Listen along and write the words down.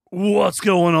What's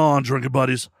going on, drinking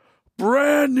buddies?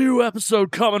 Brand new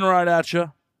episode coming right at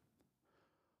you.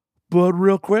 But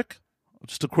real quick,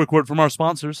 just a quick word from our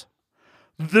sponsors.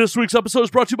 This week's episode is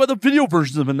brought to you by the video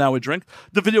versions of And Now We Drink.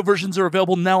 The video versions are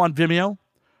available now on Vimeo.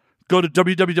 Go to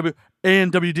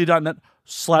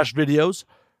www.anwd.net/videos.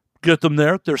 Get them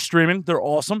there. They're streaming. They're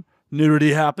awesome.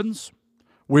 Nudity happens.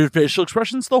 Weird facial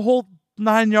expressions. The whole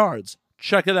 9 yards.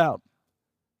 Check it out.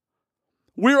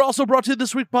 We are also brought to you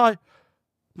this week by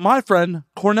my friend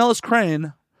Cornelis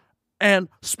Crane and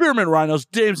Spearmint Rhinos,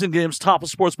 Dames and Games, Top of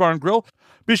Sports Bar and Grill.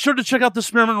 Be sure to check out the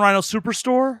Spearmint Rhino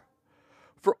Superstore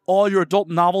for all your adult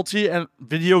novelty and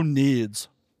video needs.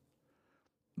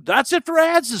 That's it for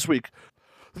ads this week.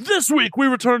 This week, we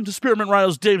return to Spearmint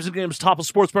Rhinos, Dames and Games, Top of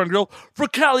Sports Bar and Grill for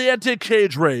Caliente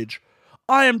Cage Rage.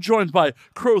 I am joined by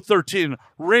Crow 13,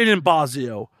 Rainin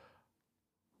Bosio,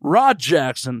 Rod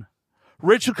Jackson,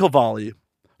 Rachel Cavalli,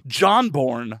 John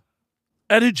Bourne,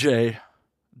 Eddie J,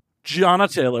 Gianna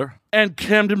Taylor, and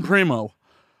Camden Primo.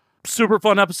 Super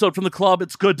fun episode from the club.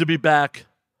 It's good to be back.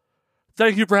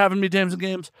 Thank you for having me, Dames and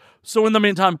Games. So in the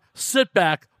meantime, sit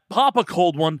back, pop a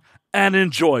cold one, and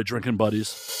enjoy, drinking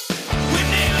buddies. When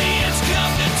aliens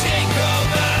come to take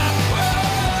over,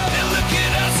 they look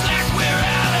at us like we're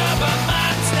out of our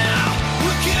minds now.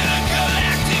 We're gonna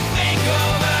galactic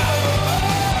makeover,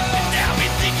 and now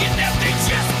we're thinking that they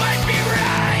just might be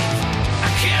right. I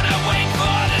cannot wait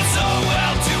for this whole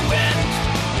world to end.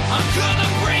 I'm gonna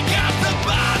break out the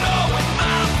bottle with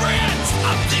my friends.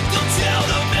 I think they'll tell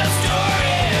the best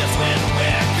stories when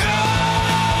we're gone.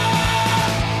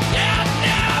 And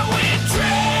now we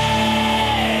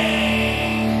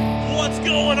drink. What's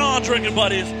going on, drinking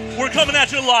buddies? We're coming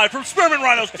at you live from Spearmint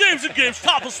Rhinos, Dames and Games,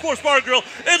 Top of Sports Bar and Grill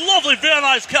in lovely Van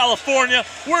Nuys, California.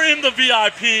 We're in the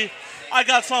VIP. I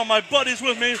got some of my buddies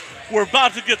with me. We're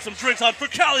about to get some drinks on for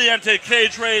Caliente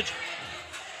Cage Rage.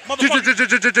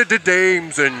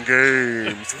 Dames and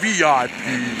Games, VIP,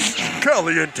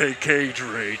 Caliente Cage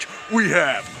Rage. We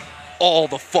have all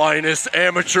the finest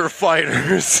amateur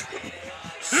fighters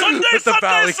Sunday, that the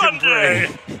Valley Sunday,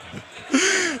 can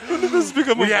Sunday.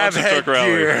 bring. We have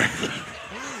headgear.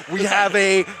 We have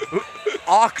a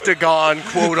octagon,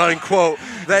 quote unquote,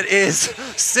 that is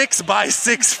 6 by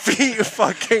 6 feet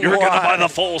fucking You're wide. gonna buy the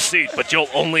full seat, but you'll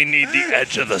only need the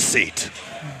edge of the seat.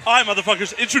 All right,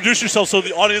 motherfuckers, introduce yourself so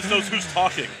the audience knows who's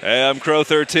talking. Hey, I'm Crow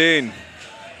 13.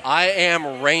 I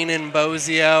am Rainin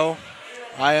Bosio,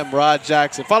 I am Rod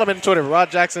Jackson. Follow me on Twitter, Rod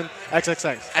Jackson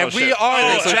XXX. and we shit. are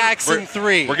the so Jackson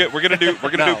 3. We're gonna do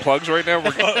No. plugs right now.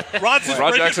 Rod's just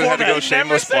Rod breaking Jackson had to format. go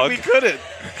shameless plug. We couldn't.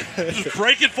 Just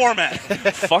breaking format.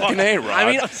 Fucking A, Rod. I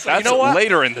mean, that's you know what?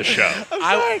 later in the show.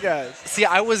 Sorry, guys. See,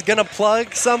 I was gonna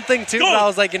plug something too, Go. but I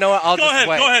was like, you know what? I'll Go just ahead,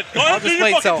 wait. go ahead. Go ahead I'll and do just your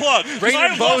wait. fucking So, plug. 'Cause I Rainin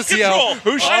have lost control.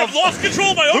 Bosio. I have lost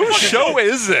control of my own Whose fucking show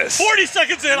is this? 40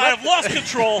 seconds in, I have lost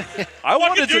control. I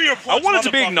wanted do your to. I plugs, wanted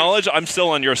to be motherfuckers. acknowledged. I'm still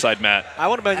on your side, Matt. I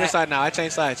want to be on your side now. I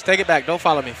changed sides. Take it back. Don't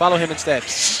follow me. Follow him instead.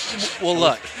 Well,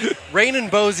 look, Rainin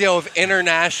Bosio of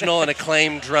international and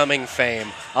acclaimed drumming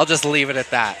fame. I'll just leave it at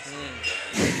that.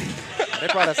 They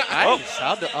brought us ice.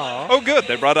 Oh. Oh, good.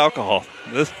 They brought alcohol.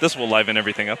 This will liven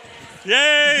everything up.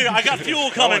 Yay, I got fuel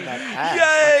coming.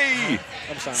 Yay!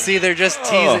 I'm sorry. See, they're just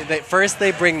teasing. First,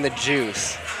 they bring the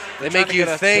juice. They Trying make to you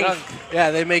get us think. drunk.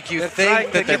 Yeah, they make you They're think trying that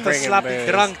to they're get us bringing sloppy booze.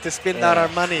 drunk to spend out our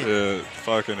money.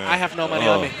 Fucking A. I have no money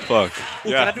on me. Fuck. Ooh,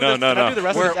 Yeah. can I do the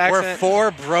rest of We're, this we're accent?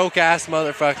 4 broke ass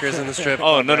motherfuckers in the strip.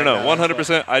 Oh, club no, right now.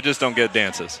 100%. I just don't get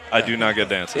dances. I do not get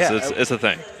dances. Yeah. It's a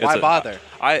thing. Why It's bother?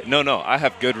 No. I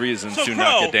have good reasons So, to Crow,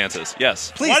 not get dances.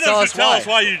 Yes. Please Why tell don't you us tell why. us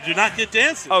why you do not get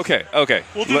dances? Okay.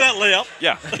 We'll do that layup.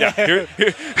 Yeah.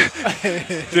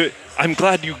 Here. I'm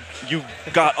glad you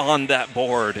got on that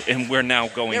board, and we're now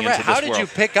going Yeah, into right. this How world. did you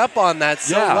pick up on that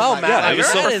so well, Matt? Yeah, You're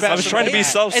I was trying to be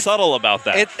so subtle about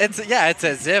that. It's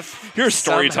as if Here's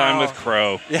story time somehow- with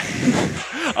Crow.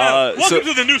 Welcome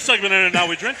to the new segment in And Now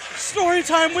We Drink. Story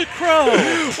time with Crow.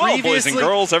 Well, boys and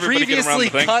girls, everybody get around the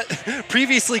thing.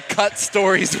 Previously cut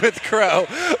stories with Crow.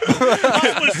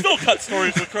 We still cut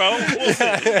stories with Crow. We'll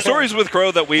see. Stories with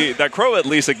Crow that Crow at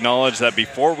least acknowledged that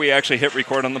before we actually hit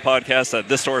record on the podcast that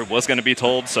this story was going to be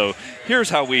told. So here's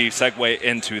how we segue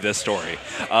into this story.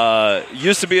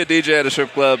 Used to be a DJ at a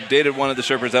strip club. Dated one of the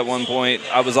strippers at one point.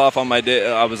 I was on my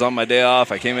day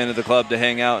off. I came into the club to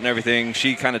hang out and everything.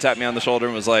 She kind of tapped me on the shoulder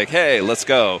and was like, "Hey, let's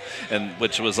go," and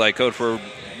which was like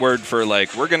word for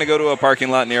like, we're going to go to a parking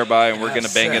lot nearby and we're going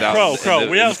to bang it out Crow, in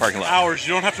we the have parking lot. hours.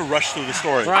 You don't have to rush through the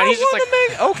story. Right, he's just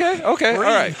like, Okay, all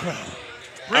right. Breathe,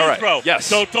 All right. Crow. Yes.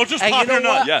 Don't just Hey, pop you know your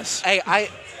nut. what? Yes. Hey,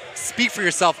 speak for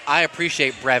yourself. I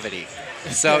appreciate brevity.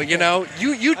 So, you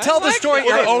tell the story at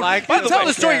your own. You tell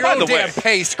the story at your own damn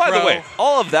pace, By the bro. way,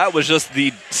 all of that was just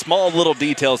the small little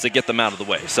details that get them out of the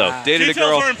way. So, dated a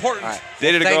girl. Details are important. All right.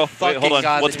 Dated a Well, girl. thank Wait, hold on. fucking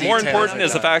God What's the more details important are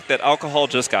is the done. fact that alcohol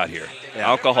just got here. Yeah.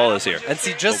 Alcohol is here. And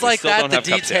see, just But we like still that, don't the have cups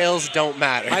yet. details don't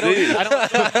matter.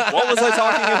 What was I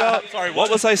talking about? Sorry, What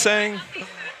was I saying?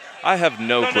 I have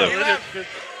no clue.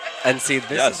 And see, this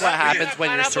Yes. is what happens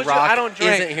when your Pineapple juice, Ciroc I don't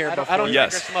drink. isn't here before. I don't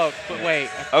Yes. drink or smoke. But wait,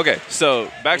 Okay,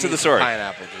 so back to the story.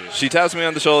 Pineapple juice. She taps me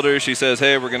on the shoulder. She says,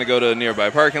 "Hey, we're gonna go to a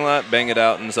nearby parking lot, bang it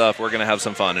out and stuff. We're gonna have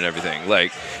some fun and everything."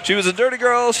 Like, she was a dirty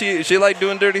girl. She liked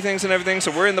doing dirty things and everything.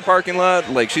 So we're in the parking lot.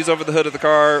 Like, she's over the hood of the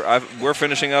car. We're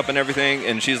finishing up and everything.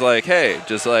 And she's like, "Hey,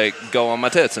 just like go on my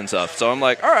tits and stuff." So I'm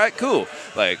like, "All right, cool."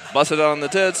 Like, busted on the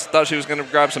tits. Thought she was gonna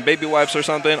grab some baby wipes or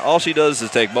something. All she does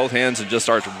is take both hands and just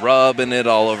starts rubbing it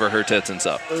all over her tits and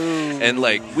stuff. And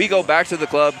like, we go back to the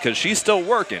club because she's still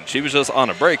working. She was just on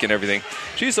a break and everything.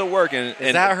 She's still working.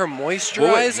 Is that her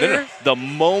moisturizer? No. The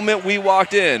moment we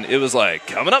walked in, it was like,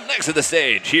 coming up next to the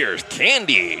stage, here's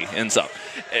Candy and stuff.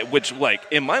 Which, like,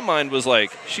 in my mind was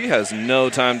like, she has no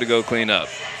time to go clean up.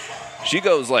 She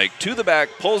goes, like, to the back,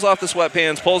 pulls off the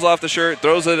sweatpants, pulls off the shirt,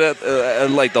 throws it at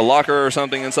like, the locker or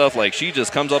something and stuff. Like, she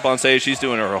just comes up on stage. She's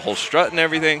doing her whole strut and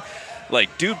everything.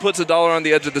 Like, dude puts $1 on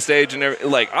the edge of the stage and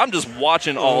like, I'm just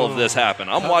watching all of this happen.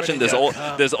 I'm watching this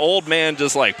old man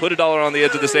just like put $1 on the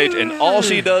edge of the stage, and all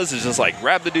she does is just like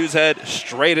grab the dude's head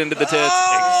straight into the tits,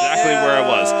 exactly where I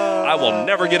was. I will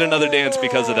never get another dance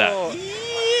because of that.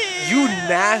 You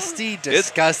nasty,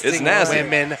 disgusting it's nasty.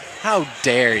 women. How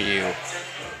dare you?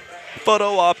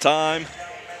 Photo op time.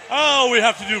 Oh, we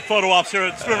have to do photo ops here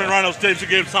at Swimming Rhinos, Dames and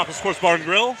Games, Top of Sports Bar and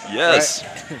Grill. Yes.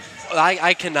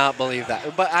 I cannot believe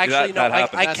that. But actually, That no,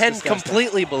 happened. I That's can disgusting.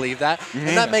 completely believe that.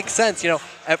 And that makes sense.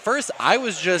 At first, I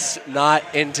was just not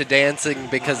into dancing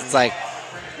because it's like,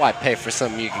 why pay for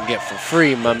something you can get for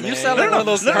free, my man? you sound like one of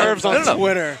those pervs on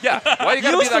Twitter. Yeah. Why you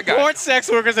gotta You be that guy? support sex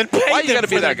workers and pay Why you them gotta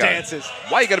for be their that guy? dances.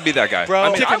 Why you gotta be that guy? Bro, I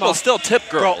mean, tick I him will off. still tip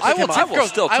girls. I will tip girls.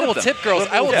 Still I will them. tip girls.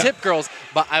 I will Yeah. tip girls,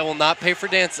 but I will not pay for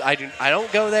dances. I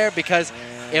don't go there because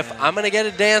if I'm gonna get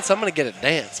a dance, I'm gonna get a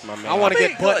dance, my man. I want to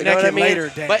get butt You know what naked I mean? later.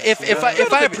 Dance. But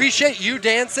if I appreciate you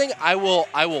dancing, I will.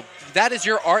 That is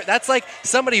your art. That's like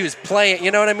somebody who's playing.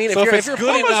 You know what I mean? So if it's good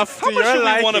playing- enough How to much your do we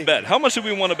liking. want to bet? How much do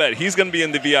we want to bet? He's going to be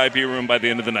in the VIP room by the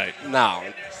end of the night. No.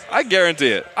 I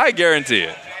guarantee it. I guarantee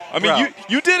it. I mean, Bro.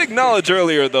 you did acknowledge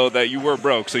earlier though that you were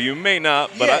broke, so you may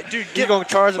not. But Yeah, I, dude, You gonna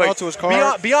charge it like, all to his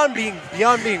car? beyond being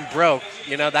broke,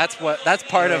 that's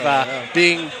part of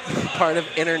being part of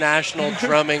international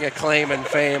drumming acclaim and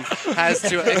fame.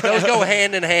 Those go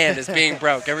hand in hand as being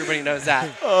broke. Everybody knows that.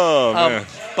 oh man.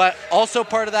 But also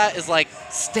part of that is like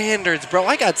standards, bro.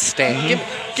 I got standards.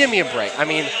 Give me a break. I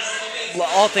mean,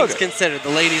 all things Okay. considered, the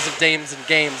ladies of Dames and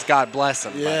Games, God bless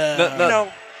them. Yeah.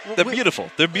 No, they're beautiful.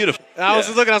 They're beautiful. I was Yeah.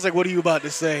 just looking. I was like, "What are you about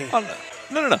to say?" Oh,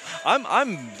 no.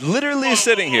 I'm literally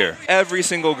sitting here. Every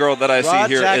single girl that I Rod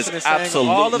see here Jackson is saying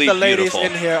absolutely all of the ladies beautiful.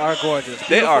 in here are gorgeous.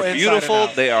 They are inside and beautiful.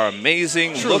 out. They are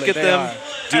amazing. Truly, Look at they them. are.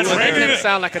 And Doing Randy Make their him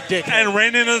sound like a dick. And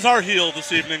Rainin is our heel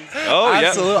this evening. Oh yeah.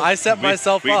 Absolutely. I set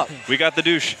myself up. We got the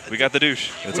douche. We got the douche.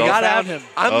 It's We all. gotta found have him.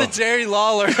 I'm Oh. the Jerry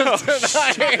Lawler of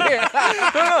tonight.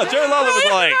 No, Jerry Lawler was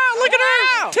like, Look at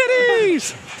her.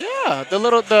 titties. Yeah,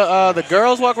 the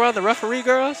girls walk around. The referee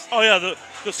girls. Oh, yeah,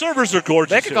 the servers are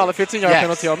gorgeous. They could call a 15-yard Yes.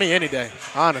 penalty on me any day.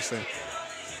 Honestly.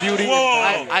 Beauty. Whoa,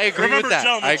 whoa, whoa. I agree remember, with that.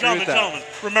 Gentlemen, I agree gentlemen, with that. gentlemen,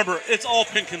 remember, it's all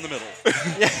pink in the middle.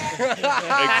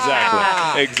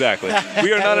 Exactly.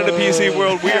 We are not in a PC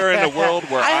world. We are in a world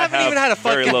where I I haven't have even had a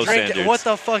very fucking low drink. standards. What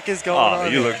the fuck is going Oh,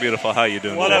 on? you here? look beautiful. How you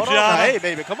doing? What today? up, Hold on. John? Hey,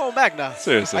 baby, come on back now.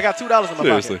 Seriously. I got $2 in my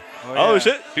Seriously. pocket. Oh, yeah.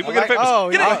 shit! People I get like- famous.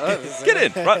 oh, Get yeah.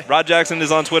 in. Get in. Rod Jackson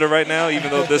is on Twitter right now, even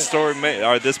though this story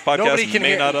this podcast Nobody can may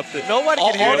hear- not update. Nobody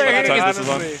All can hear they're that, hearing is- this is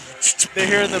on. honestly. They're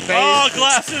hearing the bass. Oh,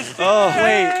 glasses. Oh,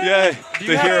 Wait. yay! you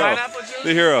The have hero. pineapple juice?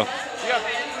 The hero.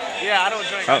 Yeah, I don't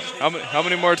drink. How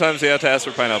many more times do you have to ask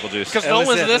for pineapple juice? Because That no was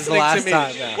one's it. This is the listening to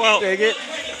last me. time now. Well, Dig it.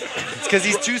 It's because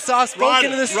he's too soft-spoken Rod,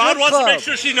 in the strip Rod wants club. to make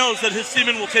sure she knows that his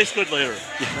semen will taste good later.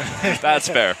 That's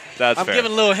fair. That's I'm fair.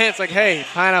 giving little hints like, hey,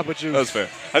 pineapple juice. That's fair.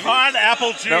 Have you,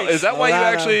 Pineapple juice. now, is that why you Well,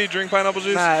 actually drink pineapple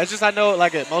juice? Nah, it's just I know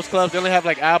like at most clubs they only have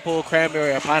like apple,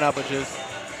 cranberry, or pineapple juice.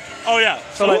 Oh, yeah.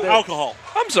 So, like that. alcohol.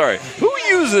 I'm sorry. Who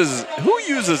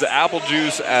uses apple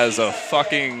juice as a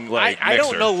fucking like I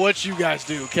mixer? don't know what you guys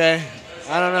do, okay?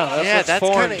 I don't know. That's Yeah, what's that's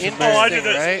foreign kind of to me. interesting, Oh, I do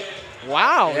this. right?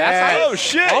 Wow, Yeah. that's how Oh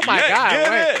shit! Oh, my Yeah, God,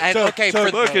 get wait. it. And So- okay, so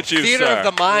for look at you, theater sir. of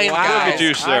the mind, Wow. guys. Look at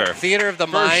you, sir. Theater of the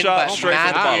First mind, shot but straight from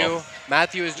the Matthew, bottle.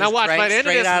 Matthew is just Now watch, drank by the end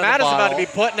of straight this, out Matt of is the about to bottle.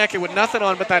 be butt naked with nothing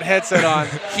on but that headset on.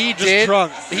 He Just did.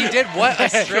 drunk. He did what a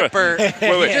stripper.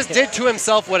 wait. He just did to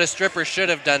himself what a stripper should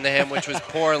have done to him, which was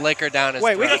pour liquor down his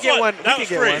Wait, we throat. can get one. That We was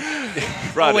can free. get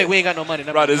one. Rod, Oh, wait, we ain't got no money.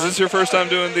 Never Rod, mind. is this your first time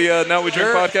doing the Now We Drink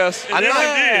Sure. podcast? I'm Yes,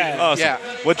 not. indeed. Awesome.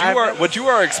 Yeah. What you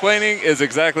are explaining is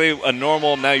exactly a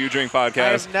normal Now You Drink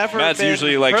podcast. I've never Matt's been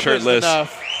usually like privileged shirtless.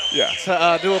 enough Yeah.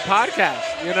 to do a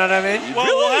podcast. You know what I mean? Well,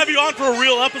 we'll have you on for a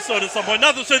real episode at some point.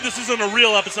 Not to say this isn't a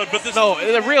real episode, but this No,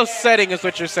 the real setting is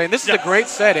what you're saying. This is Yeah. a great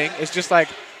setting. It's just like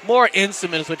more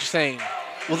intimate is what you're saying.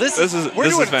 Well, we're This is doing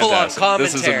full-on fantastic.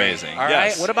 commentary. This is amazing. All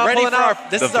Yes. right. What about Ready pulling for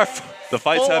out? This The- is our The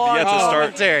fights have full-on yet to start.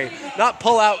 commentary, not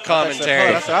pull-out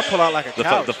commentary. I pull out like a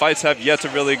couch. The fights have yet to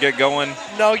really get going.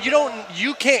 No, you don't.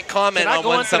 You can't comment Can I on go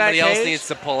when into somebody that else cage? needs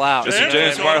to pull out. Mr. Yeah.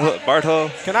 James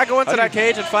Bartho? Can I go into that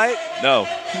cage and fight? No.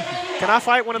 Can I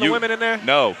fight one of the You- women in there?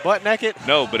 No. Butt naked?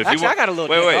 No, but if Actually, you want, I got a little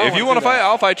wait, dick. I wait. don't If you wanna want to do fight, that.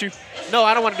 I'll fight you. No,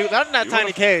 I don't want to do that. Not in that You tiny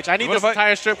wanna- cage. I need you wanna this fight?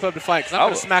 entire strip club to fight because I'm I'll-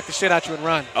 going to smack the shit out you and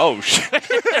run. Oh shit! At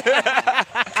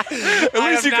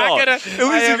least you called. At least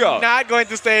you I'm called. not going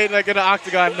to stay like in an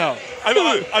octagon, no. I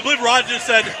believe Rod just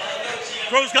said,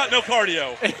 Bro's got no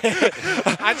cardio.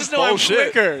 I just know Bullshit.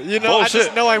 I'm quicker. You know, I Bullshit.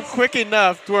 just know I'm quick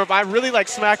enough to where if I really like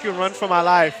smack you and run for my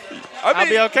life, I'll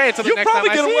be okay until the you'll next probably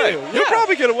time I get see away. you. You'll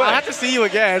probably get away. I'll have to see you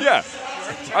again. Yeah.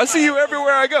 I see you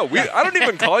everywhere I go. I don't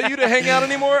even call you to hang out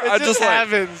anymore. It I just like,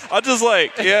 happens. I just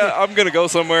like, yeah, I'm gonna go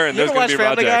somewhere and You there's ever gonna be watch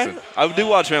Rod Family Guy? Jackson. I do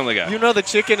watch Family Guy. You know the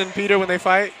chicken and Peter when they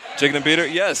fight? Chicken and Peter?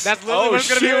 Yes. That's literally oh, what it's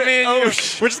going to be with me and shit. you. Oh,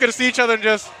 shit. We're just going to see each other and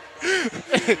just...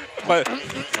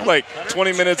 Like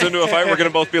 20 minutes into a fight, we're gonna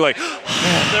both be like,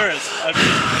 There is.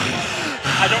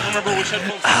 I don't remember which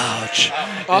headphones. ouch.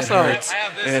 Also,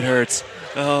 It hurts.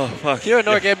 Oh, fuck. Kira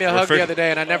Nor gave me a We're hug frig- the other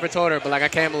day, and I never told her, but like I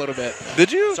came a little bit.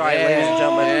 Did you? Sorry, ladies and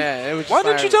gentlemen. Yeah, it was Why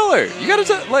just didn't you like- tell her? You gotta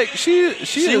tell. Like she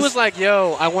She is- was like,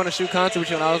 "Yo, I want to shoot content with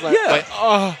you," and I was like, Yeah. "Wait,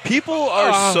 oh." People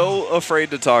are so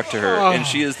afraid to talk to her, Oh. and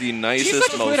she is the nicest, She's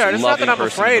such a most sweetheart. It's not loving that I'm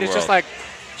person afraid. in the It's just world. like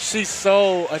she's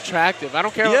so attractive. I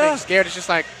don't care about Yeah. being scared. It's just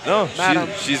like, no, madam,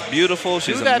 she's beautiful.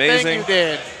 She's do that amazing. thing you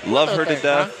did. Love What her the to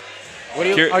thing, huh? death. What do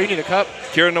you? Kira- Oh, you need a cup?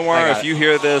 Kira Noir, I got if it. you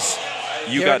hear this,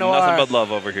 you Kira got Noir. nothing but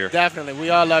love over here. Definitely, we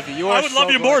all love you. You are. I would love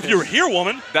so you more if you were gorgeous. here,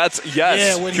 woman. That's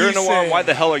yes. Yeah, what Kira he Noir, said. why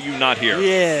the hell are you not here?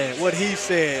 Yeah, what he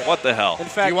said. What the hell? In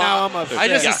fact, You now want- I'm upset. I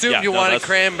just Yeah, assumed yeah, you no, wanted that's-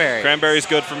 cranberry. Cranberry's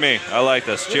good for me. I like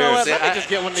this. You know what? Cheers. Let me just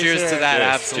get one of these Cheers to here. that,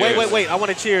 Cheers. absolutely. Wait. I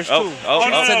want to cheers Oh, too. oh, Oh,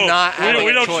 no, It's a no. not We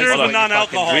adult don't choice cheers of what with you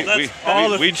non-alcohol. fucking That's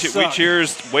all of we you suck.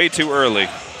 cheers way too early.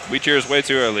 We cheers way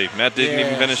too early. Matt didn't Yeah.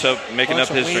 even finish up making Bunch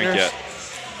up his of drink wieners. yet.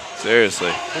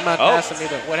 Seriously. You're not Oh. passing me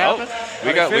the. What happened? We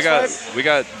Are got they we fist fight?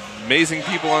 got amazing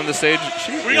people on the stage.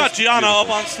 We got Gianna up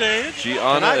on stage.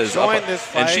 Gianna I is join up, this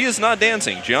and fight? she is not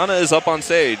dancing. Gianna is up on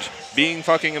stage, being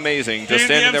fucking amazing, just Being the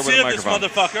standing there with a MC of this microphone.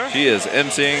 motherfucker. She is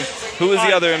emceeing. Who is the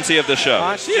Hi. other MC of the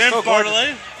show? She is James so gorgeous.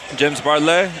 Bartley. James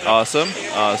Bartley. Awesome.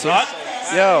 Rod.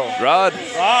 Yo. Rod.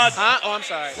 Rod. Huh? Oh, I'm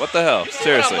sorry. What the hell? see what I'm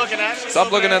Seriously. looking at? She's Stop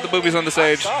so looking bad. at the boobies on the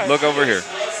stage. Look over here.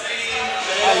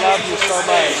 I love you so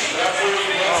much.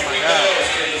 Oh my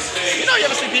god. You know you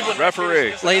ever see people.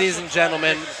 Referee. Ladies and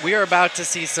gentlemen, we are about to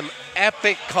see some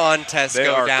epic contests They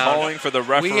go are down. calling for the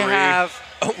referee.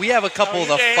 We have a couple of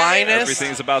the finest.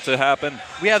 Everything's about to happen.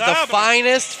 We have the Stop it.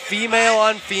 finest female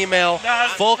on female,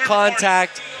 full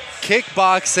contact,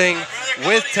 kickboxing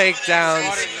with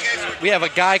takedowns. We have a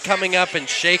guy coming up and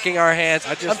shaking our hands.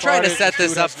 I just I'm trying to farted, set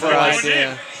this dude, up that's for no us.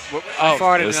 idea. I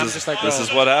farted This and I'm is just like, this bro.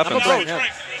 is what I'm happens. gonna blame him.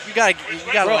 You gotta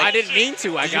Bro, like, I didn't mean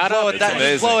to. I you got blow up. it that,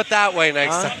 amazing. you blow it that way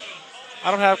next Huh? time.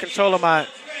 I don't have control of my.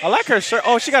 I like her shirt.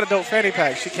 Oh, she got a dope fanny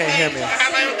pack. She can't hear me.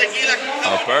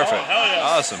 Oh, perfect.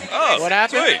 Awesome. Oh, What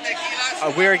happened?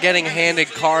 Sweet. We are getting handed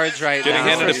cards right Getting now.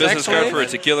 handed a business card Respectfully. for a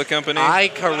tequila company.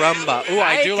 Ay caramba. Ooh,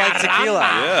 I do like tequila.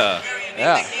 Yeah.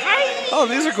 Yeah. Oh,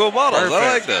 these are cool bottles. I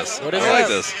Perfect. like this. What is I like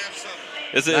that? this.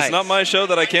 It's Nice. not my show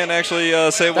that I can't actually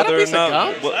say that a whether or piece of not.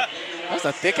 gum? what- That's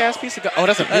a thick ass piece of gum. Oh,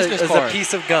 that's a business It's card. a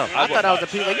piece of gum. I thought that was a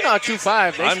piece. Like, you know, how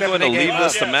 2-5. They I'm step going in to their leave game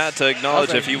this up. to Matt to acknowledge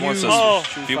That was if he a wants to. huge Oh.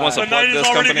 If he wants to The plug night is this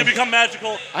already company. going to become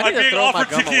magical I by need to being throw my offered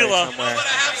gum away tequila. somewhere.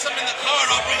 have some in the card.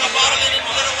 I'll bring a bottle in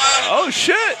a little while. Oh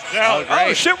shit! Yeah.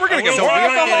 Oh shit! We're gonna get So more we are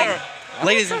alcohol. getting-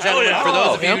 Ladies and gentlemen, for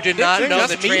those of you who did not Things know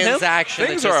just the meet him. transaction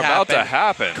Things that are just about to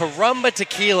happened, happen. Caramba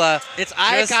Tequila. It's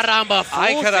Ay caramba.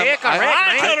 Ay caramba.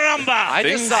 Caramba. I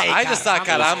just Things- saw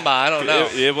caramba. I don't know.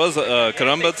 It was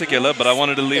caramba tequila, but I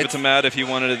wanted to leave it to Matt if he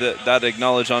wanted that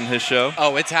acknowledged on his show.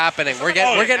 Oh, it's happening. We're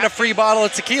getting a free bottle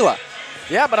of tequila.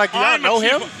 Yeah, but do y'all know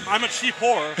him? I'm a cheap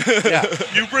whore. Yeah.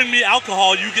 You bring me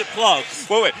alcohol, you get plugs.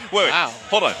 Wait. Wow.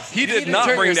 Hold on. He You did need to not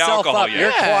turn bring the yourself alcohol up. yet. You're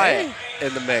Yeah, quiet. hey.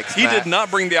 in the mix. He Matt. did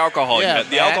not bring the alcohol Yeah, yet.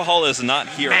 The Matt. alcohol is not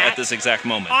here at this exact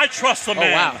moment. I trust the Oh,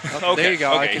 man. wow. Okay, There you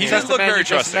go. okay. He Trust does the look man very you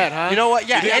just trusting. met, huh? You know what?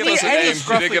 Yeah. He did give us a name.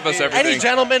 He did give us everything. Any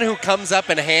gentleman who comes up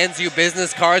and hands you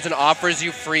business cards and offers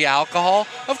you free alcohol,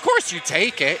 of course you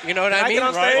take it. You know what I I mean? get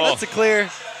on stage? Right? That's a clear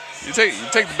You take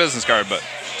the business card, but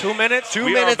 2 minutes? two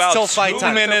we are minutes about till fight 2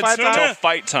 time. minutes Till fight time? till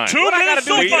fight time. 2 What I minutes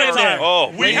gotta do till to fight get time. there? Oh,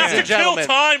 we ladies have to and kill gentlemen.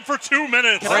 time for 2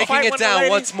 minutes. Can I Breaking fight it with the down lady?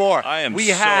 once more. I am we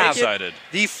so have excited.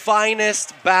 the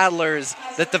finest battlers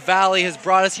that the Valley has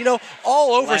brought us. You know,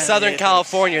 all over Southern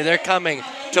California, they're coming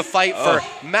to fight for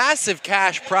massive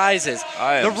cash prizes.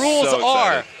 I am the rules so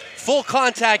are excited. full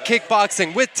contact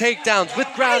kickboxing with takedowns, with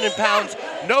ground and pounds,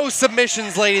 no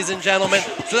submissions, ladies and gentlemen.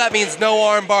 So that means no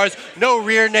arm bars, no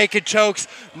rear naked chokes,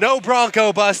 no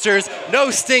Bronco busters, no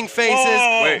sting faces,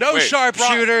 Whoa. Wait, no wait.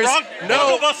 sharpshooters, Bronco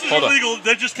no. Busters Hold on. illegal.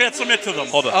 They just can't submit to them.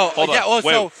 Hold on. Oh, hold on. yeah,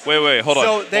 well, wait, hold on.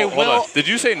 so they hold will- on. Did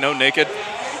you say no naked?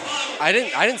 I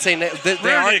didn't say they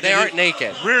Rear aren't. They naked. aren't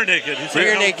naked. Rear naked. He said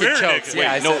Rear no, naked rear chokes,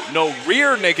 naked. yeah. I No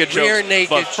rear naked chokes. Rear naked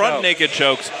but front choke. naked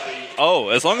chokes. Oh,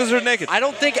 as long as they're naked. I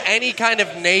don't think any kind of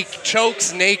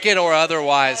chokes, naked or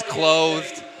otherwise,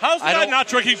 clothed. How's the I guy don't- not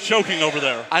drinking choking over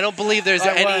there? I don't believe there's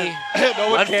Like any. No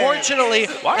one cared. Unfortunately,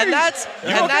 Why are and you- that's You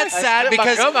and okay? that's I sad spit my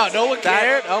because gum out. No one that-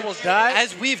 cared. I almost died.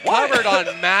 as we've covered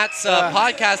on Matt's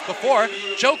podcast before,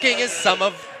 choking is some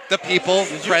of the people's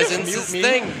presence's mute me?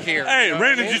 thing here. Hey,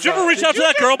 Raymond, did you ever reach out to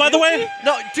that girl, by the way?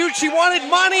 No, dude, she wanted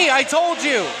money. I told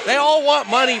you. They all want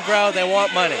money, bro. They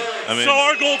want money. I mean, So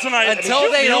our goal tonight. Until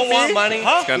they don't want money,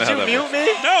 Huh? kind Did of how you that mute works.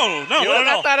 me? No, no, no, I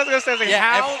no. thought I was going to say, like,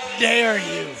 Yeah, how dare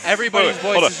you? everybody's Wait,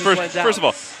 hold on. voices just went down. First of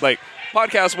all, like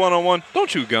podcast 101, don't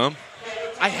chew gum.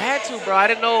 I had to, bro. I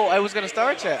didn't know I was going to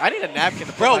start yet. I need a napkin to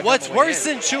put Bro, my what's gum away worse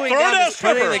in. than chewing Throw it gum at a is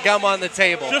putting stripper. the gum on the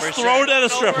table. Just for throw sure. it at a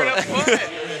stripper.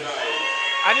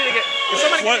 I need to get. Can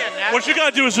somebody What, get me a napkin? what you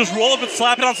gotta do is just roll up and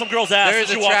slap it on some girl's ass There's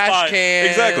as a she walks trash by. can.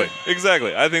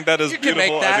 Exactly. I think that is You can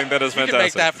beautiful. make that. I think that is you fantastic. can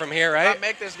make that from here, If I right?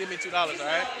 make this, give me $2, all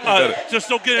right? Just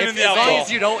don't get it in If, the as long alcohol.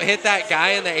 as you don't hit that guy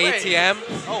in the ATM.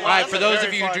 wow, All right, that's for a those very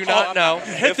of you who far do call. not know.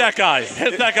 Hit that guy.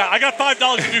 Hit that guy. I got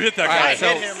 $5 if you hit that All guy. right, so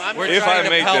hit him. I'm we're If trying I to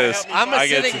make pelt. this, I'm I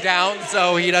get sitting to- down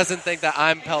so he doesn't think that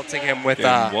I'm pelting him with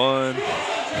Game one.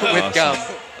 with gum.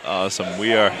 Awesome.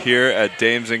 We are here at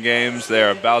Dames and Games.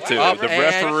 They're about to. Oh, the and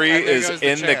referee there is goes the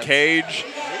in the chance. cage.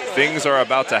 Things are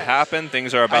about to happen.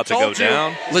 Things are I about to go told you,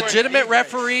 down. legitimate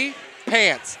referee,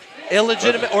 pants.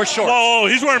 Illegitimate or shorts. Whoa,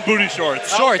 he's wearing booty shorts.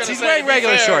 Shorts. gonna He's say, wearing to be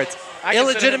regular fair, shorts. I consider him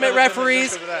Illegitimate illegitimate referees,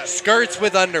 because of that. skirts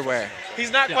with underwear. He's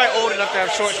not quite old enough to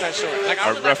have shorts that short. Like, I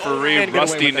Our was like, old referee, man get away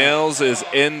Rusty with that. Nails, is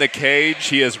in the cage.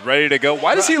 He is ready to go.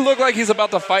 Why does he look like he's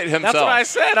about to fight himself? That's what I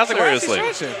said. I was like, why is he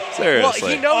Seriously. stretching? Seriously.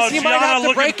 Well, he knows he might Gianna have to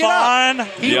looking break it up. fine.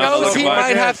 He Gianna knows looking he fine.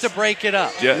 might have to break it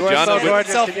up. Yeah, You are Gianna, so would-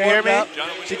 gorgeous. Self Can you hear me? warmed up.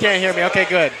 She can't hear me. Okay,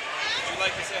 good.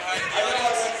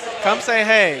 Come say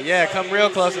hey. Yeah, come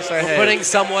real close and say We're hey. putting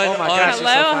someone Oh my on. gosh. She's so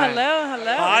Hello, fine.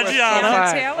 hello. Hi, So Gianna.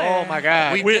 fine. Taylor. Oh my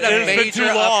God. We We- did it a has been major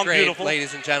too long, upgrade, beautiful.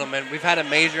 ladies and gentlemen. We've had a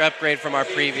major upgrade from our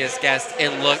previous guest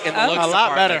in the looks a lot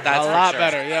department, better. That's A for lot sure.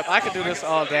 better. Yep. I could do this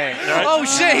all day. Oh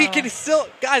shit! He can still,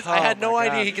 guys. I Oh, had no my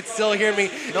idea God. he could still hear me,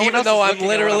 No one even else though is I'm looking at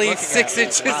what I'm literally looking 6 at.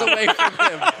 inches away from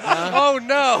him. Oh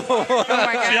no! Oh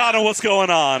my God. Gianna, what's going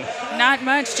on? Not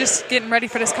much. Just getting ready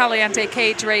for this Caliente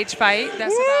cage rage fight.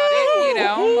 That's about it. You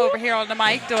know, over here on the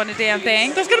mic doing the damn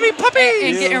thing. There's gonna be puppies.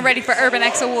 And getting ready for Urban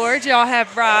X Awards. Y'all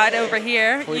have Rod over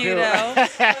here. We you do. know,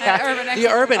 at Urban X The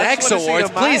Urban I X just wanna see Awards.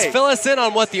 the Please mic. fill us in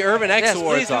on what the Urban X Yes,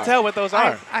 Awards please do are. tell what those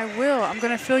are. I will. I'm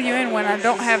going to fill you in when I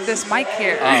don't have this mic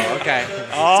here. Oh, okay.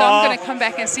 So I'm going to come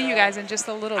back and see you guys in just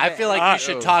a little bit. I feel like you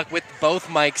should talk with both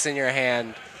mics in your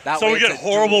hand. That So way we get it's a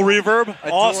horrible reverb? dual,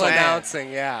 dual Awesome.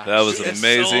 announcing, yeah. That was It's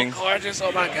amazing. so gorgeous.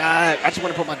 Oh my God. I just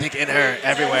want to put my dick in her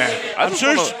everywhere. I'm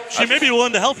sure she may be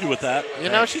willing to help you with that. You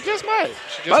know, she just might.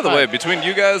 She just By the might. way, between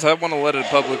you guys, I want to let it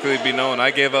publicly be known I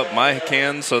gave up my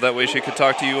cans so that way she could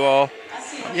talk to you all.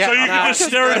 Yeah, So you Nah, can just just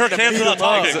stare at her threatened to cans beat without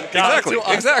him up. talking. Got it. Exactly, To us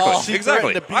all. exactly, She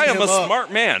exactly. threatened to beat I am a him up.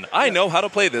 smart man. I know how to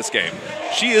play this game.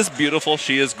 She is beautiful,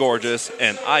 she is gorgeous,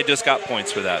 and I just got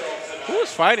points for that. Who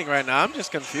is fighting right now? I'm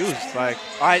just confused. Like,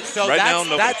 All right, so Right that's, now,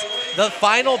 nobody. that's the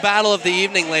final battle of the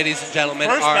evening, ladies and gentlemen.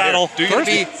 First are battle. Do, gonna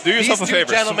be do yourself these a two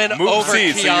favor. gentlemen Move over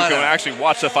seats so you can Kiana. actually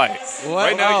watch the fight. What?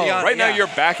 Right now, Oh, right now, yeah. your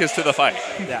back is to the fight.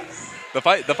 Yeah. The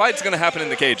fight's going to happen in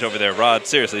the cage over there, Rod.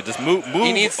 Seriously, just move.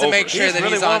 He needs to over. make sure He's that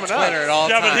really he's on warming up. Twitter at all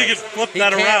Yeah, times. but he can flip He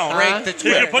that can't around. break Huh? the He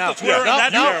Twitter. can put No. the Twitter in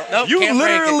that chair. No, You can't break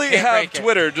it, literally can't have break it.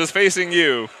 Twitter just facing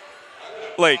you.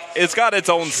 Like it's got its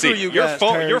own Screw seat. you Your guys,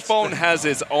 phone, your turds. phone has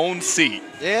its own seat.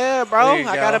 yeah, bro. There you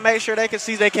I go. gotta make sure they can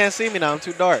see. They can't see me now. I'm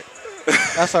too dark.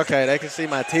 That's okay. They can see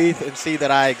my teeth and see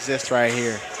that I exist right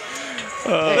here.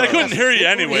 They couldn't hear you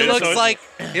anyway.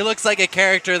 He looks like a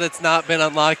character that's not been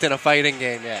unlocked in a fighting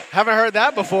game yet. Haven't heard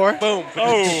that before. Boom.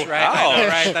 Oh.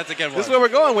 Right. That's a good one. This is where we're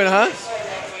going with, huh?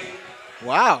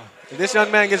 Wow. If this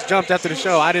young man gets jumped after the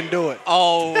show, I didn't do it.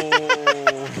 Oh.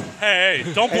 Hey,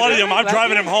 don't bloody him. I'm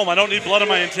driving him home. I don't need blood in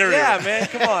my interior. Yeah, man.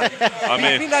 Come on. I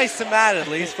mean, be nice to Matt at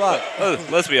least. Fuck.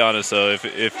 let's be honest though.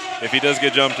 If he does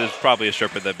get jumped, it's probably a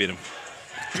stripper that beat him.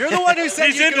 You're the one who said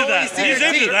He's you into could only that. see He's your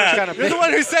into teeth. that. You're the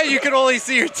one who said you could only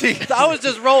see your teeth. I was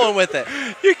just rolling with it.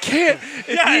 You can't. If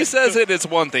Yeah. he says it, it's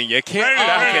one thing. You can't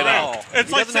back it up. It's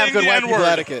He like doesn't have saying good the white people N-word.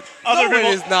 etiquette. Other No, it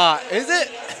people, is not. Is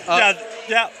it?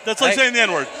 yeah, that's like Hey. saying the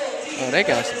N-word. Oh, they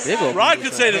got some big old Rod booties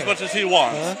can say it right as much as he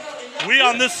wants. We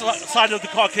on this side of the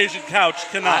Caucasian couch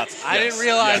cannot. I didn't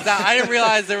realize that. I didn't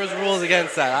realize there was rules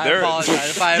against that. I There-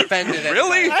 apologize if I offended anybody.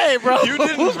 Really? Hey, bro. You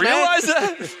didn't realize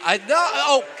that? I know.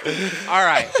 Oh, all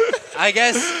right. I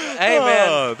guess. Hey, man.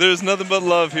 Oh, there's nothing but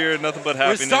love here, nothing but We're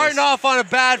happiness. starting off on a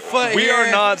bad foot We here. are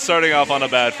not starting off on a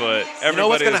bad foot. You know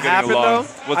what's Everybody going to is getting happen, along. though?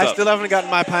 What's I up? still haven't gotten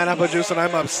my pineapple juice, and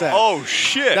I'm upset. Oh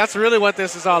shit! That's really what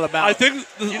this is all about. I think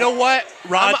You know what?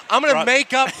 Rod- I'm going to Rod-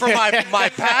 make up for my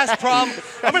past problem.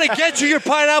 I'm going to get you your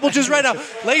pineapple juice right now.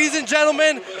 Ladies and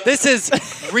gentlemen, this is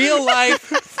real life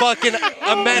fucking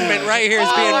amendment right here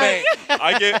is being made.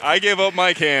 I gave up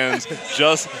my cans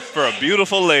just for a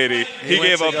beautiful lady. He went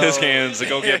gave to up go- his cans to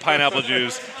go get pineapple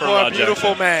juice for For a Rod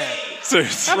beautiful Jackson. man.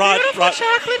 Seriously. Rod,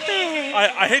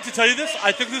 I hate to tell you this.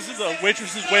 I think this is a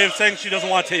waitress's way of saying she doesn't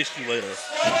want to taste you later.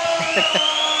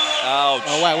 Ouch.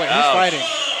 Oh, wait, who's Ouch. fighting?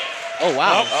 Oh,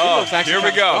 wow. She Oh, looks actually here we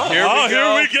kinda go. strong. Here we go.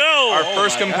 Here we go. Our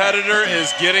first competitor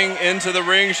is getting into the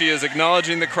ring. She is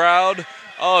acknowledging the crowd.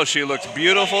 Oh, she looks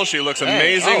beautiful. She looks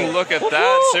amazing. oh. Look at Whoop, that.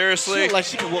 whoop. She Seriously. look like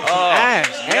she could whoop some Oh, ass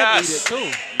and yes. eat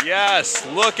it, too. Yes.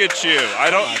 Look at you.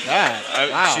 I don't. Oh, my God.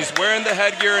 Wow. She's wearing the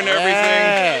headgear and everything.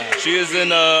 Yeah. She is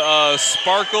in a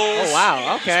sparkles. Oh,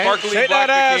 wow. Okay. Sparkly Shake black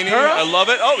that ass, bikini. girl. I love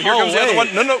it. Oh, here Oh, comes the other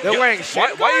wait. one. No. They're wearing Why short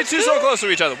are you guards, two too? so close to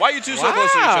each other? Why are you two so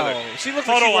close to each other? She looks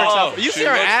like Photo she works op. out. You She see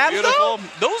her looks abs, beautiful.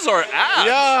 Those are abs.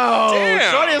 though? Yo,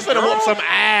 Damn, Shorty is finna girl. whoop some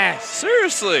ass.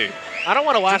 Seriously. I don't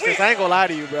want to watch this. I ain't gonna lie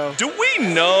to you, bro. Do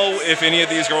we know if any of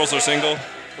these girls are single?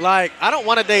 Like, I don't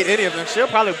want to date any of them. She'll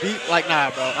probably beat, like, nah,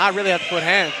 bro. I really have to put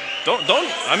hands. Don't.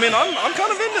 I mean, I'm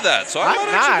kind of into that. So I'm I'm not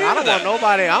not. actually I into don't that. want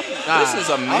nobody. This is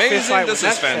amazing. This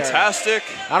is fantastic.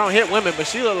 I don't hit women, but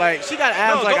she look like she got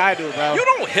abs No, like don't- I do, bro. You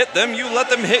don't hit them. You let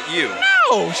them hit you.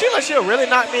 No, she like she'll really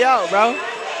knock me out, bro.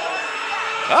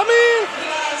 I mean,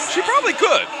 she probably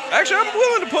could. Actually, I'm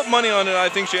willing to put money on it. I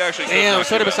think she actually could. Damn, knock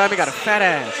Shorty you out. beside me got a fat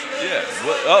ass. Yeah.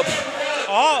 Well,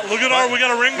 Oh, look at we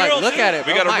got a ring Like, girl. look at it.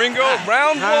 we bro. got a My ring girl. God.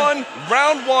 Round Huh? one.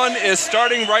 Round one is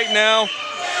starting right now.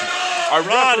 Our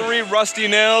Rod. referee, Rusty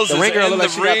Nails, The is ring girl in look the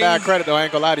like she ring. got bad credit, though. I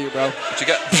ain't gonna lie to you, bro. She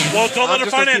got. Well, don't let her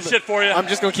just gonna finance keep it- shit for you. I'm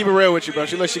just gonna keep it real with you, bro.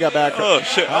 She looks she got bad credit. Oh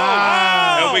shit!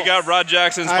 Wow. And we got Rod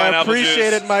Jackson's I pineapple appreciate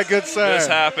juice. it, my good sir. This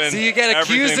happened. So you get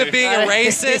accused Everything- of being a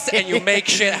racist and you make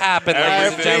shit happen, ladies and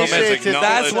Everything gentlemen. is appreciate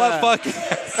That's acknowledged. what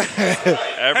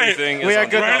fuck. Everything is We are on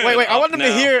good. the Wait, I up want them to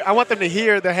now. hear. I want them to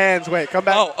hear the hands. Wait, come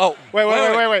back. Oh.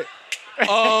 Wait.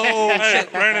 Oh, Hey,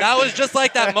 shit. Brandon. That was just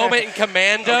like that moment in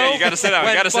Commando. Okay, you gotta sit down. You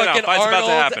when gotta sit down. fucking Fight's about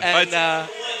to Arnold happen.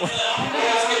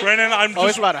 And, Brandon, I'm Oh, it's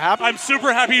just, about to happen? I'm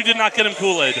super happy you did not get him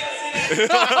Kool-Aid.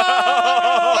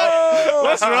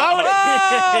 What's wrong with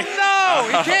oh,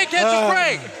 no! He can't catch a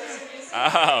break.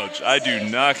 Ouch! I do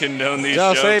not condone these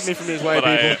Y'all jokes. save me from these white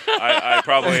but people. I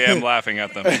probably am laughing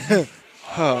at them.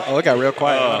 Oh, it got real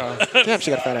quiet. Damn,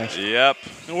 she got a fat ass. Yep.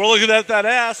 And we're looking at that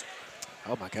ass.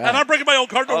 Oh my And I'm god. breaking my own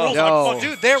cardinal rules. yo. I'm fucking-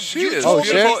 Dude, they're She is Oh,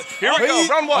 beautiful. shit. Here we go.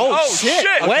 Round one. Oh, Oh, shit.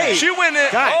 shit. Wait. She went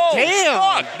in. God oh, damn.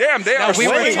 fuck. Damn, they are we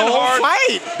were swinging told hard.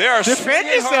 Fight. They are Defend swinging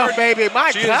yourself, hard. baby.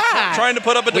 My She is God. trying to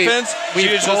put up a defense. we She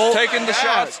is told- just taking the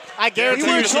shots. I guarantee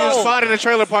You you were she was told. fought in a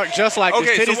trailer park just like Okay,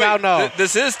 this. so Titties wait, out now.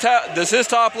 this is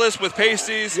topless with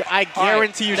pasties. I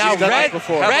guarantee you Now, she's done red, this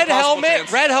before. Have a red possible helmet.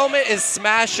 chance. Red helmet is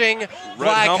smashing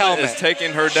black Red helmet. is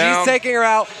taking her down. She's taking her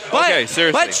out. But, Okay,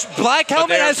 seriously. But black But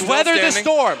helmet they are has still weathered the standing.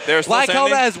 storm. They're still Black helmet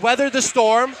standing. has weathered the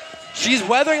storm. She's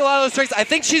weathering a lot of those tricks. I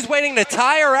think she's waiting to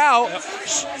tie her out.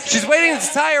 She's waiting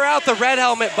to tie her out, the red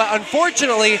helmet. But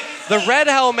unfortunately, the red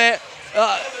helmet,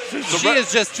 she's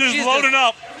She's loading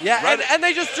up. Yeah, Red- and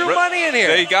they just threw money in here.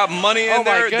 They got money in Oh, my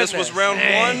there. This was goodness. round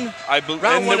Dang. one. I believe,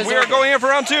 Round and one then is we are over. going in for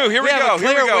round two. Here we We have go. a Here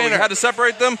we clear go. We winner. had to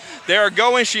separate them. They are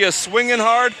going. She is swinging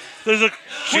hard. There's a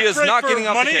She quick is break not for getting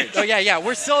off the money. cage. Oh, yeah.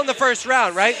 We're still in the first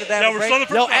round, right? Did they have Yeah, a we're break? still in the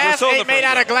first Your round. ass still in ain't the made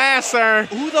first out of glass, sir.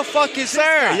 Who the fuck is Sir,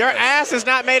 this guy? your ass is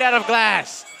not made out of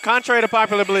glass. Contrary to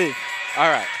popular belief. All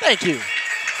right. Thank you.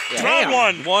 Round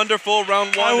one. Wonderful.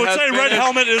 Round one. I would has say red finished.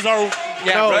 helmet is our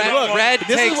Yeah, No, Red, look, Red this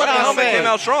is takes what I'm Black Helmet saying. came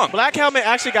out strong. Black Helmet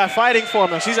actually got fighting for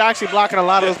him. She's actually blocking a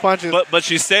lot of those punches. But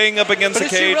she's staying up against But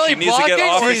the is she cage. really She needs to get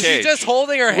blocking, off or the is she cage. just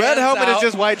holding her hands Red Helmet out? is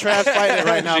just white trash fighting it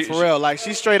right now, She- for real. Like,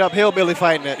 she's straight up hillbilly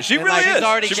fighting it. She And, really like, is. She's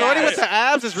already She Shorty really with is. the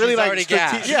abs is really She's like already strate-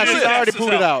 gassed. Yeah, She she's really already gassed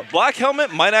put it out. out. Black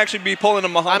Helmet might actually be pulling a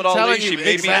Muhammad I'm Ali. telling She you, may be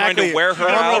exactly. trying to wear her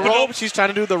on out. the rope. She's trying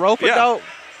to do the rope Yeah. dope.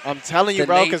 I'm telling you, The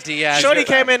bro. Nate 'Cause Diaz Shorty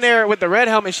grab. came in there with the red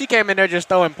helmet. She came in there just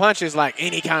throwing punches like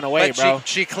any kind of way, But bro.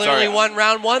 she clearly Sorry. won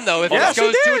round one, though. If Yeah, this she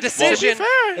goes to did. a decision, To be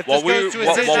fair. if While this goes to a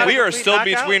decision, we are complete still knockout.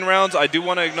 between rounds, I do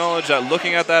want to acknowledge that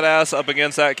looking at that ass up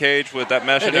against that cage with that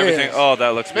mesh and It everything, is. oh,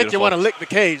 that looks Make beautiful. you want to lick the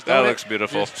cage, That don't looks it?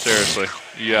 beautiful. Seriously.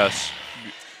 Yes.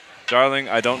 Darling,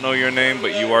 I don't know your name,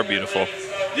 but you are beautiful.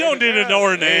 You don't need to know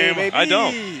her name. Hey, baby. I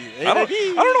don't. Hey, I don't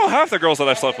baby. know half the girls that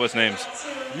I've slept with names.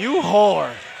 You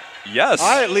whore. Yes.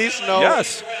 I at least know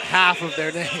Yes. half of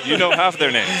their names. You know half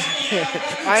their names.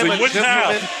 I am So a Which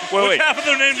gentleman. half? Wait, Which wait. half of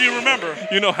their name do you remember?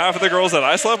 You know half of the girls that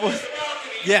I slept with?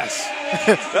 Yes.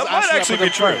 That I might slept actually with be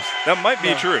them true. first. That might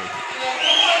be true.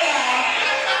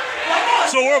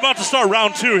 So we're about to start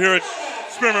round two here at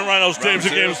Spearmint Rhinos James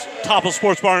and two. Games Topless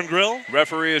Sports Bar and Grill.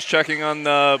 Referee is checking on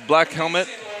the black helmet.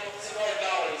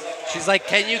 she's like,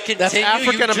 "Can you continue?" That's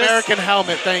African American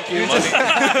helmet. Thank you. High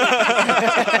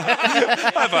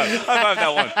five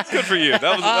that one. Good for you.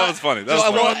 That was funny. That was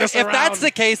funny. Well, if that's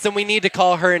the case, then we need to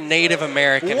call her Native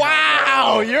American.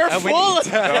 Wow, you're And we full need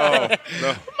of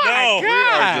No,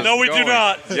 God. no, we do going.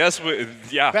 not. Yes, I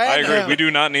Bad agree. helmet. We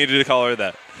do not need to call her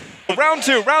that. Round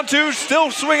two,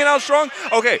 still swinging out strong.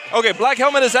 Okay, Black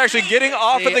Helmet is actually getting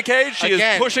off See, of the cage. She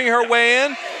again. is pushing her way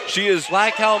in. She is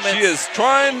Black Helmet. She is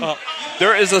trying.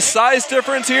 There is a size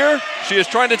difference here. She is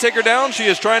trying to take her down.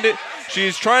 She's trying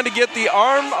to get the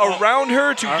arm around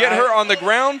her to get her on the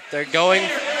ground. They're going.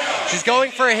 She's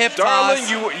going for a hip Darling,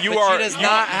 toss. you but are. She does you-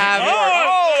 not have.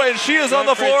 Oh, and she is on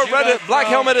the floor. Black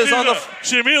Helmet is on the.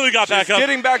 She immediately got back She's up.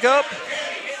 getting back up.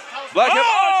 Black Helmet.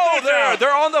 Oh, good job.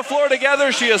 they're on the floor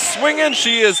together. She is swinging.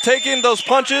 She is taking those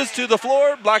punches to the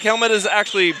floor. Black Helmet is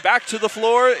actually back to the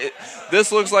floor.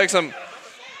 This looks like some.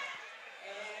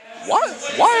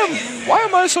 Why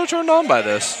am I so turned on by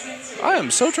this? I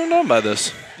am so turned on by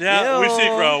this. Yeah, we Yo. see,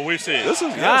 bro. We see. This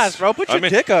is Guys, bro, put your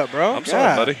dick up, bro. I'm sorry,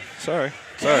 God. buddy. Sorry.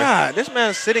 God, this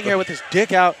man's sitting here with his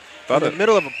dick out Thought in it- the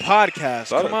middle of a podcast.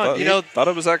 Thought Come it- on, thought- dude. know- thought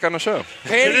it was that kind of show.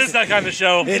 It is that kind of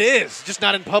show, It is, just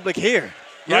not in public here.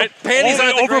 right? panties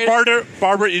Only aren't the over greatest-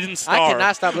 Barbara Eden Star. I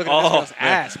cannot stop looking at this girl's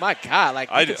man. ass. My God, like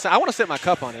I I want to sit my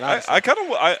cup on it. Honestly.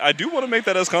 I do want to make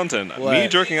that as content. What? Me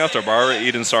jerking off to Barbara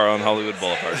Eden Star on Hollywood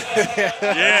Boulevard. It's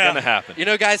Yeah, gonna happen. You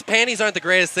know, guys, panties aren't the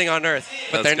greatest thing on earth,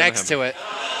 but That's they're gonna next to it.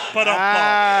 but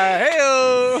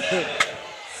Hey-o.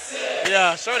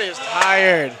 Yeah, Shorty is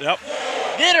tired. yep.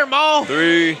 Get her, Mo.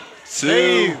 3,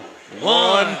 2,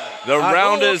 1. The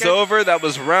round is okay. over. That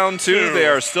was round 2. Two. They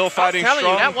are still fighting I'm telling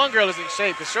strong. you, that one girl is in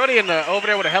shape. Cause Shorty over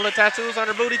there with the hella tattoos on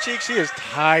her booty cheek, she is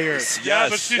tired. Yeah,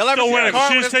 but Yes. she's Y'all ever still seen winning. a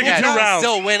car She's with a taking Yeah, two she's rounds.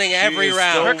 still winning every is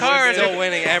round. still Her car is still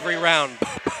winning every round.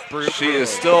 She is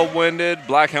still winded.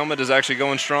 Black Helmet is actually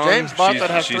going strong. James Bartlett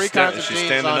She's- has she's 3 sta- kinds of she's jeans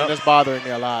standing on, up. and it's bothering me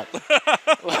a lot.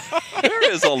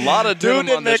 There is a lot of Dude denim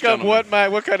didn't on this make up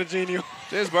gentleman. what kind of jean you.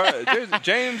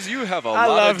 James, you have a I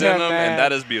lot love of him, denim, man. and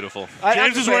that is beautiful.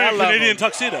 James is wearing a Canadian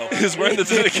tuxedo. He's wearing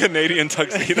the Canadian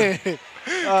tuxedo.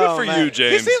 Good for you,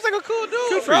 James. He seems like a cool dude.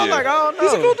 Good for bro. you. Like, I don't know.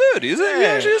 He's a cool dude. He Yeah.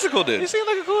 actually is a cool He dude. seems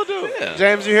like a cool dude. Yeah.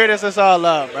 James, you hear this? It's all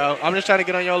love, bro. I'm just trying to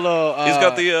get on your little. He's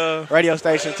got the radio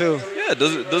station too. yeah.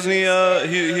 Doesn't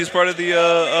he? He's part of the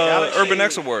Galaxy. Urban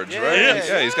X Awards, right? He is.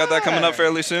 Yeah, he's got that coming up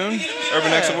fairly soon.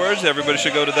 Urban X Awards. Everybody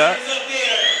should go to that.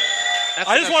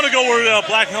 I just want to go where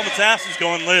Black Helmet's ass is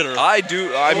going later. I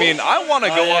do. I mean, I want to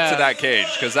go yeah. up to that cage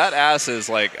because that ass is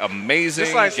like amazing.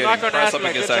 Just like getting smack on the pressed ass up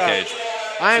like, against good that job. cage.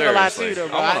 I ain't gonna lie to you Seriously. though,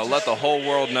 bro. I want to let the whole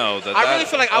world know that. I really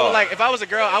feel like I would oh. like if I was a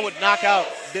girl, I would knock out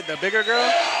the bigger girl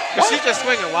because she's just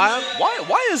swinging wild.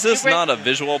 Why is this not a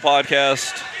visual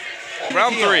podcast?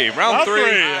 Round 3. Round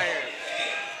 3.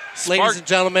 Ladies and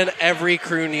gentlemen, every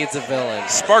crew needs a villain.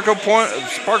 Sparkle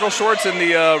Shorts in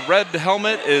the red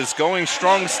helmet is going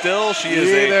strong still. She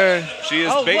is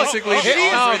basically look.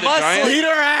 the Andre the Giant. Beat her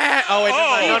ass. Oh wait,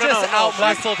 Oh. He no. just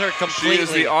out-muscled her She completely.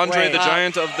 is the Andre Wait. the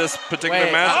Giant of this particular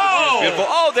Wait. match. Oh. It's beautiful.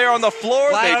 Oh, they're on the floor.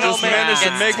 Black They just Helmet managed to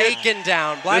gets make it. taken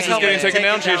down. Black This is Helmet getting taken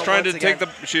down. She's trying to once take again.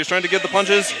 She's trying to get the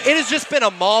punches. It has just been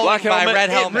a mauling Black by Helmet. Red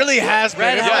It Helmet. really has been.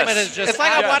 Red Yes. Helmet is just It's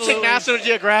like I'm watching absolutely- National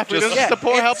Geographic. Just- This is the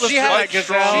poor It's- helpless she has- like she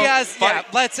gazelle. has has. Yeah,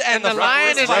 let's end the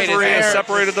lion is referee has there.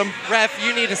 separated them. Ref,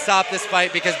 you need to stop this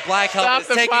fight because Black Helmet is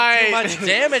the taking fight. too much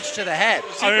damage to the head.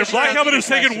 I mean, Black Helmet is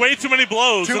taking way too many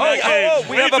blows. in that cage.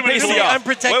 We Way have a too many pasty blows. off.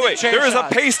 Unprotected Wait, chair there is a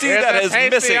shots. pasty There's that a is pasty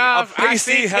missing. off. A I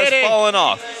pasty see has titty. fallen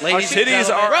off. Ladies Our and titties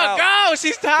gentlemen, are Bro, out. go.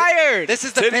 She's tired. This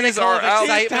is the Titties pinnacle are of out. She's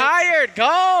excitement. tired.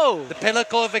 Go. The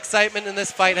pinnacle of excitement in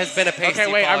this fight has been a pasty.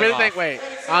 Okay, wait. I falling really off. think. Wait.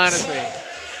 Honestly.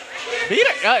 Beat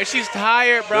her. She's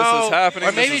tired, bro. This is happening.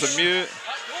 Or maybe This is a mute.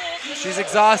 She's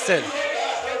exhausted.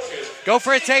 Go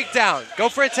for a takedown. Go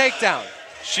for a takedown.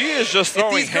 She is just If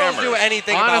throwing these girls hammers. do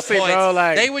anything Honestly, about points, bro,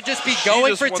 like, they would just be she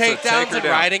going just for wants to take takedowns her and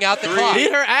down. riding out the 3, clock.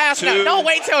 Beat her ass. Two, No,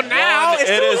 wait till now. one. It's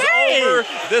It too is late. over.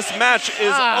 This match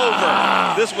is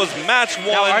over. This was match one.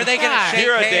 Now, are they going to God. shake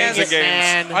Here at hands? Danger Games.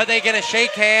 Man. Are they going to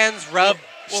shake hands, rub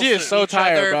She is so each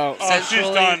tired, other bro. Oh, she's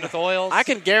sensually done. with oils? I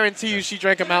can guarantee you she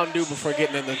drank a Mountain Dew before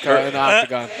getting in the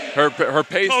octagon. Her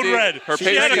pasty. Code red. Her She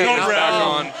pasty had a is code back red.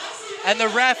 on. And the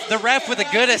ref with a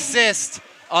good assist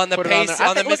on the Put it on paste there.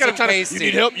 on the Look at him missing trying to. pasty.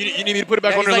 You need help? You need me to put it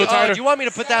back Yeah, on he's there a like, little oh, tighter? do you want me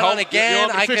to put that on again? You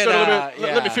want me to I fix could. it a little bit?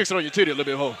 Yeah. Let me fix it on your titty a little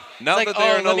bit, ho. Now like, that they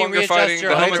are oh, no let me longer readjust fighting, your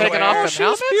the height. helmets are Taking off oh, the she's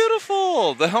helmets?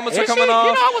 beautiful. The helmets are Is she? coming off.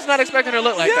 You know, I was not expecting her to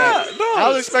look like that. no. I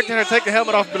was expecting her to take the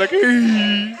helmet off and be like,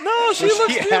 hey. No, she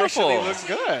looks beautiful. actually looks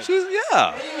good.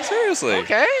 She's seriously.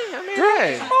 Okay, I mean,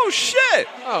 hey. Oh shit!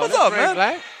 Oh, What's that's up, very man?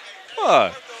 Black.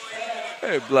 What?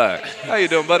 Hey, Black. How you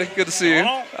doing, buddy? Good to see you.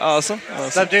 Oh. Awesome.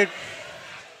 What's up, dude?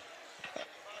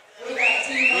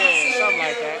 Yeah, something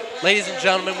like that. Ladies and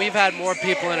gentlemen, we've had more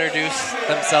people introduce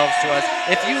themselves to us.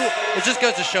 It just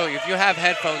goes to show you, if you have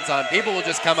headphones on, people will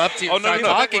just come up to you Oh and no, start no,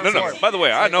 talking no, to no. you. By the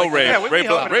way, I know Ray. yeah, we Ray,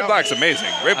 happen to Ray know Black's amazing.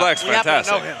 Ray Black's we happen to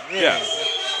fantastic. know him.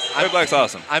 Yeah. Ray Black's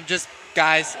awesome. I'm just,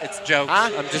 guys, it's jokes.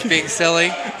 Huh? I'm just being silly.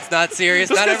 It's not serious.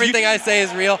 Just Not 'cause everything I say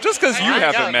is real. Just because you I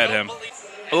haven't know. met him.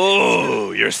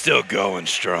 Oh, you're still going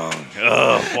strong.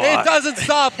 Oh, It doesn't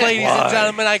stop, ladies and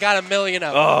gentlemen. I got a million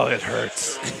of them. Oh, it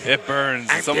hurts. It burns.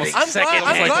 It's almost. I'm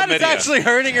glad it's actually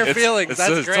hurting her feelings. That's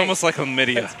it's great. almost like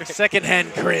chlamydia.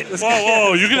 Secondhand cringe.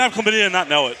 Whoa, you can have chlamydia and not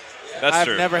know it. That's I've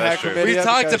true. never That's had true. chlamydia. We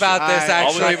talked because about this I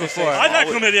actually like to before. say- I've had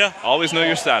chlamydia. Always know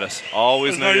your status.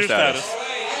 Always know your status.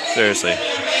 Seriously.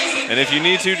 And if you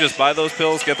need to, just buy those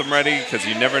pills, get them ready, because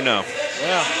you never know.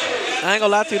 Yeah. I ain't gonna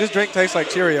lie to you, this drink tastes like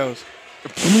Cheerios.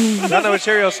 I know what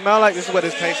Cheerios smell like. This is what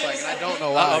it tastes like, and I don't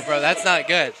know why. Uh-oh, bro, that's not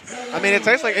good. I mean, it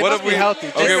tastes like it What must if be we- healthy.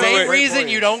 Okay, The wait, same wait. reason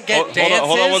you don't get dances.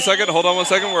 Hold on 1 second. Hold on 1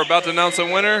 second. We're about to announce a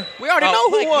winner. We already know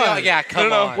who won. Yeah, come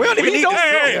No. on. We don't even need to.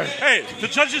 Hey, the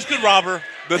judges could rob her.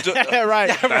 Yeah, right.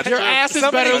 Your ass is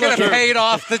Somebody better could than have paid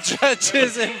off the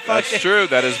judges and That's fucking true.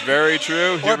 That is very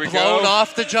true. Here or we blown go.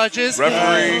 off the judges.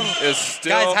 Referee is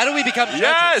still. Guys, how do we become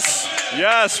judges?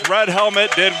 Yes. Red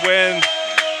Helmet did win.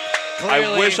 Clearly,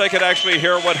 I wish I could actually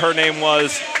hear what her name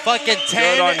was. fucking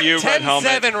 10, Good on you, Red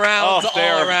Helmet. 7 rounds Oh,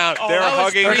 they're- all around. they're That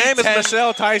was hugging. Her name is 3-10.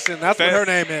 Michelle Tyson. That's what her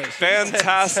name is.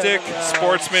 Fantastic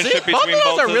sportsmanship See, both between of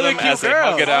those both are of really them cute as they hug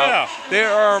girls. it out. Yeah. They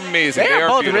are amazing. They They are are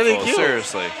both beautiful. really cute.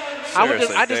 Seriously.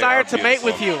 I desire to mate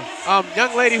with you.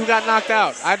 Young lady who got knocked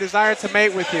out. I desire to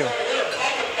mate with you.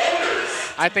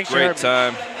 I think she Great heard me.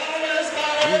 time.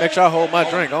 Make sure I hold my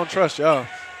drink. I don't trust y'all.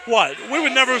 What? We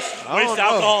would never waste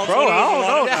alcohol. Bro, I don't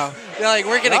know Yeah. now. They're like,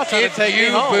 we're going Y'all to trying to give take me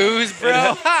you home. booze, bro.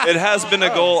 It has been a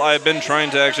goal. I've been trying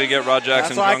to actually get Rod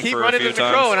Jackson That's why I drunk keep for a running few into Crow,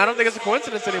 and times. I don't think it's a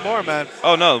coincidence anymore, man.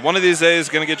 Oh no! One of these days,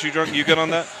 gonna get you drunk. You good on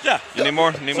that? Yeah. You need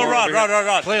more? Need So more?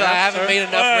 Rod. Clearly, I haven't made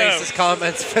enough Wait. racist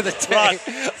comments for the day. Rod,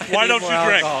 why I need don't more you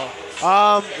drink?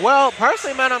 alcohol. Well,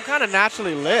 personally, man, I'm kind of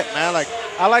naturally lit, man. Like,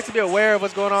 I like to be aware of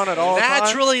what's going on at all times.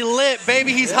 Naturally lit,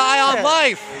 baby. He's high on Yeah.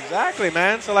 life. Exactly,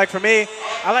 man. So, like, for me,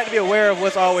 I like to be aware of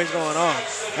what's always going on.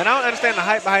 And I don't understand the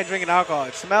hype behind drinking alcohol.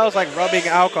 It smells like rubbing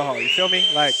alcohol. You feel me?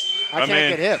 Like, I can't mean,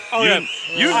 get hip. Oh, you, yeah.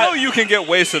 you know you can get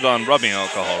wasted on rubbing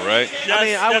alcohol, right? Yes, I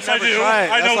mean, I would yes, never do. try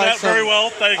it. I know That's like that very some- well.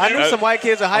 Thank I you. knew some white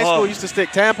kids in high school Oh. used to stick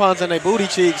tampons in their booty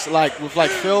cheeks, like, with, like,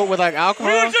 filled with, like, alcohol.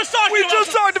 We were just talking We about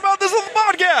just talked about this on the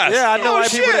podcast. Yeah, I know oh,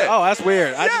 white people. shit. That's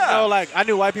weird. I just Yeah. know, like, I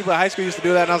knew white people in high school used to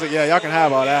do that, and I was like, yeah, y'all can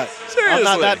have all that. I'm not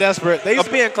Seriously. that desperate. They used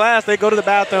to be in class. They go to the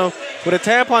bathroom with a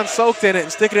tampon soaked in it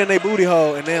and stick it in their booty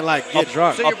hole, and then like get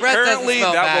drunk. So your breath doesn't Apparently,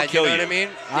 smell that bad, will kill you know you. what I mean?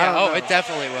 I Yeah, don't oh, know. it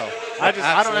definitely will. I don't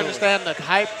Absolutely. understand the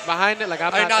hype behind it. Like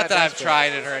I'm I mean, not that I've desperate.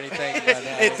 tried it or anything. But,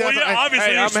 It Well, yeah, obviously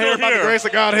hey, you're I'm still here by the here. grace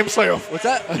of God Himself. What's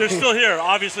that? You're still here.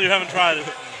 Obviously, you haven't tried it.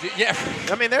 Yeah,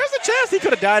 I mean, there's a chance he could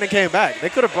have died and came back. They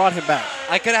could have brought him back.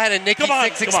 I could have had a Nikki Come on,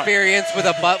 Sixx come on. experience with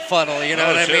a butt funnel. You know Oh,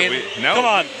 what I shit, mean? Come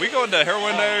on. We go into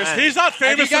heroin diaries. He's not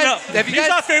famous guys- enough. have you He's guys-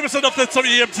 not famous enough that some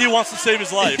EMT wants to save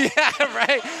his life. Yeah,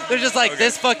 right. They're just like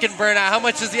this fucking burnout. How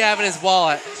much does he have in his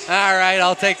wallet? All right,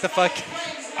 I'll take the fucking.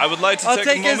 I would like to I'll take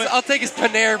take a his moment. I'll take his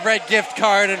Panera Bread gift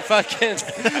card and fucking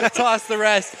toss the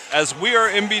rest. As we are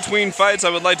in between fights, I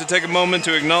would like to take a moment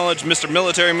to acknowledge Mr.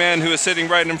 Military Man, who is sitting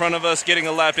right in front of us, getting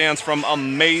a lap dance from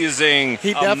amazing,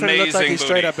 He definitely looks like amazing he's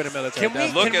straight booty. up in the military. Can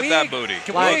we Look at that booty.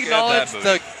 Can Look we at acknowledge that the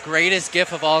booty. greatest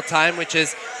gif of all time, which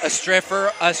is a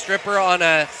stripper on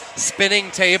a spinning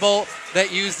table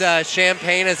that used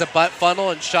champagne as a butt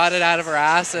funnel and shot it out of her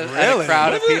ass at a Really?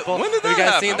 crowd When of did- people? when did Have you that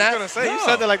guys happen? seen I that? was gonna say, you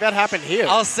said that like that happened here.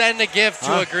 I'll send a gift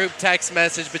to a group text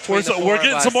message between the four We're of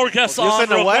getting us. some more guests You're on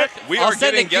sending real what? quick. We I'll are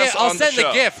send getting a guests gift. I'll on send the the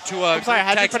show. gift to a I'm sorry, group how'd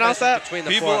you text pronounce message that? between the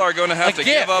People four. are going to have A to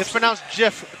gift. give up. It's pronounced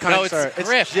GIF, kind No, it's sir.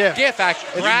 GIF. GIF. GIF, actually.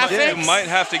 It's Graphics. You might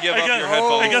have to give up Hey, your hey,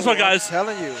 headphones. guess what, guys? I'm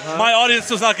telling you, huh? My audience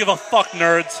does not give a fuck,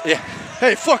 nerds.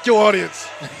 Hey, fuck your audience.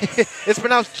 It's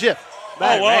pronounced GIF. Oh,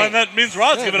 well, right. and that means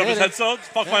Rod's Yeah, giving up his man. headphones.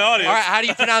 Fuck my audience. All right, how do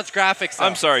you pronounce graphics? Though?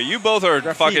 I'm sorry, you both are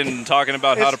fucking talking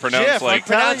about how to It's pronounce GIF, like. I'm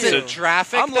telling Pronounce you. it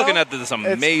traffic. I'm looking though? at this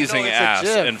amazing it's a ass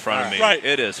GIF. in front of me. Right.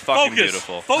 It is fucking Focus.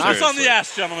 beautiful. Focus on Seriously. the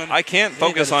ass, gentlemen. I can't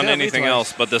focus gotta on tell me anything twice.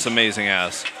 else but this amazing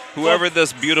ass. Whoever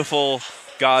this beautiful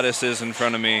goddess is in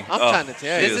front of me. I'm oh, trying to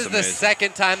tell you. she This is the amazing.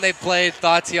 second time they played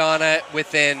Tatiana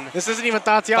within. This isn't even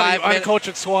Tatiana, 5 you minutes.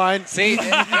 uncultured swine. See, it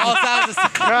all sounds the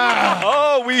same.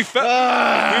 Oh, we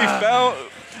found.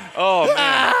 Oh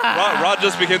man, Rod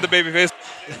just became the babyface.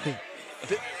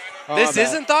 This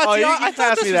isn't Tatiana. you can I thought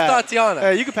pass this me was that. Tatiana.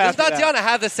 Hey, you can pass Does me that. Tatiana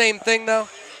have the same thing though?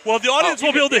 Well, the audience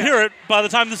won't be able to hear it by the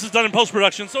time this is done in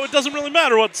post-production, so it doesn't really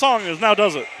matter what song is now,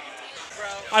 does it?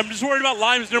 I'm just worried about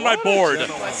limes near my board.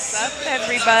 What's up,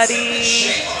 everybody?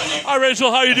 Hi,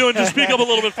 Rachel. How you doing? Just speak up a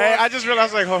little bit for Hey, us. I just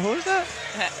realized, like, who is that?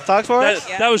 Talks for us?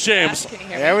 That was James. Can you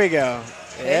hear me? There we go.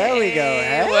 There we go.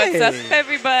 Hey. What's up,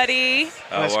 everybody?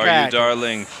 How What's are cracking? you,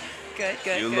 darling? Good,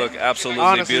 good. You good. look absolutely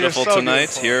Honestly, you're beautiful so tonight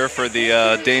beautiful. here for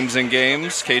the Dames and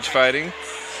Games cage fighting.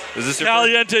 Is this your first?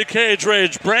 Caliente Cage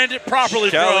Rage. Brand it properly,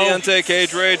 bro. Caliente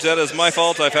Cage Rage? That is my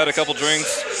fault. I've had a couple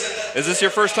drinks. Is this your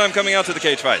first time coming out to the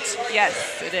cage fights?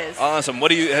 Yes, it is. Awesome. What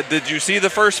do you? Did you see the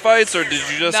first fights or did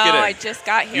you just no, get in? I just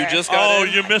got here. You just got Oh,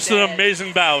 in. you missed an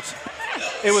amazing bout.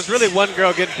 It was really one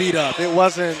girl getting beat up. It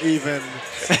wasn't even.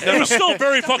 It was still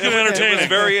very fucking It was entertaining.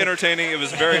 very entertaining. It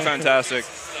was very fantastic.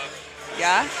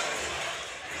 Yeah,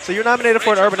 So you're nominated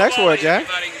for an Urban X Award, yeah?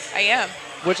 I am.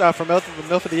 Which for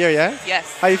MILF of the Year, yeah?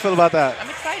 Yes. How you feel about that? I'm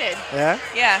excited. Yeah?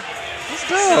 Yeah. That's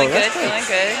Feeling good. good, That's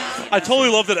feeling good. I totally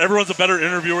love that everyone's a better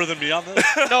interviewer than me on this.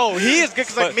 No, he is good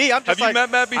because like But me, I'm just have you like. met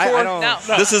Matt before? I don't. No.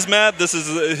 This is Matt. This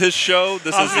is his show.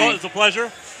 This is It's a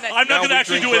pleasure. I'm Now not going we to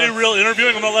actually drink do any rum. real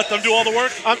interviewing. I'm going to let them do all the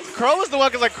work. Crow is the one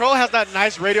because like Crow has that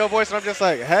nice radio voice, and I'm just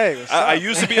like, hey, what's I up?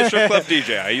 used to be a strip club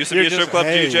DJ. I used to You're be a strip just- club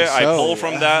hey, DJ. I so, pull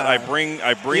from that. I bring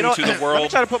You know, to the Let me world.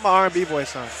 try to put my R&B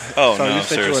voice on. Oh, so no, you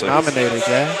said seriously. you were nominated,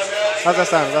 yeah? How's that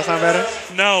sound? Does that sound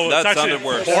better? No, That it's actually sounded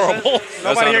worse. horrible. That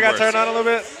Nobody sounded here got worse. turned on a little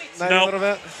bit? Not even No. a little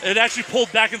bit? It actually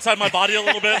pulled back inside my body a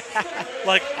little bit.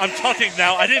 Like, I'm tucking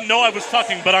now. I didn't know I was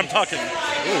tucking, but I'm tucking.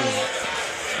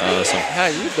 Awesome. How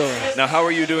you doing? Now, how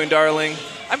are you doing, darling?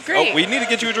 I'm great. Oh, we need to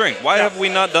get you a drink. Why have we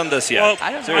not done this yet? Well,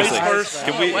 I don't know. Seriously. ice first.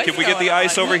 Can we What's can we get the going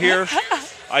ice on? over here?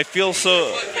 I feel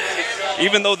so.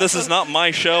 Even though this is not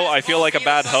my show, I feel like a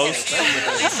bad host.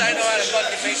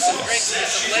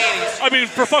 I mean,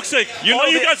 for fuck's sake, You all know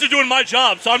you that- guys are doing my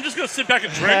job, so I'm just going to sit back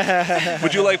and drink.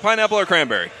 Would you like pineapple or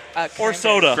cranberry? Or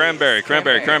soda. Cranberry.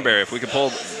 If we could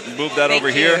move that Thank over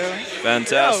here. you.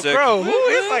 Fantastic. Bro, who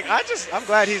is like, I'm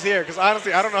glad he's here because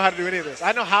honestly, I don't know how to do any of this.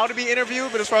 I know how to be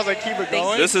interviewed, but as far as like keep it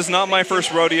going. This is not my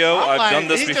first rodeo. I'm I've like, done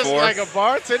this he's before. just like a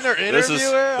bartender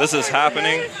interviewer. This is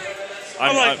happening.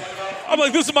 I'm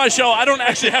like, this is my show. I don't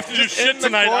actually have to do shit the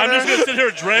tonight. I'm just corner. going to sit here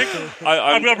and drink.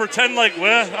 I'm going to pretend like,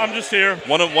 well, I'm just here.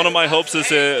 One of my hopes is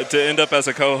to end up as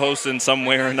a co-host in some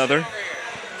way or another.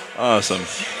 Awesome.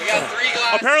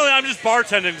 Apparently, I'm just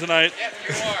bartending tonight.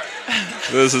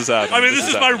 This is happening. I mean, this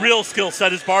is my real skill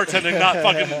set is bartending, not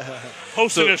fucking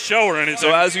hosting a show or anything.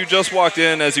 So as you just walked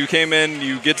in, as you came in,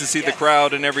 you get to see the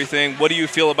crowd and everything. What do you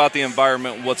feel about the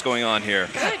environment? What's going on here?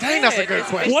 Dang, that's a good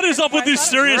question. What is up with these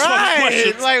serious fucking Right,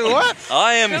 questions? like what?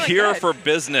 I am Feeling here good. for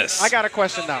business. I got a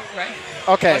question now. Right.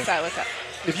 Okay, What's that? What's that?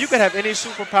 if you could have any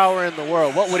superpower in the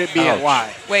world, what would it be and Ouch.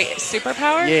 why? Wait,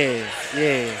 superpower?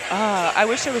 Yeah. I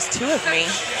wish there was 2 of me.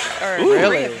 Or Ooh. 3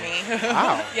 Really? of me.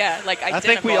 Wow. Yeah, like I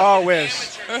think we identical. all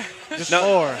wish. Just No.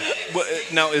 more.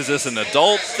 Now, is this an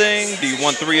adult thing? Do you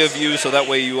want 3 of you so that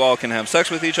way you all can have sex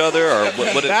with each other, or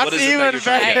what That's is it even that you're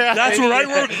trying to better. That's right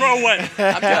where Crow went.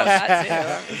 I'm down with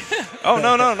that too. Oh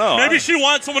no! Maybe she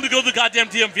wanted someone to go to the goddamn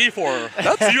DMV for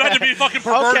her. So you had to be fucking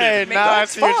perverted. Okay, now I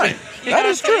see what Fine. you- That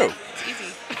is true. It's easy.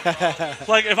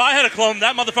 Like, if I had a clone,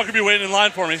 that motherfucker would be waiting in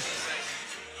line for me.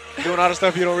 Doing all the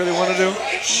stuff you don't really want to do.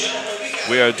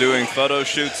 We are doing photo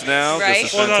shoots now. Right.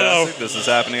 This is Well, no, no. fantastic. This is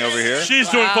happening over here. She's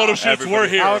doing photo shoots. Everybody- We're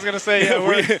here. I was gonna say, yeah,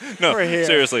 No, we're here.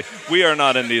 seriously, we are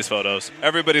not in these photos.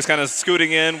 Everybody's kind of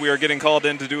scooting in. We are getting called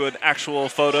in to do an actual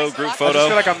group I just feel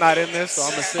photo. like I'm not in this, so I'm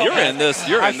gonna sit. You're in this.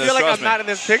 You're I in this. feel like trust I'm me. not in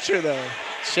this picture though.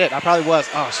 Shit, I probably was.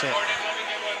 Oh shit.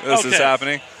 This is Okay.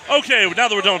 happening. Okay, now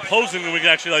that we're done posing, then we can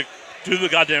actually like do the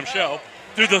goddamn show,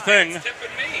 do the thing.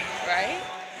 Right?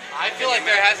 I feel like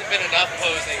there hasn't been enough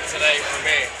posing today for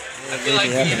me. I feel like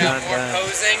we need to have more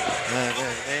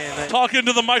posing. Talk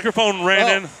into the microphone,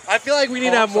 Brandon. I feel like we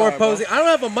need to have more posing. I don't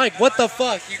have a mic. What the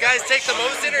fuck? You guys take the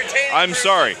most entertaining. I'm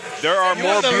sorry. There are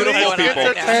more beautiful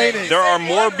people. There are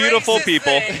more beautiful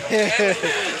people.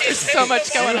 There's so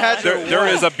much going on. There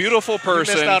is a beautiful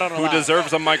person out on a who lot.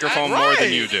 deserves a microphone more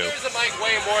than you do. Use the mic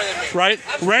way more than me. Right?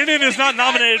 Brandon is not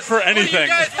nominated for What are you anything.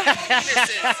 guys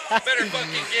penises? Better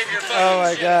fucking give your fucking. Oh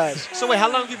my gosh. So wait,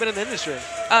 how long have you been in the industry?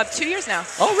 2 years now.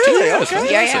 Oh really?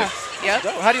 Okay. Yeah. Yep.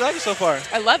 How do you like it so far?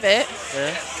 I love it.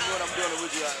 Yeah.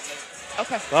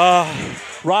 Okay.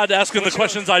 Rod asking the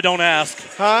questions I don't ask.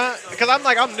 Huh? Because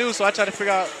I'm new, so I try to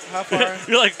figure out how far.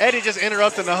 You're like, Eddie just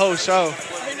interrupting the whole show.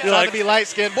 Trying like- to be light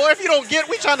skinned. Boy, if you don't get,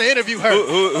 we trying to interview her.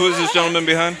 Who is this gentleman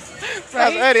behind?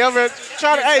 That's Eddie. I'm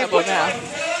trying to. Hey, Trouble now.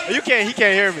 he can't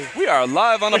hear me. We are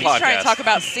live on a He's trying to podcast. talk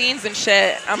about scenes and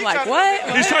shit. I'm like, what?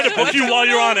 he's trying to book you while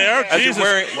you're on air. As you're Jesus.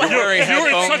 wearing- you're wearing you're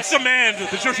in headphones. such demand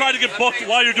that you're trying to get booked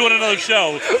while you're doing another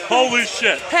show. Holy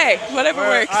shit. Hey, whatever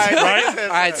works. Right? All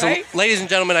right, so Right? ladies and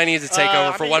gentlemen, I need to take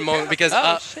over for one moment because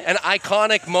Oh, shit. an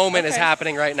iconic moment is Okay.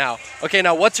 happening right now. Okay,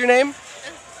 now what's your name?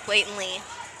 Blatantly.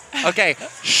 Okay,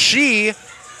 she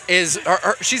is.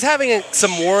 She's having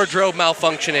some wardrobe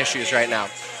malfunction issues right now.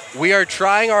 We are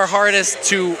trying our hardest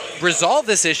to resolve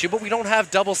this issue, but we don't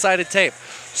have double-sided tape.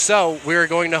 So we are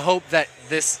going to hope that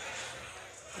this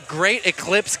great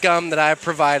Eclipse gum that I have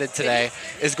provided today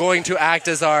is going to act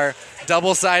as our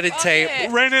double-sided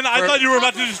tape. Brandon, I For- thought you were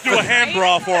about to just do a hand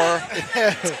bra for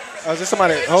her. Oh, is this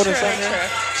somebody holding True, something? here?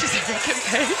 true. She's a fucking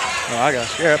bitch. Oh, I got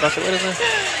scared. I said, what is this?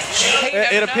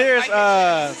 Hey, It no, appears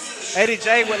I Eddie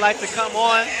J would like to come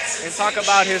on and talk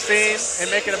about his scene and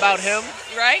make it about him.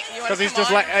 right? You wanna Because he's come just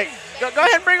on? like, hey, go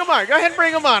ahead and bring him on. Go ahead and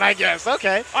bring him on, I guess.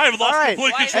 Okay. I have lost All right.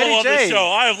 complete Why- control Eddie of this J. show.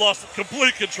 I have lost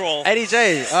complete control. Eddie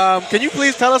J, can you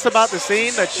please tell us about the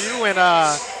scene that you and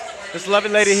this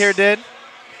lovely lady here did?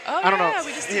 Oh, I don't know. yeah,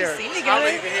 we just did Here. a scene I'll together.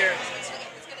 leave it here.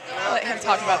 I'll let him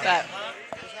talk about that.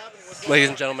 Ladies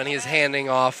and gentlemen, he is handing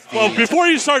off the Well, before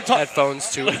you start talking, headphones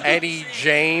to Eddie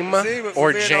Jame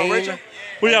or being Jane. Rachel?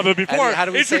 well, yeah, but before, How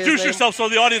do we say his introduce name? yourself so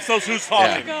the audience knows who's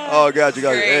talking. Oh, got you.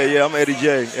 Great. Hey, yeah, I'm Eddie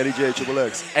J. Eddie J. Triple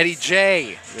X. Eddie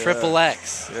J, Triple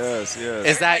X. Yes, yes.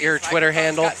 Is that your Twitter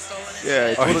handle?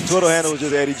 Yeah, Twitter handle was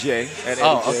just Eddie J. And Eddie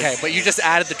Oh, J. okay. But you just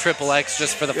added the Triple X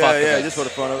just for the Yeah, fuck of yeah, it. just for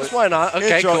the fun of it. Why not?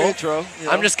 Okay, intro, cool. Intro. you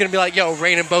know. I'm just gonna be like, yo,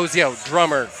 Rain and Bozio,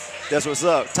 drummer That's what's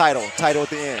up. Title at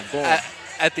the end. Boom.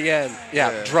 at the end. Yeah,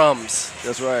 Yeah. drums.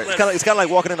 That's right. It's kind of like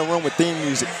walking in a room with theme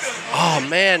music. Oh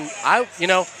man,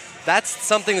 that's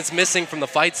something that's missing from the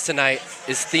fights tonight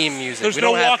is theme music. There's we no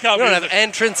don't have, walkout we don't have music.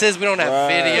 entrances. We don't have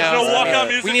Right. videos. There's no walkout Right.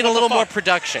 music. We need a What the little more fuck?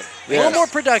 production. A Yes. little more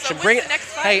production. So Bring when's it. the next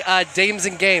fight? Hey, Dames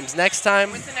and Games. Next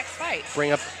time, When's the next fight?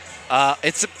 bring up.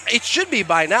 It should be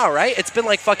by now, right? It's been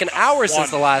like fucking hours since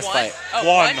the last fight. Oh,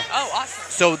 One. Oh, awesome.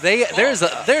 So there's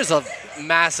a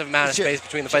massive amount of space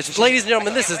between the fights. Ladies and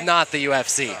gentlemen, this is not the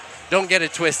UFC. Don't get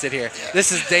it twisted here.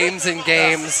 This is Dames and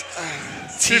Games.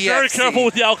 Be very TFC. careful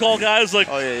with the alcohol, guys. Like,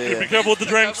 Oh, yeah. be careful with the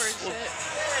drinks.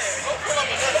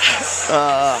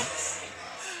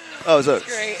 Oh, what's up?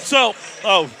 Great. So,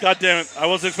 oh, god damn it. I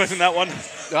wasn't expecting that one.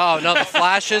 Oh no, the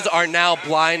flashes are now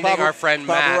blinding our friend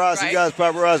Matt. Paparazzi, right? guys,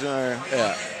 paparazzi on here.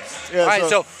 Yeah. Yeah. All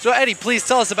right, so Eddie, please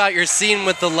tell us about your scene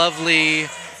with the lovely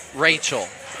Rachel.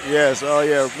 Yes. Oh,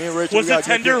 yeah. Me and Rachel. Was we got it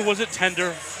tender? good- Was it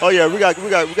tender? Oh, yeah. We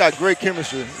got great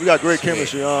chemistry. We got great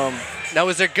chemistry. Now,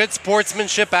 was there good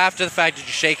sportsmanship after the fact? Did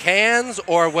you shake hands,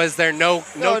 or was there no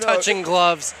No. touching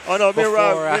gloves? Oh no, me and Before,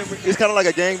 Rob. It's kind of like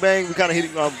a gangbang. We kind of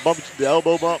hit bump the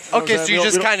elbow bump. You know what Okay, I'm so saying? you We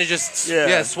just don't- kind of just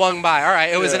Yeah. swung by. All right,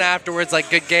 it was Yeah. an afterwards like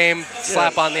good game,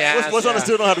 slap on the ass. What's yeah.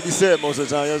 understood don't have to be said most of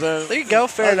the time. You know what I'm saying? There you go.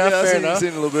 Fair enough. Yeah, Fair I've enough. seen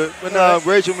it a little bit. But no,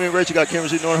 me and Rachel got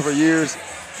chemistry, known her for years.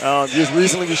 Just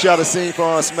recently we shot a scene for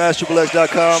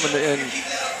SmashTripleX.com, and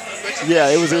yeah,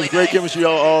 it was great chemistry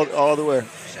all the way.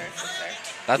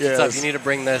 That's what's up. Yes. You need to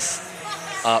bring this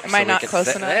up. Am I so we not can close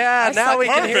sit- enough? Yeah, I now suck. we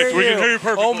can hear Perfect. you. We can hear you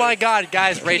perfectly. Oh my God,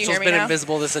 guys, you Rachel's hear me been now?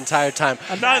 invisible this entire time.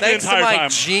 Not the Thanks to entire my time.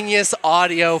 genius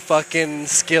audio fucking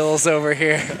skills over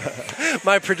here.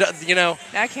 My Now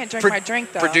I can't drink my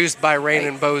drink though. produced by Rain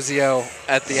and Bozio.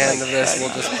 At the end of this, we'll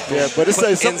just Yeah, but it's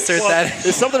insert that.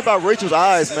 It's something about Rachel's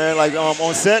eyes, man. Like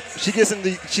on set, she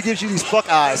gives you these fuck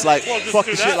eyes, like Well, just fuck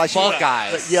do the that. shit, like Fuck she,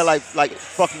 eyes. Yeah, like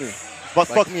fuck me, fuck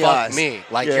me fuck eyes. me.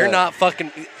 Like Yeah. you're not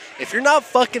fucking. If you're not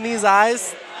fucking these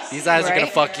eyes are gonna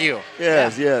Right. fuck you.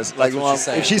 Yes, yes. Like what she's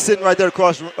saying. if she's sitting right there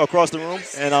across the room,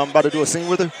 and I'm about to do a scene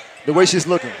with her, the way she's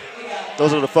looking,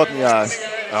 those are the fuck me eyes.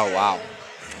 Oh wow.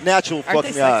 Natural Aren't fuck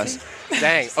they me eyes. sexy?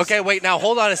 Dang. Okay, wait. Now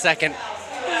hold on a second.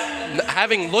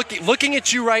 Looking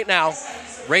at you right now,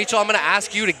 Rachel, I'm gonna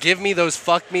ask you to give me those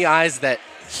fuck me eyes that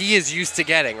he is used to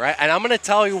getting, right? And I'm gonna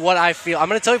tell you what I feel. I'm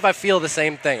gonna tell you if I feel the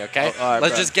same thing. Okay. Oh, all right,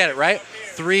 Let's bro. just get it right.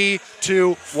 3,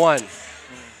 2, 1.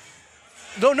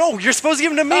 No, you're supposed to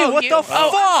give them to me. Oh, what you. the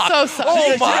fuck? Oh, I'm so sorry.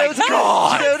 Oh She my gave it to me.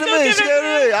 God. She gave it to me. She gave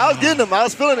it to me. I was getting them. I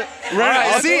was feeling it. All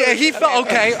right. See, he felt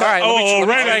okay. All right. let me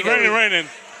try again. Raining.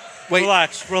 Wait.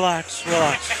 Relax.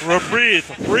 Breathe.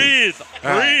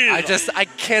 I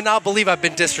cannot believe I've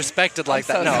been disrespected like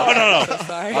that. No. No. So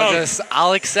sorry.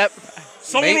 I'll accept.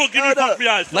 Someone will give you fuck me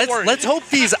eyes. Don't worry. Let's hope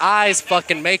these eyes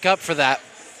fucking make up for that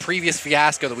previous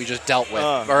fiasco that we just dealt with,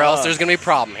 or else there's gonna be a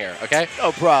problem here. Okay.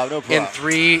 No problem. In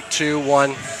 3, 2,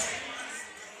 1.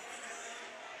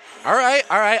 All right.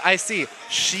 I see.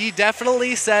 She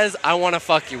definitely says, "I want to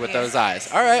fuck you with those eyes."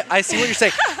 All right. I see what you're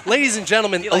saying, ladies and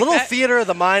gentlemen. You A like little that? theater of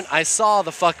the mind. I saw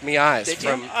the fuck me eyes. Did you?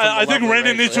 From I the think lovely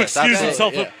Raiden needs to Rachel. excuse Yes,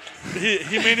 himself. absolutely,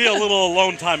 He may need a little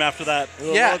alone time after that.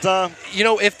 Yeah. Time. You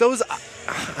know, if those,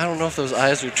 I don't know if those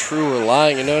eyes are true or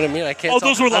lying. You know what I mean? I can't. Oh, tell.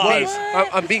 those were lies.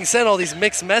 I'm being sent all these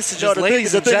mixed messages, No, the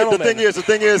ladies and gentlemen. the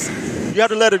thing is, you have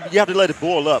to let it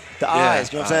boil up. The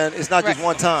eyes, you know what I'm saying? It's not just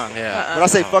one time. Yeah. When I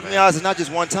say Oh, fuck man. me eyes, it's not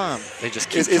just one time. They just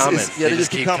keep It's- coming. yeah, they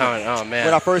just keep coming. Oh man.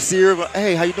 When I first see her,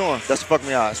 hey, how you doing? That's fuck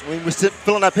me eyes. When we sit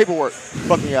filling out paperwork,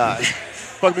 fuck me eyes.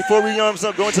 Fuck before we go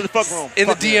into the fuck room. In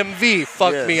fuck the me. DMV,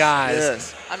 fuck Yes, me eyes.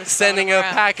 Yes. I'm just Sending throwing a them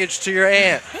around. package to your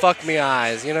aunt, fuck me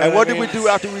eyes. You know. And what I did we mean? do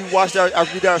after we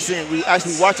did our scene? We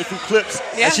actually watched a few clips,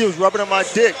 Yeah. and she was rubbing on my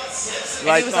dick.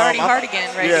 And he was already hard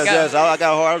again, ready yes, to go. Yes, I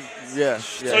got hard. Yes.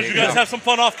 So did you guys have some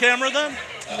fun off camera then?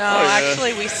 No,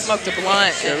 actually, we smoked a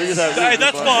blunt. Yeah, we just have. Hey,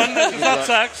 that's fun. It's not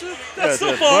sex. That's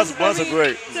still fun. Blunts are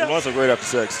great. Blunts are great after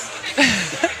sex.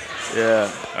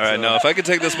 Yeah. All right, now if I could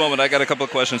take this moment, I got a couple of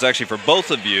questions actually for both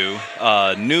of you.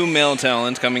 New male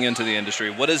talent coming into the industry.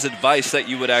 What is advice that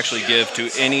you would actually give to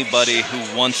anybody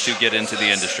who wants to get into the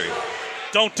industry?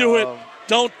 Don't do it.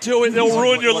 Don't do it. It'll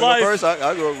ruin your Wanna go life. First,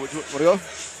 I'll go. Want to go?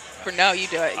 For no, you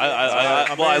do it.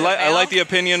 I like the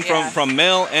opinion Yeah. from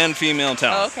male and female Oh,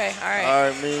 talent. okay, all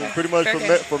right. I mean, pretty much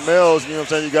Okay. for males, you know what I'm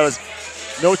saying? You got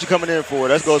to know what you're coming in for.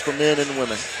 That goes for men and women. You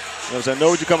know what I'm saying? Know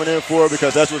what you're coming in for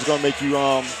because that's what's going to make you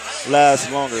last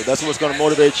longer. That's what's going to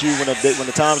motivate you when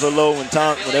the times are low, when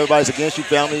everybody's against you,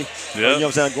 family. You know what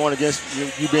I'm saying? Going against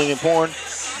you being in porn.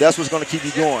 That's what's going to keep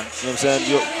you going. You know what I'm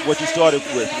saying? What you started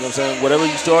with. You know what I'm saying? Whatever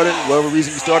you started, whatever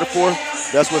reason you started for,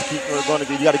 that's what's going to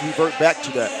get. You got to revert back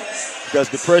to that because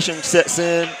depression sets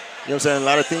in. You know what I'm saying? A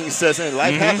lot of things sets in.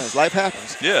 Life happens. Life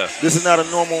happens. Yeah. This is not a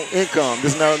normal income.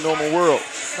 This is not a normal world.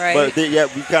 Right. But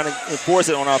yet we kind of enforce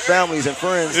it on our families and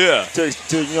friends to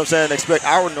you know what I'm saying, expect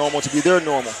our normal to be their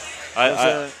normal.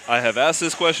 I have asked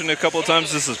this question a couple of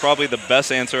times. This is probably the best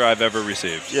answer I've ever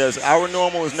received. Yes, our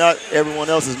normal is not everyone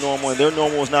else's normal, and their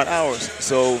normal is not ours.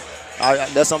 So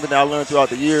that's something that I learned throughout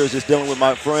the years, just dealing with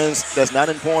my friends that's not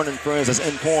in porn and friends that's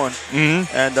in porn.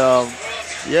 Mm-hmm. And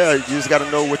yeah, you just got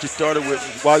to know what you started with,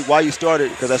 why you started,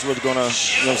 because that's what's gonna,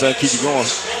 you know what I'm saying, keep you going.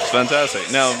 It's fantastic.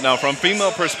 Now from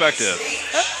female perspective,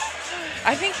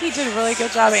 I think he did a really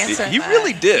good job answering He that.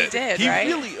 really did. He did, He right?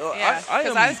 really- yeah. I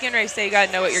Because am- I was getting ready to say you got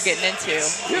to know what you're getting into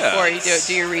Yeah. before you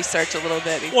do your research a little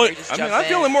bit before Well, you just I mean, jump I'm in.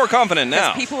 feeling more confident now.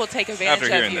 Because people will take After advantage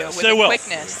of hearing you this. with They the will.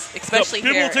 quickness, especially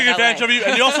people here will take in advantage LA. of you,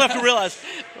 and you also have to realize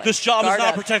this job is Guard not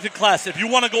up. protected class. If you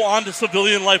want to go on to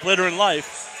civilian life later in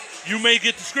life, you may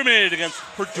get discriminated against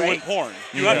for doing Right. porn.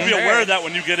 You have to be aware of that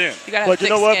when you get in. You gotta have But you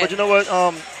know thick what? skin. But you know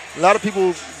what? A lot of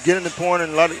people get into porn,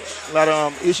 and a lot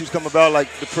of issues come about, like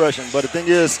depression. But the thing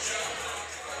is,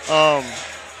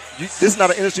 this is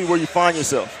not an industry where you find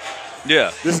yourself.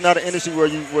 Yeah. This is not an industry where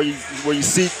you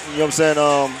seek, you know what I'm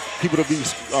saying, people to be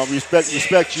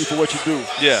respect you for what you do.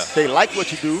 Yeah. They like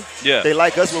what you do. Yeah. They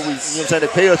like us, you know what I'm saying, they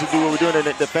pay us to do what we're doing, and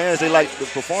the fans, they like the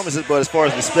performances, but as far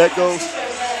as respect goes,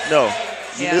 no.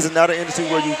 Yeah. This is not an industry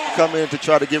where you come in to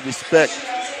try to get respect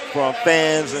from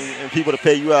fans and people to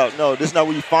pay you out. No, this is not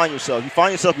where you find yourself. You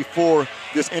find yourself before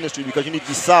this industry because you need to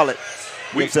be solid.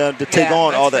 You know what I'm saying? To take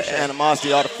on all the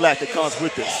animosity, all the flack that comes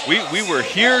with this. We were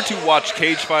here to watch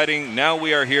cage fighting. Now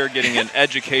we are here getting an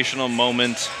educational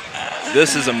moment.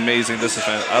 This is amazing. This is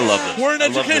fantastic. I love this. We're an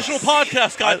educational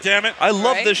podcast, goddammit. I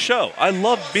love this show. I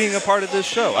love being a part of this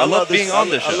show. I love being on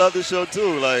this show. I love this show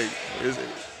too. Like, it's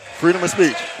freedom of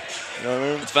speech. You know what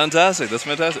I mean? It's fantastic. That's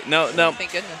fantastic. Now,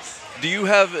 Thank goodness. do you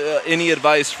have any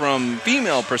advice from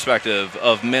female perspective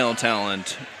of male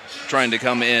talent trying to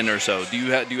come in or so? Do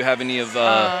you have any of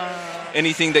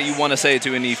anything that you want to say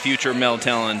to any future male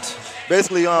talent?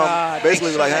 Basically,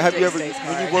 like, have you ever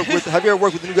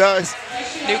worked with new guys?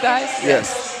 New guys?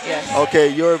 Yes. Yes. Okay,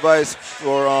 your advice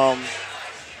for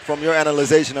from your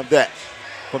analyzation of that,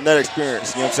 from that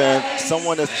experience. You know what I'm saying?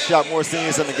 Someone that's shot more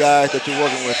scenes than the guys that you're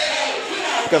working with.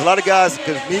 Because a lot of guys,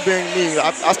 because me being me,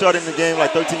 I started in the game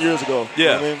like 13 years ago. Yeah. You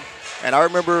know what I mean? And I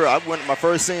remember my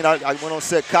first scene, I went on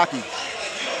set cocky. You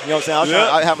know what I'm saying?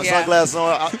 I had my sunglasses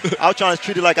on. I was trying to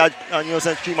treat it like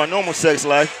treat my normal sex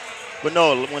life. But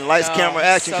no, when lights, camera,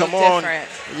 action come on,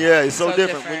 it's so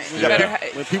different.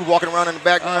 When people walking around in the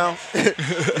background,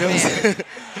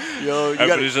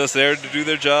 everybody's just there to do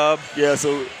their job. Yeah,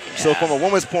 so from a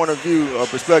woman's point of view or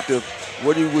perspective,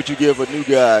 what would you give a new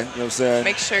guy? You know what I'm saying?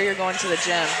 Make sure you're going to the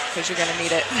gym because you're going to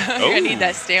need it. You're going to need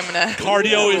that stamina.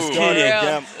 Cardio is key.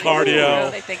 Cardio.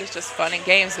 They think it's just fun and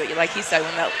games, but like he said,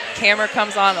 when the camera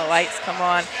comes on, the lights come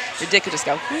on, your dick could just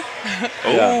go.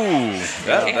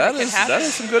 That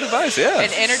is some good advice. Yeah.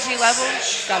 And energy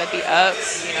levels got to be up.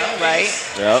 Right?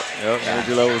 Yep.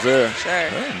 Energy levels there. Sure.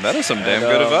 Yeah, that is some damn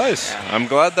good advice. Yeah. I'm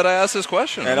glad that I asked this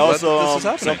question. And also,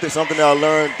 something that I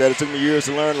learned that it took me years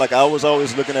to learn. Like I was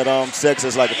always looking at sex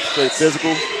as like a straight physical.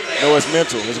 No, it's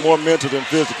mental. It's more mental than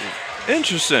physical.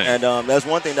 Interesting. And that's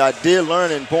one thing that I did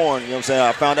learn in porn. You know what I'm saying?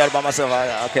 I found out about myself.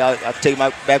 I take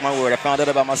back my word. I found out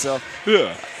about myself.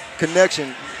 Yeah.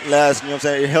 Connection lasts. You know what I'm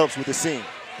saying? It helps with the scene.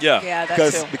 Yeah. Yeah,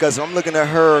 that too. Because I'm looking at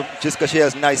her just because she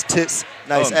has nice tits,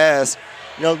 nice ass.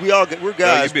 You know, we're guys.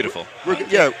 No, you're beautiful. We're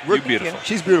beautiful.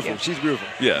 She's beautiful. She's beautiful.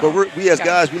 Yeah. But we as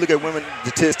guys, we look at women,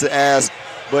 the tits, the ass,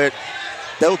 but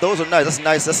those are nice. That's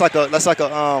nice. That's like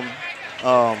a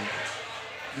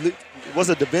what's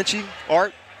a Da Vinci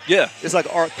art? Yeah. It's like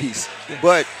an art piece. Yeah.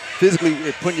 But physically,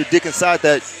 putting your dick inside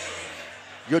that,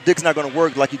 your dick's not going to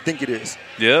work like you think it is.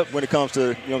 Yep. When it comes to, you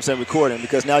know what I'm saying, recording.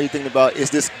 Because now you're thinking about, is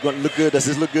this going to look good? Does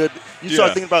this look good? You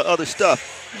start thinking about other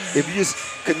stuff. If you just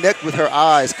connect with her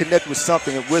eyes, connect with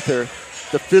something with her,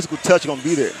 the physical touch is going to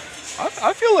be there.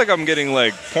 I feel like I'm getting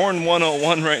like porn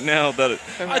 101 right now. I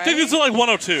think this is like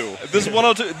 102. This is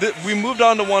 102. We moved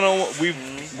on to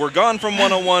 101. We're gone from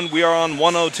 101. We are on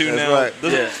 102 now. Right.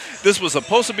 This was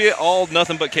supposed to be all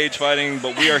nothing but cage fighting,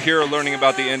 but we are here learning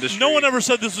about the industry. No one ever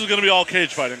said this was going to be all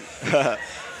cage fighting.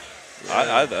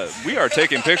 We are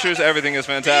taking pictures. Everything is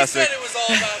fantastic. He said it was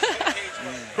all about cage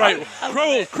fighting.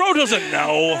 Right. Crow doesn't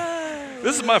know.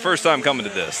 This is my first time coming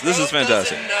to this. This is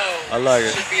fantastic. I like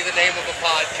it. Should be the name of a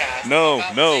podcast. No.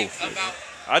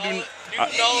 I do. New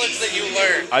knowledge that you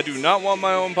learned. I do not want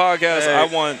my own podcast. Hey.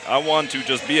 I want to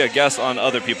just be a guest on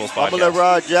other people's podcasts. I'm gonna let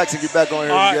Rod Jackson get back on here,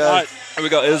 you guys. Here we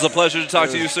go. It was a pleasure to talk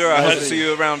to you, sir. I hope to see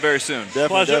you around very soon.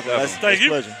 Definitely. Thank you.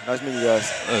 Pleasure. Nice meeting you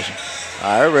guys.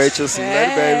 All right, Rachel. See you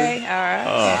later, baby. All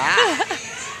right.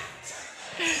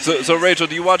 So Rachel,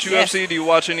 do you watch UFC? Do you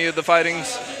watch any of the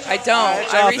fightings? I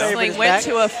don't. I recently went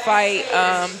to a fight.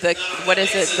 The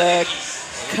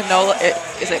Canola.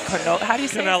 Is it Canola? How do you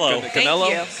say Canelo. it? Thank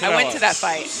you. I went to that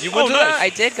fight. You went to that? I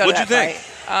did go to that What'd you think?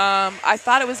 fight. I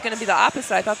thought it was going to be the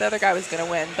opposite. I thought the other guy was going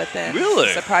to win, but then Really?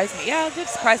 it surprised me. Yeah, it did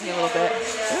surprise me a little bit.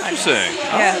 Interesting.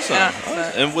 Yeah, Awesome.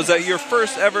 yeah. And was that your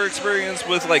first ever experience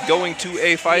with like going to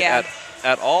a fight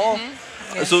at all?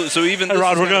 Mm-hmm. Yeah. So even Hey, this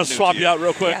Rod, is we're kinda going to new swap to you out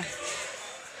real quick.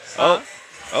 Yeah.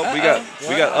 We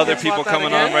got other people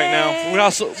coming on right now. We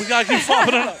got to keep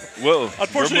swapping it up. Whoa.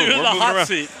 Unfortunately, you're in the moving hot around.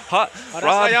 seat.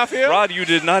 how y'all feel? Rod, you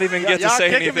did not even get to Y'all say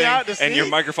kicking me anything, out the and your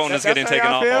seat? microphone is That's getting how taken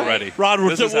y'all off feel? already. Rod,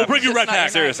 we'll bring you happening. right back.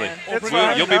 Seriously. It's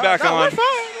fine. You'll be back No, on. we're fine.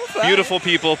 We're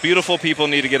fine. Beautiful people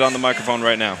need to get on the microphone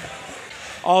right now.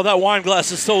 Oh, that wine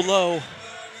glass is so low.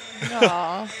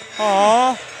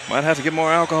 Aw. Might have to get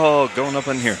more alcohol going up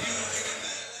in here.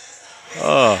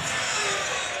 Oh.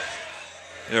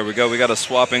 There we go. We got a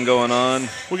swapping going on.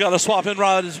 We got a swap in.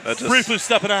 Rod is That just- briefly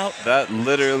stepping out. That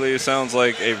literally sounds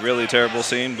like a really terrible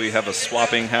scene. We have a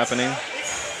swapping happening.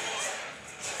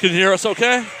 Can you hear us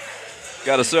okay?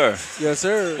 Got a sir. Yes,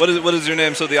 sir. What is your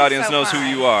name so the audience knows who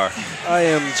you are? I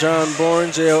am John Bourne,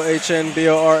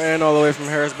 JOHNBORN, all the way from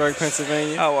Harrisburg,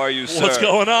 Pennsylvania. How are you, sir? What's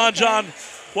going on, John?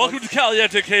 Welcome to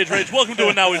Caliente Cage Rage. Welcome to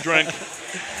a Now We Drink.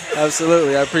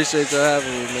 Absolutely. I appreciate you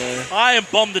having me, man. I am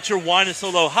bummed that your wine is so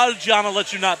low. How did Gianna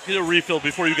let you not get a refill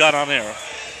before you got on air?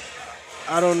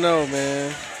 I don't know,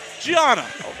 man. Gianna.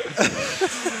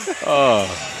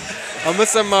 I'm going to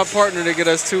send my partner to get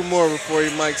us 2 more before he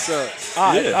mics up.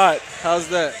 All right. How's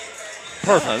that?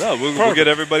 Perfect. No, we'll get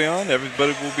everybody on.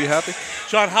 Everybody will be happy.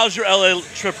 John, how's your LA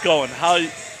trip going?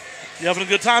 You having a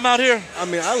good time out here? I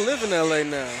mean, I live in LA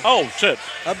now. Oh, shit.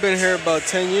 I've been here about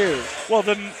 10 years. Well,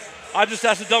 then I just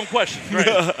asked a dumb question. Great.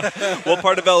 What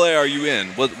part of LA are you in?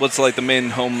 What's like the main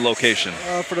home location?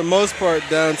 For the most part,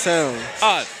 downtown.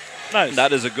 Nice.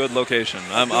 That is a good location.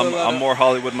 I'm more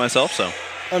Hollywood myself, so.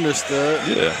 Understood.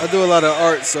 Yeah. I do a lot of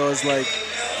art, so it's like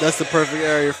that's the perfect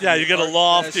area for you get a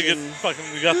loft, you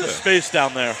got the space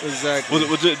down there. Exactly.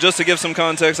 Well, just to give some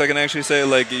context, I can actually say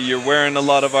like you're wearing a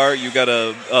lot of art. You got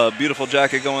a beautiful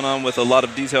jacket going on with a lot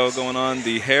of detail going on.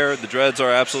 The hair, the dreads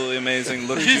are absolutely amazing.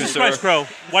 Look at you, Jesus sir. Christ, bro.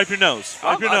 Wipe your nose.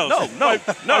 Wipe your nose. No. Wipe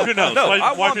your nose.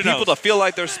 I want your people nose. to feel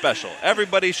like they're special.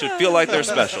 Everybody should feel like they're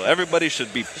special. Everybody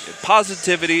should be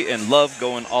positivity and love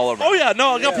going all around. Oh, yeah.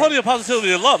 No, I got plenty of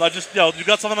positivity and love. I just, you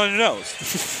got something on your nose.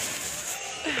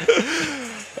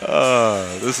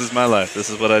 This is my life. This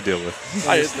is what I deal with.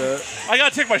 I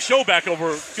got to take my show back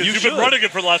over because you've been running it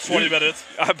for the last 20 minutes.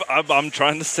 I'm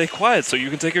trying to stay quiet so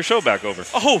you can take your show back over.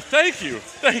 Oh, thank you.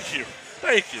 Thank you.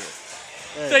 Thank you.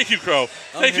 Thank you, Crow.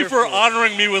 Thank you for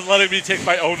honoring me with letting me take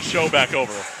my own show back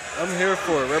over. I'm here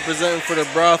for it, representing for the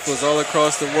brothels all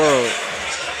across the world.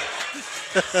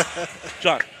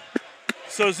 John,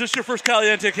 so is this your first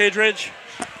Caliente Cage Rage?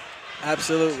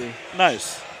 Absolutely.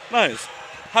 Nice.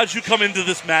 How'd you come into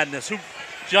this madness?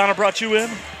 Gianna brought you in?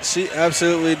 She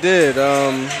absolutely did.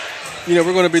 We're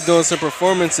going to be doing some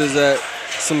performances at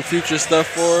some future stuff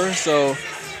for her, so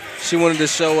she wanted to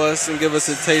show us and give us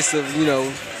a taste of,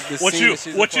 the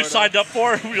what you signed up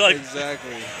for? You're like,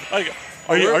 exactly. Like,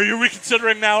 are you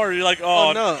reconsidering now, or are you like,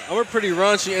 oh no, I'm a pretty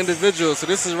raunchy individual, so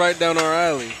this is right down our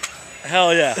alley.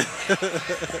 Hell yeah.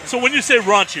 So when you say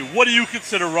raunchy, what do you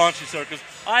consider raunchy, sir? Because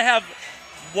I have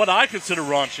what I consider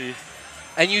raunchy.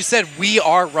 And you said we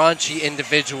are raunchy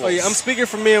individuals. Oh yeah, I'm speaking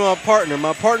for me and my partner.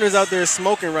 My partner's out there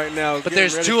smoking right now. But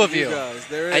there's 2 of you. Guys.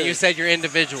 There is. And you said you're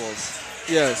individuals.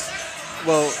 Yes.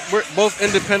 Well, we're both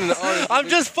independent artists. I'm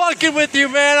just fucking with you,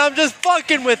 man. I'm just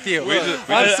fucking with you.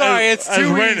 I'm sorry, it's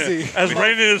too easy. As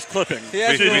Rainen is clipping.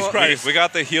 Jesus Christ. We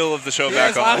got the heel of the show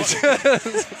back on.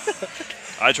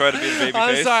 I try to be the baby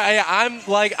I'm face. sorry.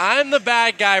 I'm the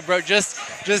bad guy, bro. I'm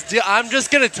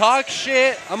just gonna talk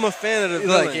shit. I'm a fan of the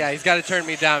villain. Look, yeah, he's got to turn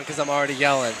me down because I'm already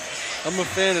yelling. I'm a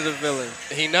fan of the villain.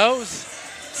 He knows.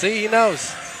 See, he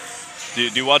knows. Do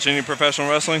you watch any professional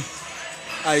wrestling?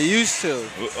 I used to.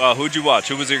 Who'd you watch?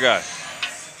 Who was your guy?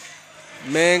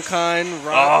 Mankind,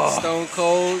 Rock, Stone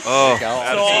Cold. Oh,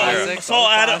 all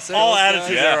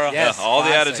Attitude Era. Yes, all the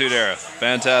Attitude Era.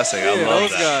 Fantastic. I love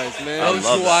those that. guys, man. Those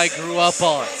who I grew up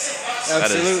on. Absolutely.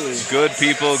 That is good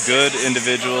people, good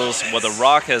individuals. What The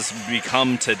Rock has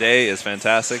become today is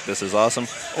fantastic. This is awesome.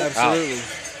 Absolutely.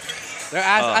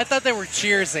 Wow. I thought they were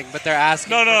cheersing, but they're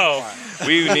asking. No.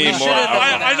 We need more alcohol.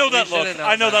 I know that look.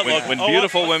 I know that look. When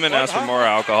beautiful women ask for more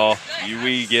alcohol,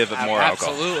 we give it more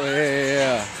alcohol. Absolutely.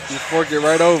 Yeah. You fork it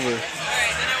right over.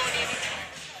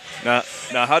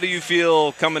 Now, how do you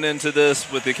feel coming into this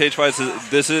with the cage fights?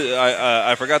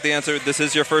 I forgot the answer. This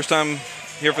is your first time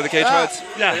here for the cage fights?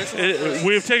 Yeah,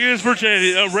 we've taken his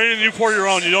virginity. Rainen, you pour your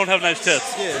own. You don't have nice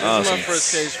tits. Yeah, this is my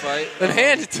first cage fight. Then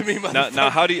hand it to me, motherfucker.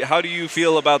 Now, how do you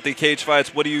feel about the cage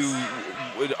fights? What do you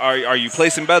are you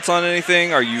placing bets on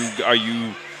anything? Are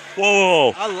you?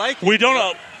 Whoa! I like it. We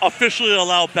don't officially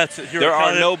allow bets here. There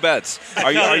are no bets.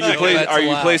 Are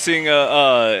you placing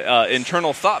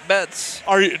internal thought bets?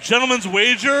 Are you gentleman's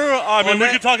wager? I mean, we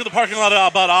could talk in the parking lot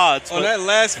about odds. On that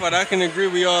last fight, I can agree.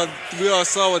 We all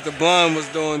saw what the blonde was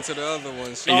doing to the other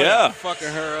one. She was fucking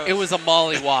her up. It was a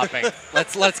mollywhopping.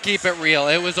 let's keep it real.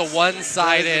 It was a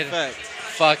one-sided.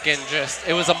 Fucking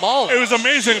it was a molly. It was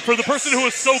amazing for the person who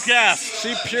was so gassed.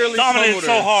 She purely dominated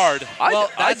so hard.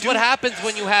 Well, that's what happens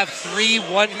when you have 3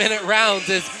 1-minute rounds.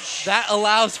 Is that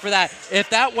allows for that? If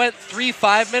that went 3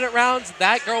 5-minute rounds,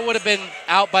 that girl would have been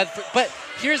out by. But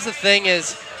here's the thing: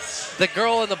 is the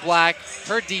girl in the black,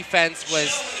 her defense was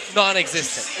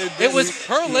non-existent. It was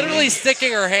her literally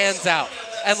sticking her hands out.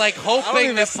 and like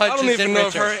hoping that I punches don't even didn't know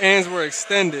reach if her hands were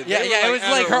extended. Yeah, They were, yeah, it was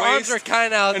at like her arms waist, were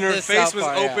kind of out, and her this face out was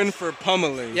far, open yeah. for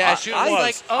pummeling. Yeah, she was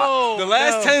like, oh. The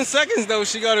last no. 10 seconds though,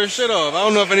 she got her shit off. I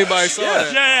don't know if anybody saw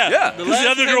that. Yeah. The Because last the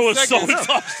other 10 girl was so seconds.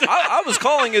 exhausted. I was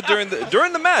calling it during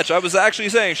the match. I was actually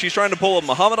saying she's trying to pull a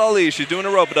Muhammad Ali. She's doing a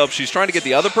rope-a-dope. She's trying to get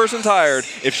the other person tired.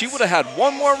 If she would have had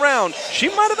one more round, she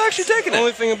might have actually taken The it.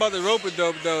 only thing about the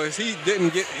rope-a-dope though is he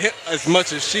didn't get hit as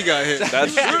much as she got hit.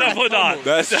 That's true. Definitely not.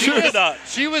 That's Definitely true. not.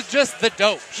 She was just the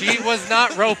dope. She was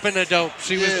not roping a dope.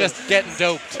 She was just getting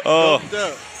doped.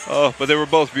 Oh, but they were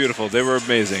both beautiful. They were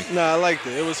amazing. Nah, I liked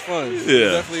it. It was fun.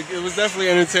 Yeah. It was definitely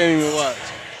entertaining to watch.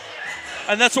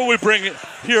 And that's what we bring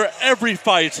here every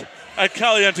fight at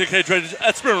Caliente Cage Rage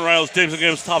at Spearman Reynolds, James and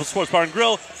Games, Top Sports Bar and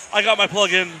Grill. I got my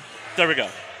plug in. There we go.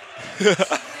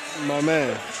 My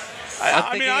man.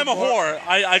 I mean, I'm a whore.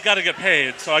 I got to get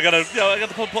paid, so I got to, I got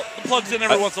to put the plugs in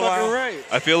every once in a while. Right.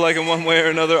 I feel like in one way or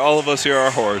another, all of us here are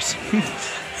whores.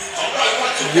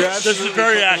 This is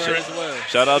very accurate.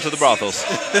 Shout out to the brothels.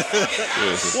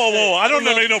 Whoa! I don't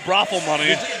make no brothel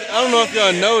money. I don't know if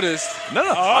y'all noticed. No.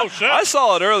 Oh, shit. I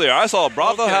saw it earlier. I saw a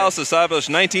brothel house established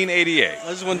 1988. I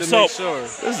just wanted to So, make sure.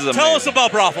 This is amazing. Tell us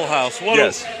about Brothel House.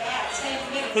 Yes.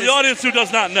 For the audience who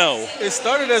does not know. It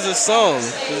started as a song.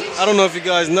 I don't know if you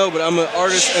guys know, but I'm an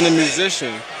artist and a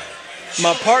musician.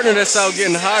 My partner that's out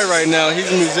getting high right now,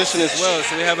 he's a musician as well.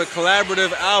 So we have a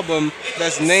collaborative album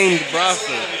that's named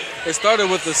Brothel. It started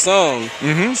with the song.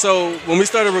 Mm-hmm. So when we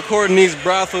started recording these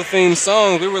brothel-themed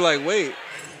songs, we were like, wait,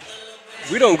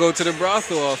 we don't go to the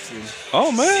brothel often.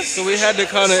 Oh, man. So we had to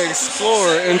kind of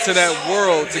explore into that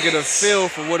world to get a feel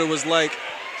for what it was like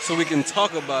so we can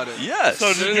talk about it. Yes.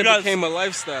 So then did you it guys became a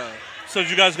lifestyle. So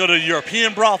did you guys go to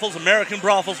European brothels, American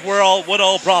brothels? What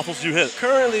all brothels you hit?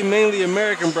 Currently, mainly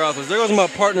American brothels. There goes my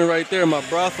partner right there, my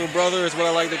brothel brother is what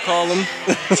I like to call him.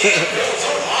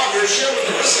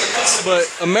 But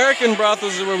American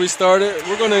brothels is where we started.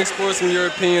 We're going to explore some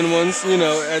European ones,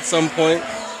 at some point.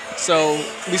 So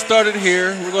we started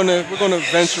here. We're gonna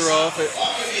venture off.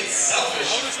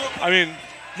 I mean,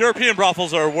 European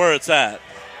brothels are where it's at.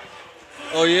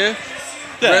 Oh yeah?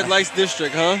 Red Lights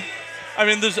District, huh? I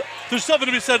mean, there's something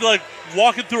to be said, like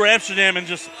walking through Amsterdam and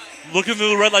just looking through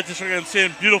the red light district and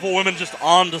seeing beautiful women just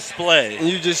on display. And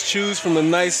you just choose from a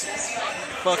nice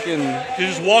fucking... You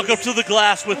just walk up to the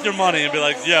glass with your money and be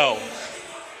like, yo.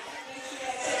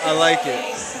 I like it.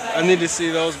 I need to see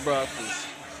those brothels.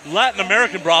 Latin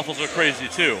American brothels are crazy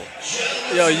too.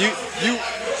 Yo,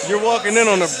 you're walking in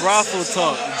on a brothel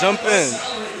talk. Jump in.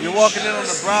 You're walking in on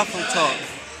a brothel talk.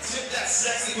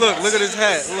 Look at his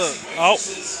hat. Look. Oh.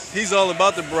 He's all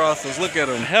about the brothels. Look at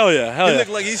him. Hell yeah. He look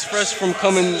like he's fresh from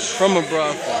coming from a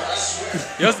brothel.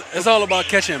 It's all about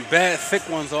catching bad, thick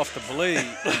ones off the blade.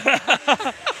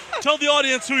 Tell the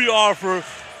audience who you are for...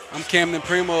 I'm Camden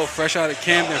Primo, fresh out of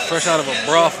Camden, fresh out of a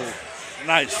brothel.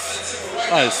 Nice.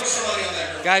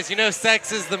 Guys,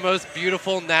 sex is the most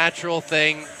beautiful, natural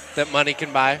thing that money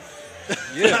can buy.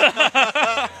 Yeah.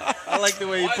 I like the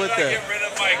way you put that. Get rid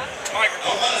of my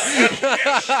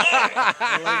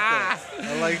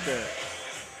I like that.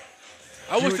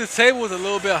 I wish the table was a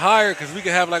little bit higher because we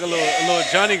could have like a little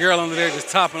Johnny girl under there just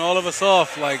topping all of us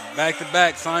off like back to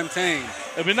back, simultaneous.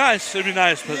 It'd be nice.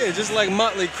 But yeah, just like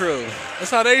Motley Crue.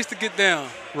 That's how they used to get down.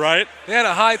 Right. They had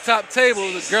a high top table.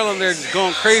 The girl in there just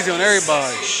going crazy on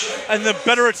everybody. And the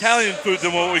better Italian food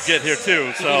than what we get here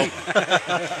too. So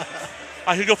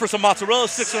I could go for some mozzarella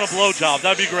sticks and a blowjob.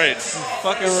 That'd be great.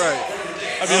 Fucking right.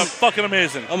 I mean, fucking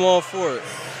amazing. I'm all for it.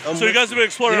 So you guys have been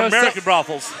exploring American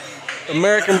brothels.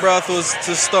 American brothels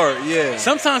to start, yeah.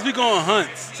 Sometimes we go on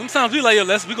hunts. Sometimes we like,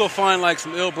 we go find like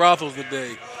some ill brothels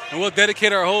today. And we'll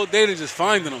dedicate our whole day to just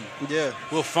finding them. Yeah.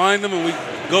 We'll find them and we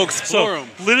go explore them.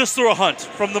 Lead us through a hunt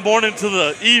from the morning to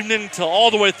the evening to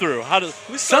all the way through.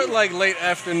 We start like late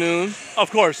afternoon. Of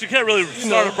course. You can't really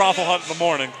start a brothel hunt in the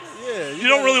morning. Yeah. You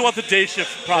don't really want the day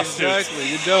shift prostitutes. Exactly,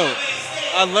 you don't.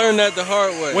 I learned that the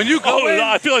hard way. When you go in,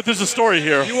 I feel like there's a story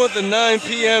here. You want the 9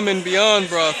 p.m. and beyond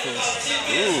brothels.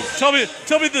 Ooh. Tell me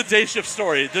the day shift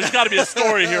story. There's got to be a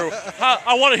story here.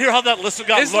 I want to hear how that list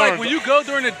got it's learned. like when you go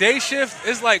during the day shift,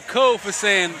 it's like code for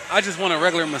saying, I just want a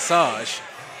regular massage.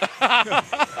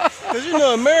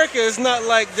 Because America is not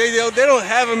like they don't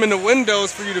have them in the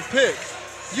windows for you to pick.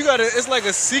 You gotta. It's like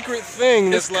a secret thing.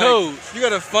 That's It's code. You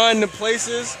gotta find the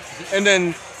places and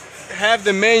then have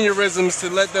the mannerisms to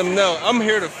let them know I'm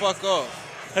here to fuck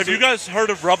off. Have you guys heard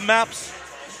of Rub Maps?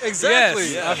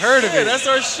 Exactly. Yes, I've heard of it. That's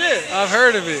our shit. I've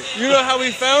heard of it. You know how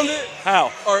we found it?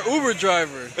 How? Our Uber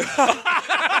driver.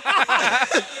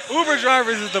 Uber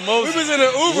drivers is the most. We was in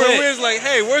an Uber and we was like,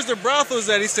 hey, where's the brothels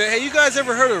at? He said, hey, you guys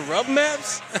ever heard of Rub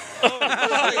Maps?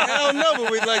 Like, hell no,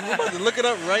 but we're about to look it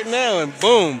up right now, and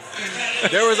boom,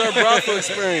 there was our brothel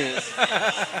experience.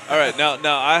 All right, now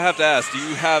I have to ask: do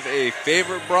you have a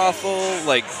favorite brothel,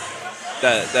 like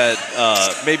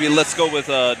that? Maybe let's go with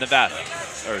Nevada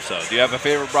or so. Do you have a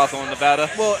favorite brothel in Nevada?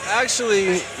 Well,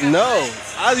 actually, no.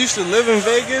 I used to live in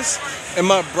Vegas, and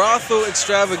my brothel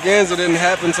extravaganza didn't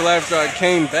happen until after I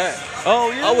came back.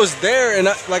 Oh, yeah. I was there, and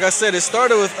like I said, it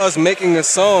started with us making a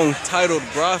song titled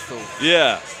Brothel.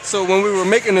 Yeah. So when we were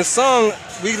making the song,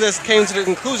 we just came to the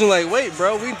conclusion, like, wait,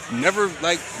 bro, we never,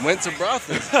 went to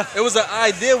brothels. It was an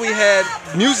idea we had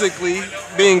musically,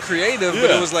 being creative, but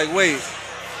it was like, wait,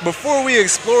 before we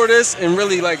explore this and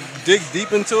really, dig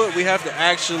deep into it, we have to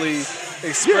actually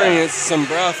experience some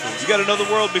brothels. You got another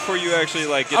world before you actually,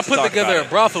 get to I put talk together about a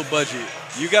brothel budget.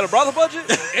 You got a brothel budget?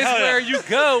 It's where you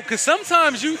go, because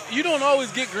sometimes you don't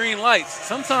always get green lights.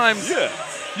 Sometimes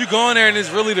you go in there and it's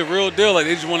really the real deal. Like,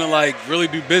 they just want to, really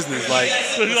do business.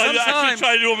 So you actually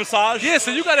try to do a massage? Yeah,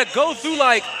 so you got to go through, you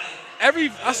got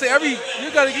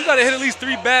to hit at least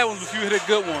 3 bad ones before you hit a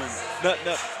good one.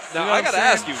 Now, I got to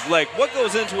ask you, what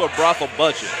goes into a brothel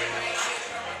budget?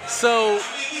 So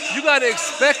you got to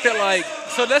expect that,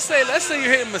 so let's say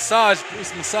you're hitting massage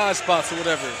spots or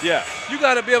whatever. Yeah. You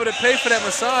got to be able to pay for that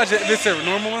massage if it's a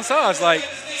normal massage.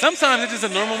 Sometimes it's just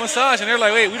a normal massage, and they're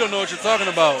like, wait, we don't know what you're talking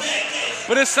about.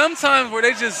 But it's sometimes where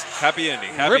they just happy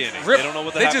ending. They don't know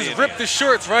what they just rip the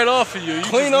shorts right off of you. You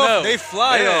clean just off, know. they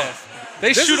fly off.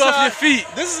 They shoot off your feet.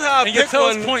 This is how I and your pick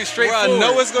toes one point straight where forward. I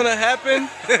know it's gonna happen.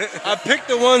 I pick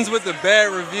the ones with the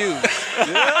bad reviews.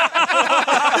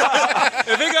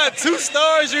 If it got 2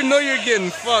 stars, you know you're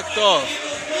getting fucked off.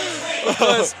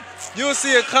 Because you'll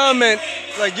see a comment,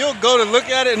 you'll go to look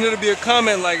at it and it'll be a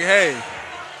comment like, hey,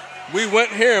 we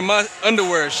went here and my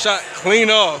underwear shot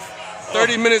clean off.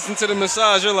 30 minutes into the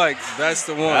massage, you're like, that's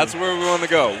the one. That's where we want to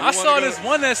go. I saw this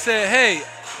one that said, hey,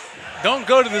 don't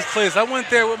go to this place. I went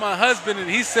there with my husband, and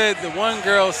he said the one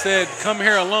girl said, come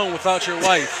here alone without your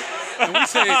wife. And we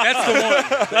say, that's the one.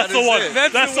 That's the one.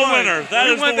 That's the winner. That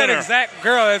is the winner. That exact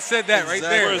girl that said that right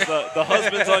there. Whereas the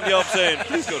husband's on Yelp saying,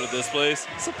 please go to this place.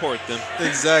 Support them.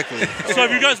 Exactly. So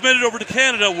have you guys made it over to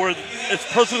Canada where it's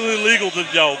perfectly legal to,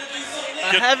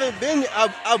 I haven't been.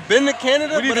 I've been to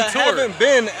Canada, but I haven't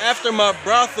been after my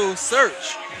brothel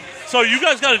search. So you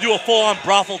guys got to do a full-on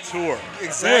brothel tour.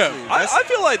 Exactly. Yeah. I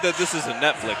feel like that this is a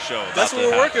Netflix show. That's what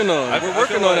we're working on. We're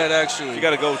working on that, actually. You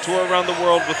got to go tour around the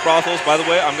world with brothels. By the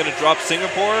way, I'm going to drop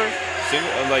Singapore.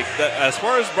 As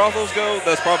far as brothels go,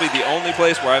 that's probably the only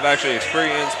place where I've actually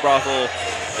experienced brothel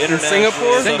internationally.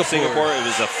 Singapore. It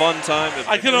was a fun time.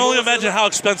 I can only imagine how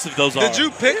expensive those are. Did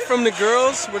you pick from the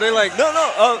girls? Were they like... No.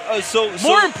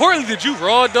 More importantly, did you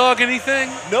raw dog anything?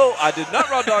 No, I did not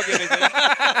raw dog anything.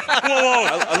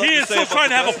 Whoa. He is still trying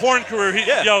to have a porn career.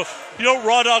 You don't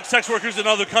raw dog sex workers in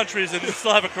other countries and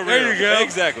still have a career. There you go.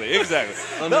 Exactly. At least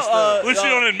you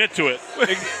don't admit to it.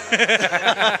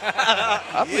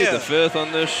 I plead the fifth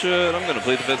on this shit. I'm going to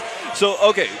plead the fifth. So,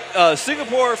 okay,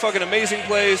 Singapore, fucking amazing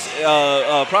place.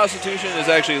 Prostitution is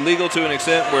actually legal to an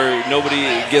extent where nobody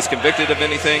gets convicted of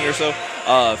anything or so.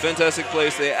 Fantastic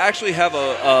place. They actually have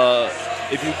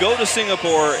if you go to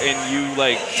Singapore and you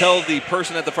tell the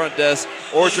person at the front desk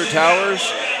Orchard Towers,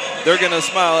 they're going to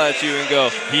smile at you and go,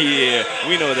 yeah,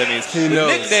 we know what that means. The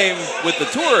nickname with the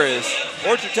tourists,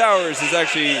 Orchard Towers, is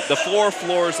actually the 4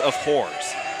 floors of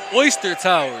whores. Oyster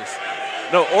Towers.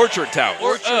 No, Orchard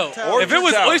Towers. If it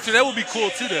was oyster, that would be cool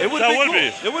too, though. It would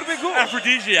be cool.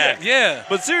 Aphrodisiac. Yeah.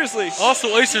 But seriously.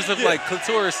 Also, oysters look like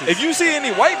clitorises. If you see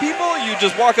any white people, you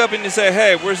just walk up and you say,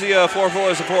 hey, where's the 4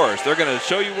 floors of whores? They're going to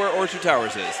show you where Orchard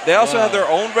Towers is. They also have their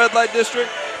own red light district.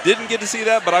 Didn't get to see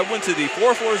that, but I went to the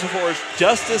 4 floors of whores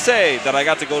just to say that I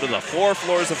got to go to the 4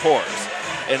 floors of whores.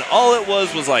 And all it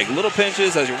was little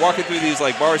pinches as you're walking through these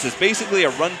bars. It's basically a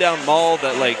rundown mall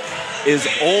that is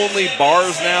only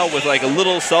bars now with a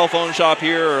little cell phone shop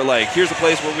here, or here's a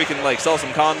place where we can sell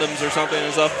some condoms or something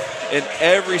and stuff. And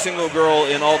every single girl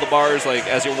in all the bars,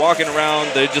 as you're walking around,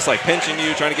 they're just pinching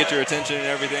you, trying to get your attention and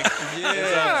everything.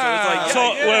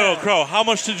 Wait, Crow, how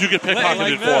much did you get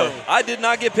pickpocketed for? I did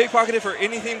not get pickpocketed for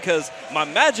anything because my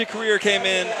magic career came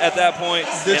in at that point.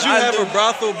 Did you have a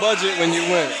brothel budget when you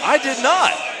went? I did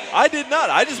not.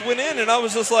 I just went in and I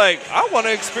was just like, I want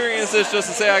to experience this just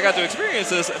to say I got to experience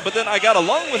this. But then I got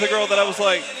along with a girl that I was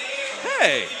like,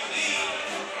 hey,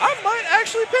 I might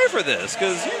actually pay for this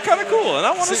because you're kind of cool and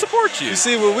I want to support you. You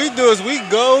see, what we do is we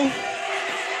go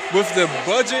with the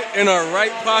budget in our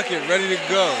right pocket ready to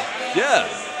go. Yeah.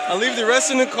 I leave the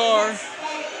rest in the car.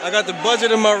 I got the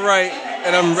budget in my right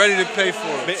and I'm ready to pay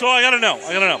for it. So I got to know.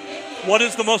 What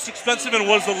is the most expensive and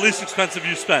what is the least expensive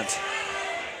you spent?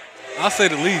 I'll say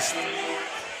the least.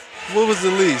 What was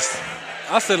the least?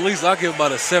 I'll say the least. I'll give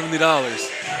about a $70.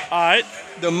 All right.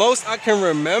 The most I can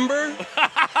remember?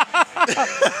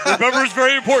 Remember is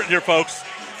very important here, folks.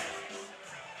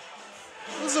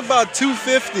 It was about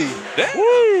 $250.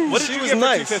 Woo! What did She you was get for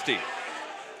nice. $250?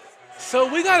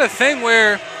 So we got a thing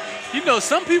where,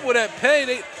 some people that pay,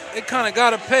 they kind of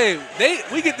got to pay.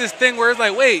 We get this thing where it's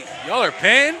like, wait, y'all are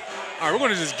paying? All right, we're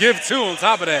going to just give too on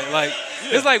top of that. Like,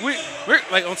 It's like we're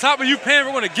like on top of you paying,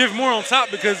 we're going to give more on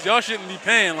top because y'all shouldn't be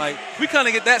paying. Like, we kind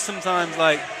of get that sometimes,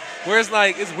 like, where it's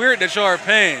like, it's weird that y'all are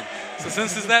paying. So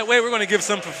since it's that way, we're going to give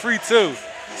some for free too.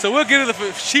 So we'll get it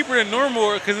for cheaper than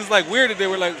normal because it's like weird that they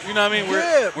were like, you know what I mean?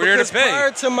 We're there to pay.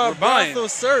 Prior to my We're buying. brothel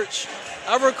search,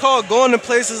 I recall going to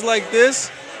places like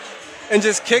this and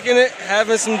just kicking it,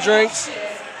 having some drinks,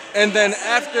 and then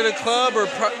after the club or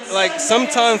like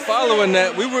sometime following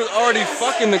that, we were already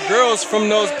fucking the girls from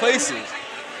those places,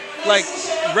 like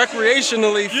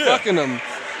recreationally fucking them,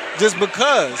 just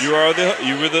because. You were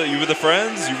the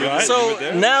friends. So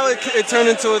now it turned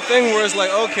into a thing where it's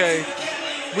like, okay,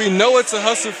 we know it's a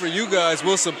hustle for you guys.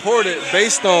 We'll support it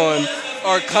based on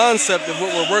our concept of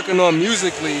what we're working on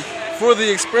musically for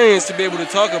the experience to be able to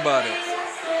talk about it.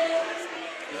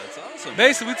 That's awesome.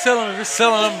 Basically, we tell them if you're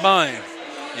selling, I'm buying.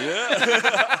 Yeah.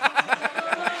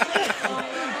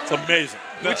 It's amazing.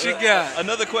 What you got?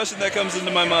 Another question that comes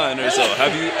into my mind or so.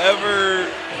 Have you ever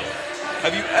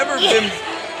been,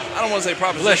 I don't want to say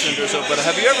propositioned or so, but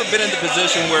have you ever been in the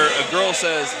position where a girl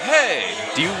says, hey,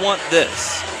 do you want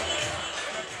this?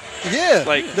 Yeah,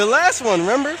 Like the last one,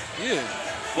 remember? Yeah.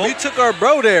 We took our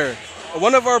bro there.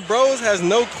 One of our bros has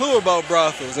no clue about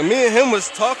brothels, and me and him was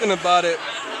talking about it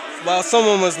while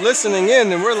someone was listening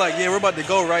in, and we're like, yeah, we're about to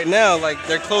go right now. Like,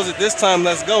 they're closed at this time,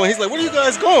 let's go. And he's like, where are you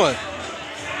guys going?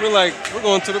 We're like, we're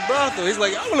going to the brothel. He's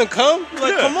like, I want to come. We're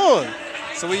like, come on.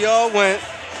 So we all went,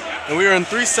 and we were in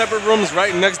 3 separate rooms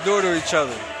right next door to each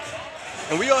other.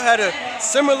 And we all had a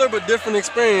similar but different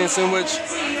experience in which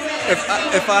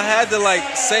if I had to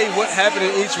like say what happened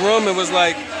in each room, it was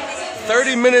like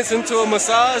 30 minutes into a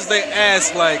massage, they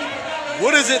asked like,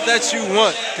 what is it that you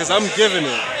want? Because I'm giving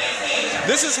it.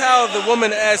 This is how the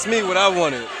woman asked me what I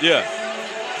wanted. Yeah.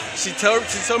 She told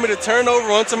me to turn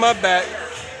over onto my back,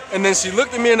 and then she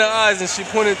looked at me in the eyes and she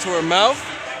pointed to her mouth,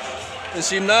 and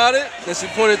she nodded, then she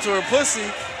pointed to her pussy,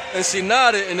 and she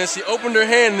nodded, and then she opened her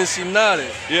hand and then she nodded.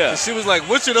 Yeah. And she was like,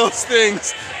 which of those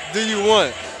things do you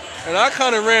want? And I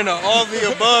kind of ran to all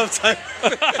the above type.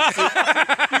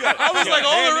 I was like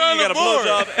all around the board.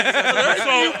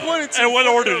 In what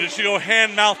order? Did she go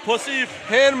hand, mouth, pussy?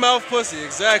 Hand, mouth, pussy,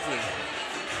 exactly.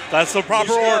 That's the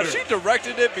proper order. She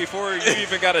directed it before you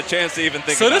even got a chance to even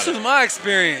think So about this it. was my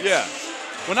experience. Yeah.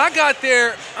 When I got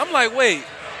there, I'm like, wait,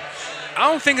 I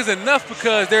don't think it's enough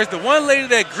because there's the one lady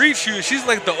that greets you. She's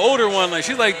like the older one. Like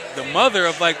she's like the mother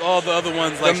of like all the other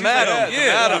ones. Like The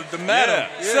madam. the madam.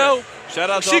 Yeah. So Shout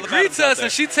out to she all the greets madams out us there.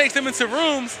 and she takes them into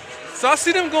rooms. So I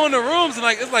see them go into rooms and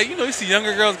like it's like you see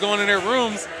younger girls going in their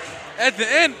rooms. At the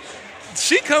end,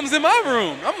 she comes in my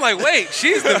room. I'm like, wait,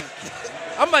 she's the.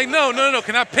 I'm like, no.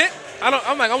 Can I pick?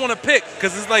 I'm like, I want to pick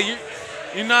because it's like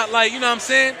you're not like, you know what I'm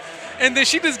saying? And then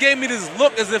she just gave me this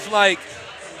look as if like,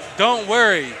 don't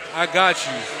worry, I got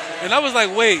you. And I was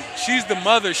like, wait, she's the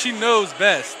mother. She knows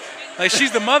best. Like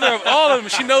she's the mother of all of them.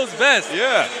 She knows best.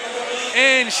 Yeah.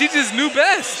 And she just knew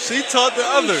best. She taught the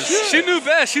others. She knew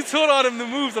best. She taught all them the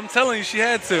moves. I'm telling you, she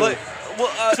had to.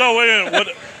 So wait a minute.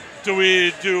 What, do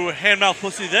we do hand, mouth,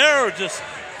 pussy there, or just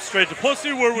straight to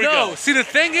pussy? Where we go? No, see the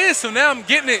thing is, so now I'm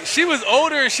getting it. She was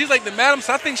older and she's like the madam,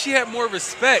 so I think she had more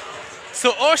respect.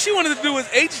 So all she wanted to do was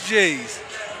HJs.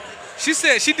 She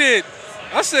said she did.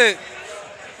 I said,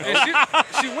 and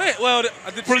she went. Well,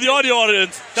 For the audio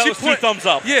audience, that was 2 thumbs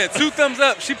up. Yeah, 2 thumbs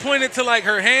up. She pointed to like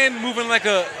her hand moving like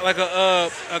a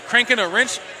cranking a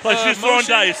wrench. Like she's throwing motion.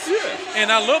 dice.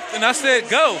 And I looked and I said,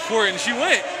 go for it, and she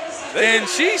went. And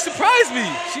she surprised me.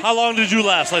 How long did you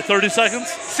last? Like 30 seconds?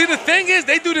 See, the thing is,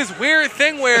 they do this weird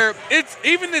thing where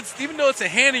even though it's a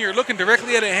hand and you're looking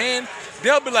directly at a hand,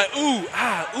 they'll be like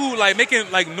ooh, like making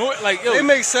like noise, like yo. They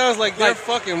make sounds like they're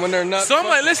fucking when they're not. So I'm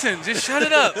like, listen, just shut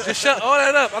it up, just shut all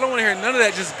that up. I don't want to hear none of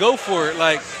that. Just go for it,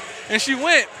 like. And she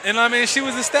went, and I mean, she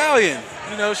was a stallion.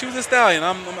 You know, she was a stallion.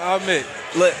 I'll admit.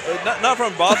 Not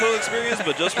from brothel experience,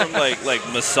 but just from like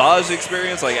massage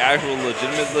experience, like actual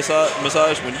legitimate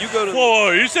massage. When you go to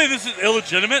whoa, you say this is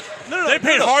illegitimate? No, they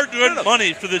paid hard-earned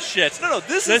money for this shit. No,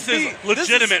 this is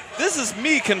legitimate. This is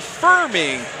me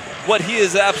confirming what he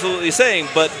is absolutely saying.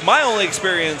 But my only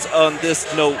experience on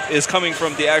this note is coming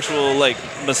from the actual like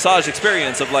massage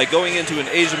experience of like going into an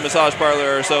Asian massage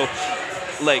parlor or so.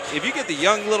 like, if you get the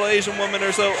young little Asian woman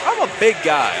or so, I'm a big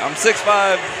guy. I'm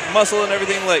 6'5", muscle and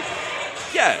everything. Like,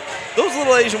 yeah, those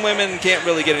little Asian women can't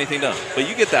really get anything done. But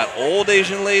you get that old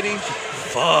Asian lady,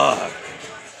 fuck.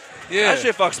 Yeah. That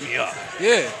shit fucks me up.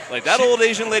 Yeah. Like, that old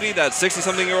Asian lady, that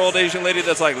 60-something-year-old Asian lady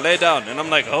that's like, lay down. And I'm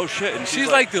like, oh, shit. And She's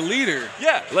like the leader.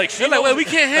 Yeah. Like, they're like, wait, we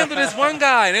can't handle this one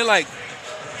guy. And they're like,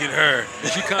 get her.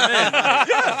 And she come in.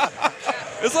 Yeah.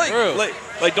 It's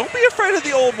like, don't be afraid of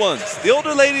the old ones. The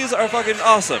older ladies are fucking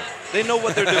awesome. They know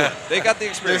what they're doing. They got the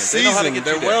experience. They're They know how to seasoned.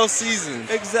 get you They're there. well seasoned.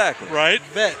 Exactly. Right?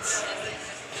 Vets.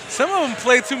 Some of them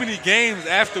play too many games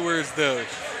afterwards, though.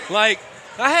 Like,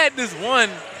 I had this one,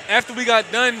 after we got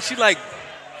done, she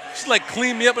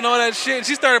cleaned me up and all that shit. And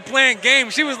she started playing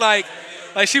games. She was like,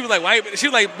 wet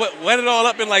it all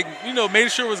up and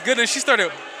made sure it was good. And she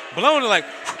started blowing it like,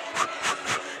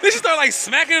 then she started like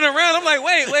smacking it around. I'm like,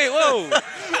 wait, whoa.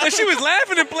 And she was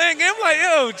laughing and playing games. I'm like,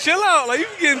 yo, chill out. Like,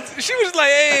 she was like,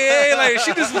 hey, like,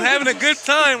 she just was having a good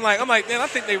time. Like, I'm like, man, I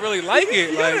think they really like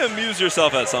it. You Like, gotta amuse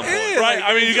yourself at some point. Yeah, Right. like,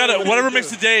 I mean, you got to, whatever makes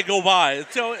the day go by.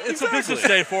 So it's a business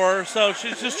day for her. So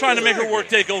she's just trying to make her work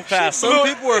day go fast. Some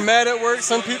people are mad at work.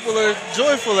 Some people are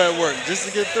joyful at work just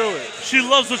to get through it. She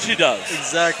loves what she does.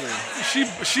 Exactly.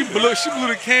 she blew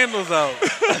the candles out.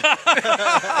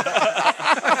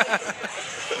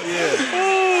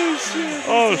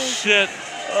 Oh, shit.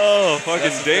 Oh,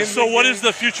 fucking Dame. So what is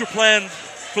the future plan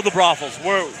for the brothels?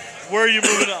 Where are you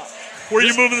moving up? Where are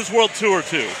you moving this world tour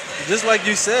to? Just like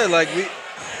you said,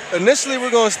 initially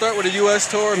we're going to start with a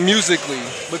U.S. tour musically,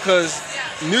 because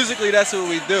musically that's what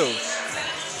we do.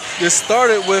 It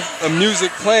started with a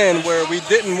music plan where we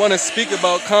didn't want to speak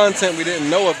about content we didn't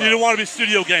know about. You don't want to be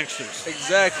studio gangsters.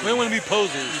 Exactly. We don't want to be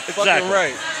posers. Fucking Exactly.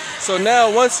 right. So now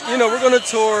once, we're going to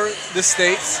tour the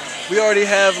States. We already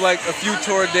have a few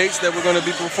tour dates that we're going to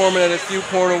be performing at a few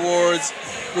porn awards.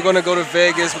 We're going to go to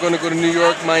Vegas. We're going to go to New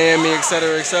York, Miami, et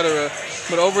cetera, et cetera.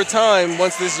 But over time,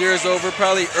 once this year is over,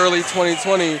 probably early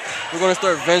 2020, we're going to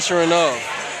start venturing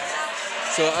off.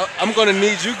 So I'm going to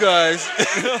need you guys.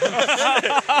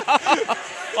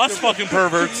 Us fucking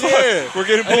perverts. Yeah. We're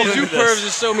getting I pulled need you into this. pervs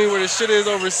to show me where the shit is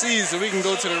overseas so we can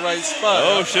go to the right spot.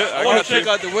 Oh, shit. I want to check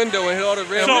out the window and hit all the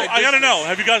red So light I got to districts. know,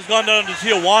 have you guys gone down to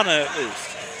Tijuana at least?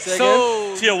 Say again?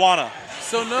 So Tijuana.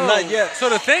 So no, Not yet. So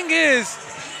the thing is,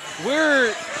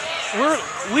 we're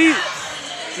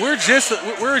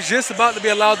just about to be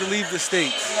allowed to leave the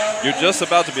States. You're just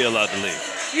about to be allowed to leave.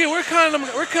 Yeah, we're kind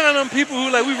of people who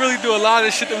we really do a lot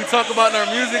of shit that we talk about in our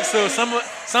music. So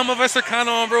some of us are kind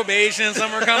of on probation,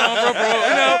 some are kind of on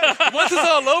pro. Once it's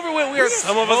all over with, we are.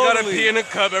 Some of us got to pee in a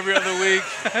cup every other week.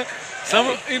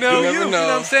 You know never what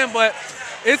know. I'm saying? But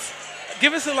it's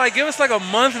give us a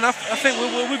month, and I think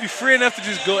we'll be free enough to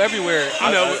just go everywhere.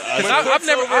 I've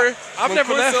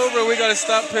never left. over and we got to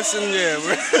stop pissing.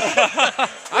 Yeah.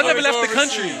 I never left the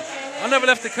country. I never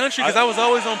left the country because I was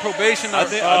always on probation. I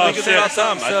think it's about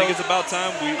time. I think it's about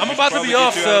time. I'm about to be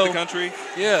off, out so of the country.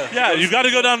 Yeah, You got to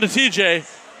go down to TJ,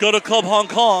 go to Club Hong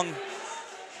Kong.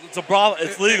 It's a brothel.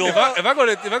 It's legal. If I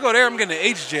go there, I'm getting an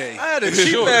HJ. I had a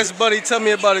cheap ass buddy tell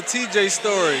me about a TJ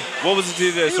story. What was the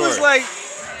TJ He story? was like,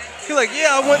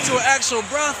 yeah, I went to an actual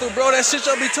brothel, bro. That shit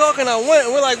y'all be talking, I went.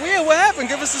 And we're like, yeah, what happened?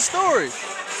 Give us a story.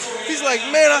 He's like,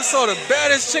 man, I saw the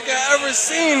baddest chick I ever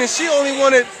seen, and she only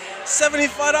wanted $75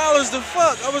 to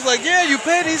fuck. I was like, yeah, you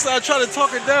paid. He said, I tried to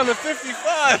talk her down to 55.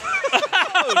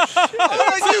 I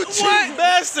was like, you cheap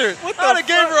bastard. I'd have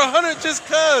gave her 100 just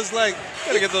cause. Like,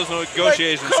 gotta get those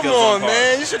negotiation come skills on, on par.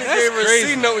 man. You should have gave her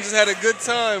crazy. a C note and just had a good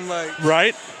time. Like,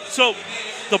 Right? So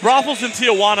the brothels in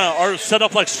Tijuana are set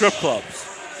up like strip clubs.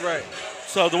 right.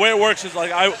 So the way it works is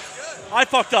I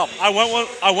fucked up. I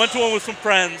went to one with some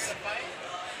friends,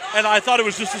 and I thought it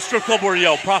was just a strip club where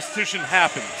prostitution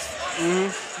happens.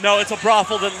 Mm-hmm. No, it's a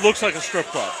brothel that looks like a strip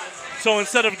club. So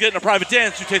instead of getting a private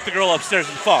dance, you take the girl upstairs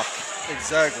and fuck.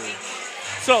 Exactly.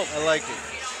 So I like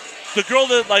it. the girl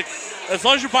that as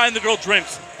long as you're buying the girl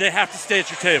drinks, they have to stay at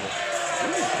your table.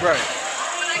 Right.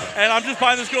 And I'm just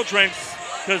buying this girl drinks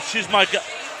because she's my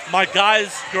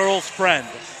guy's girl's friend.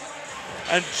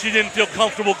 And she didn't feel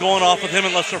comfortable going off with him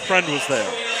unless her friend was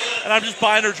there. And I'm just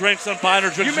buying her drinks. I'm buying her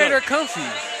drinks. You made her comfy.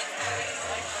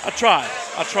 I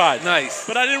tried. Nice.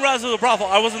 But I didn't realize it was a brothel.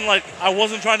 I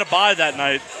wasn't trying to buy that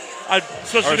night.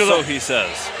 Especially Or because so he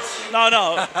says. No.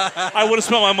 I would have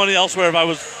spent my money elsewhere if I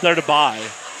was there to buy.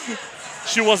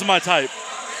 She wasn't my type.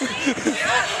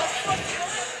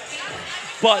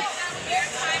 But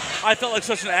I felt like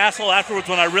such an asshole afterwards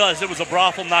when I realized it was a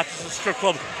brothel, not just a strip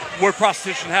club where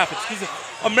prostitution happens. Because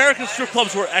American strip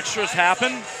clubs where extras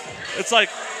happen, it's like,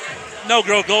 no,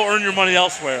 girl, go earn your money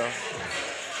elsewhere.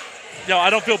 I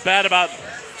don't feel bad about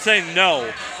saying no.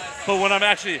 But when I'm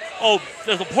actually,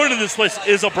 the point of this place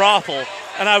is a brothel,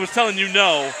 and I was telling you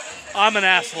no, I'm an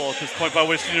asshole at this point by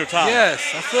wasting your time. Yes,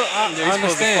 I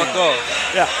understand. Fuck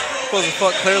off. Yeah. Supposed to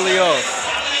fuck clearly off.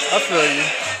 I feel you.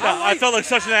 Yeah, I felt like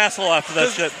such an asshole after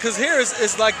that shit. Because here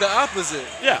it's like the opposite.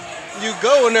 Yeah. You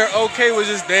go and they're okay with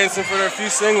just dancing for their few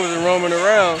singles and roaming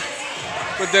around.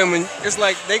 But then when it's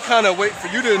like they kind of wait for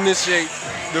you to initiate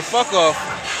the fuck off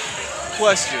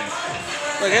question.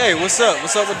 Like, hey, what's up?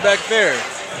 What's up with back there?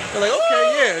 They're like, okay,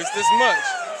 yeah, it's this much.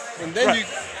 And then Right.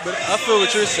 but I feel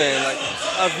what you're saying. Like,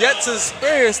 I've yet to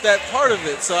experience that part of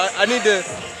it. So I need to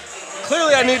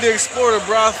explore the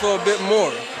brothel a bit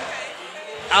more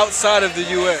outside of the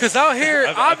U.S. Because out here,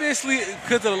 obviously,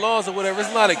 because of the laws or whatever,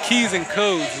 it's a lot of keys and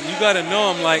codes, and you got to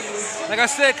know them. Like I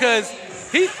said, because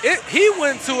he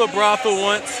went to a brothel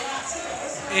once,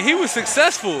 and he was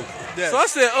successful. Yes. So I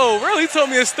said, oh, really? He told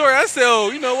me a story. I said,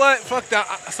 oh, you know what? Fuck that.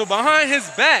 So behind his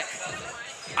back,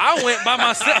 I went by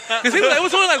myself. Because it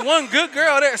was only like one good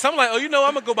girl there. So I'm like, oh, you know,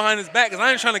 I'm going to go behind his back because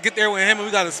I ain't trying to get there with him and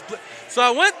we got to split. So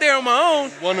I went there on my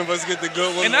own. One of us get the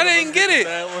good one. And I didn't get it.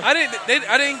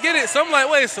 I didn't get it. So I'm like,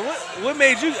 wait, so what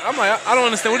made you? I'm like, I don't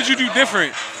understand. What did you do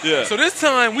different? Yeah. So this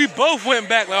time we both went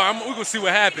back. Like, we're going to see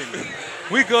what happened.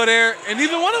 We go there, and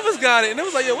neither one of us got it. And it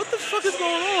was like, yo, what the fuck is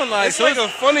going on? Like,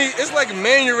 it's like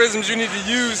mannerisms you need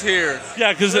to use here.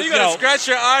 Yeah, because so you gotta scratch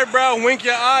your eyebrow, wink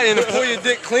your eye, and pull your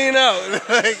dick clean out.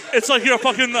 It's like you're a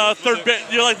fucking third bit.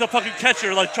 You're like the fucking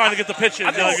catcher, like trying to get the pitch in.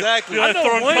 Exactly. You're like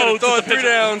throwing codes throw at a the 3 pitcher.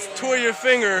 downs, twirl your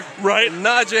finger, right?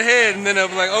 Nod your head, and then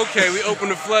I'm like, okay, we open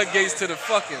the floodgates to the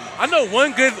fucking. I know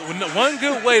one good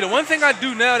way. The one thing I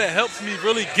do now that helps me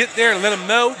really get there and let them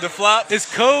know the flop is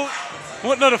code.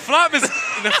 Well, no, the flop is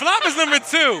number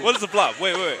 2. What is the flop?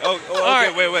 Wait. Oh, okay, all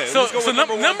right. wait. So, Let's go with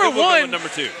number one. one, Number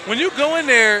 2. when you go in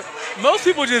there, most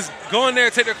people just go in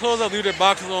there, take their clothes off, leave their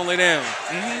boxes on, lay down.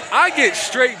 Mm-hmm. I get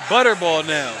straight butterball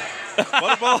now.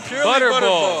 Butterball? Purely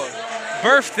butterball.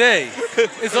 Birthday.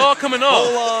 It's all coming off.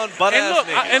 Hold on, butt and ass look,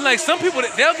 nigga. and like some people,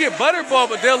 they'll get butterball,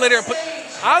 but they'll lay there and put.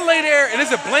 I lay there and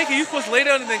it's a blanket. You're supposed to lay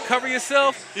down and then cover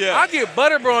yourself. Yeah. I get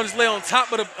butterball and just lay on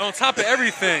top of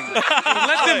everything. And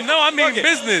let them know I mean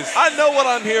business. I know what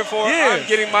I'm here for. Yeah. I'm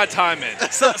getting my time in.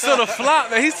 So the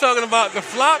flop that he's talking about, the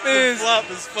flop is. The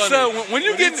flop is funny. So when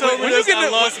you get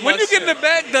in the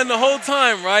back done the whole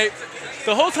time, right?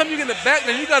 The whole time you get in the back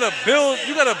done, you gotta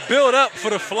build up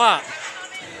for the flop.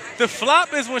 The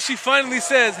flop is when she finally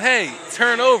says, "Hey,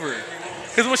 turn over."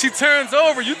 Because when she turns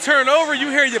over, you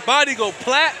hear your body go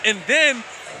plat, and then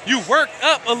you work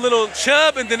up a little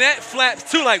chub, and then that flaps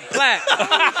too, like plat.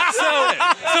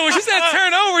 so when she said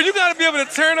turn over, you got to be able to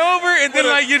turn over, and then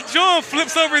like your jaw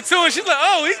flips over too, and she's like,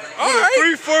 oh, all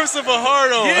right. 3/4 of a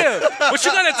hard on. Yeah, but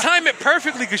you got to time it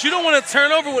perfectly because you don't want to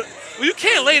turn over with. Well, you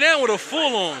can't lay down with a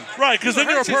full on. Right, because then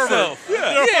you're a pervert.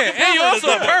 Yeah, and you're also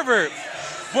a pervert.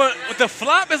 But the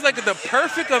flop is like the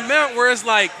perfect amount where it's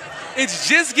like, it's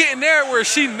just getting there where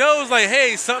she knows like,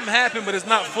 hey, something happened, but it's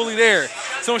not fully there.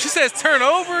 So when she says turn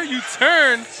over, you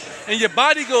turn, and your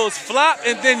body goes flop,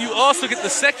 and then you also get the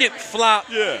second flop,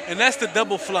 and that's the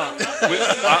double flop.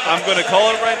 I'm going to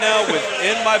call it right now.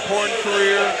 Within my porn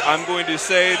career, I'm going to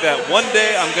say that one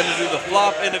day I'm going to do the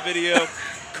flop in a video.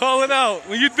 Call it out.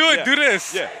 When you do it, do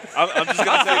this. Yeah, I'm just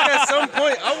going to say. At some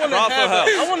point, I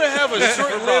want to have a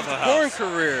short-lived porn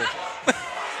career.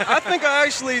 I think I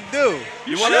actually do.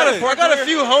 I got a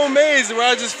few homemades where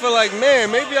I just feel like,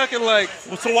 man, maybe I can like.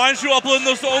 Well, so why aren't you uploading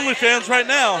those to OnlyFans right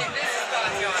now?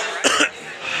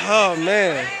 Oh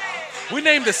man, we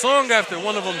named the song after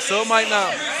one of them, so it might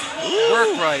not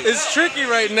work right. It's tricky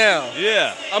right now.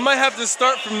 Yeah, I might have to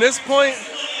start from this point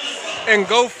and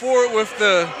go forward with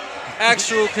the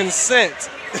actual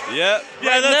consent. Yeah.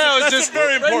 That's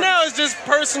very important. Right now it's just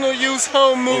personal use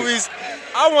home movies.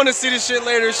 I want to see this shit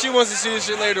later. She wants to see this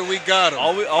shit later. We got them.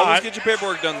 Always get your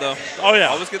paperwork done, though. Oh, yeah.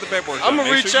 Always get the paperwork done. I'm going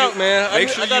to reach out, man. Make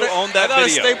sure you own that I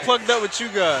video. got to stay plugged up with you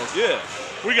guys. Yeah.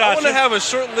 We got I want to have a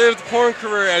short-lived porn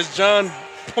career as John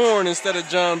Porn instead of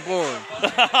John Bourne.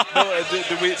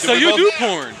 So you do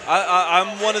porn?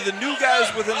 I'm one of the new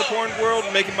guys within the porn world,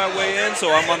 making my way in. So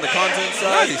I'm on the content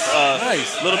side.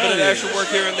 Nice. A little bit of action work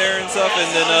here and there and stuff,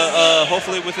 and then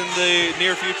hopefully within the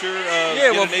near future,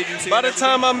 get an agency. By the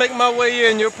time I make my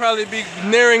way in, you'll probably be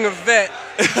nearing a vet,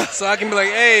 so I can be like,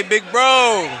 "Hey, big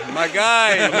bro, my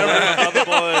guy,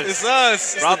 it's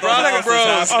us, it's the Brother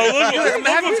Bros." I'm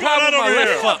having a problem with my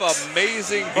left fuck.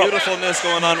 Amazing beautifulness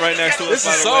going on right next to us. This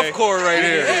is softcore right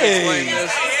here.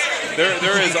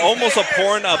 There is almost a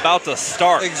porn about to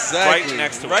start. Exactly. Right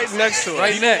next to us. Right next to us.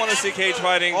 Right People next. want to see cage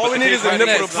fighting. All but we the need cage is a fighting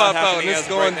nipple is to not pop out, happening and it's as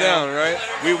of going right now. down, right?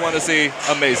 We want to see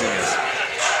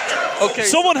amazingness. Okay.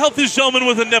 Someone help these gentlemen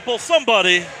with a nipple.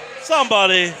 Somebody.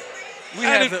 Somebody. We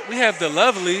have the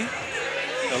lovely.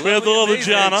 We have the lovely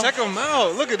Gianna. Check them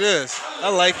out. Look at this. I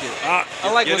like it.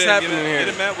 I like what's happening here. Get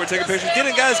in, Matt. We're taking pictures. Get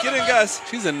in, guys. Get in, guys.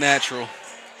 She's a natural.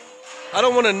 I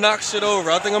don't want to knock shit over.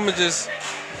 I think I'm gonna just.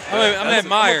 I'm gonna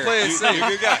admire. I'm gonna play it safe. You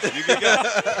good guy. You good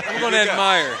guy. I'm gonna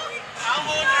admire.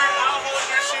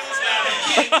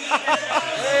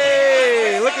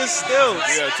 Hey, look at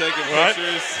Stilts. We are taking Right.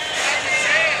 pictures.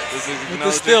 This is With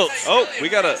the stilts. Oh, we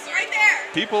got a.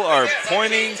 People are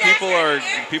pointing.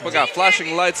 People got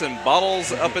flashing lights and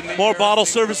bottles up in the More air. bottle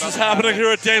services happening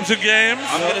here at Dames and Games.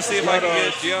 I'm gonna see if I can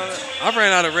get Gianna. I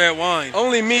ran out of red wine.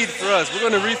 Only mead for us. We're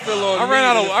gonna refill on. I ran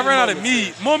out of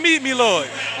mead. More mead, me lord.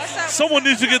 Someone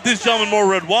needs to get these gentlemen more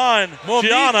red wine. More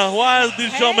Gianna, why are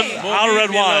these gentlemen More out of mead, red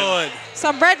me wine? lord.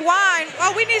 Some red wine.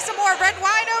 Oh, we need some more red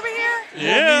wine over here?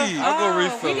 Yeah. I'll go Oh,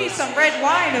 refill we need it. some red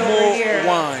wine over More here.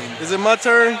 wine. Is it my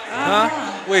turn? Huh?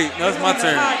 Wait, no, it's my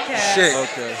turn. Podcast. Shit.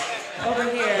 Okay. Over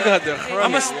here. You got the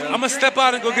I'm gonna step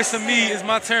out and go get some meat. It's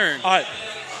my turn. All right.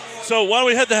 So why don't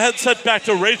we head the headset back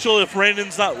to Rachel if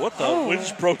Rainden's not. What the? Oh. We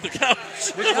just broke the couch.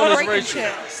 Which Oh, one is breaking Rachel?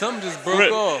 shit. Something just broke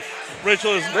Ra- off.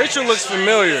 Rachel is. Rachel looks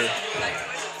familiar.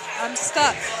 I'm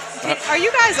stuck. Are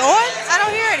you guys on? I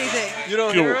don't hear anything. You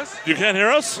don't hear us? You can't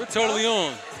hear us? We're totally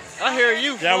on. I hear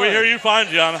you. Yeah, we fine. hear you fine,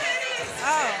 Gianna.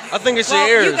 I think it's Well,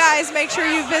 your you ears. guys make sure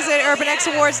you visit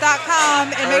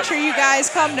UrbanXAwards.com and make sure you guys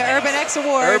come to Urban X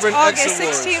Awards Urban X August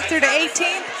Awards. 16th through the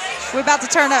 18th. We're about to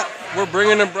turn up. We're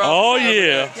bringing them. Oh,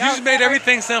 yeah. You just made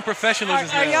everything sound professional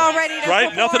just Are now. y'all ready to Right?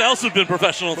 perform? Nothing else has been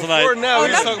professional tonight. Before now, Oh, we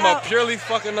just nothing talking about else. purely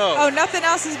fucking up. Oh, nothing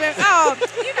else has been. Oh,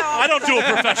 you know. I don't do a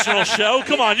professional show.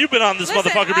 Come on, you've been on this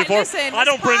Listen, motherfucker before. listen, I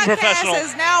don't this bring podcast professional.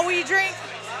 Is Now We Drink,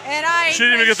 and I ain't She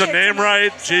didn't even drink get the shit name tonight.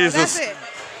 right. So Jesus. That's it.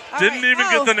 All Didn't right. even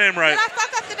get the name right. Did I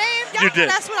fuck up the name? Y'all You know did.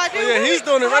 That's what I do. Oh, yeah, he's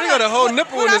doing it right. He got a whole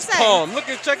nipple in his What'd I say? palm. Look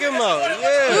at, check him out.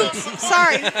 Yeah. Oops,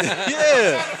 sorry.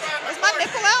 Yeah. Is my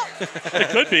nipple out? It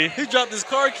could be. He dropped his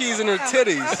car keys in her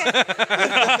titties. Okay.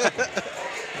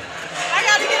 I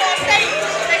gotta get on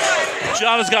stage.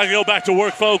 Gianna's got to go back to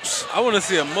work, folks. I want to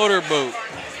see a motorboat.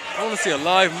 I want to see a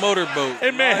live motorboat.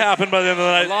 It may happen by the end of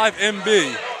the A night. live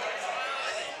MB.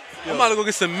 I'm about to go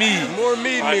get some meat. More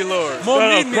mead, me lord. More No,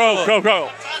 meat, no, me crow, lord. crow, crow.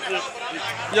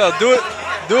 Yo, do it.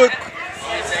 Do it.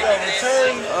 Yo,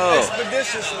 return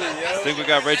expeditiously, I yo. think we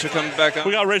got Rachel coming back on.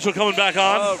 We got Rachel coming back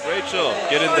on. Oh, Rachel,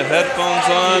 getting the headphones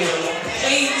on.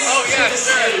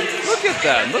 Look at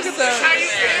that. Look at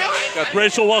that.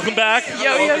 Rachel, welcome back.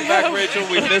 Welcome back, Rachel.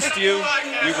 We missed you.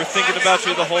 We were thinking about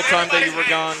you the whole time that you were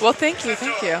gone. Well, thank you,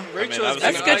 thank you. Rachel I has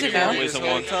mean, been That's good to acting know. this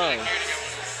whole time.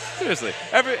 Seriously,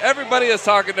 everybody is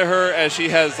talking to her as she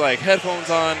has like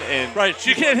headphones on and Right,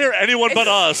 she can't hear anyone but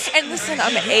us. And listen,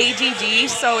 I'm ADD,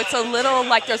 so it's a little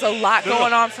like there's a lot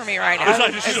going on for me right now. It's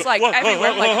like- It's like Whoa,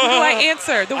 everywhere. whoa, Like, who do I whoa.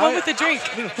 answer? The one with the drink.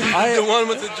 The one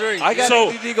with the drink. I got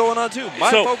So- ADD going on too. My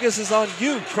so- focus is on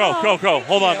you. Crow, crow, crow.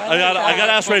 Hold on. I got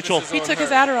to ask Rachel. He took his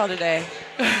Adderall today.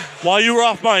 While you were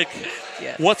off mic,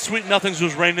 Yes. what sweet nothings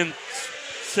was Rainen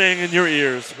saying in your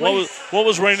ears? What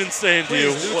was Rainen saying to you?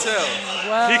 Please do tell.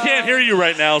 Well, He can't hear you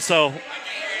right now, so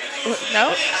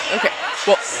No? Okay.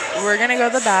 Well, we're going to go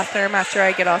to the bathroom after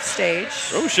I get off stage.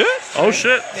 Oh shit. oh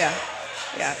shit. Yeah.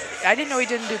 Yeah. I didn't know he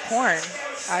didn't do porn.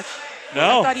 I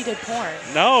No. thought he did porn.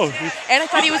 No. And I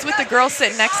thought he was with the girl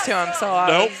sitting next to him, so I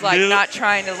Nope, was like neither- not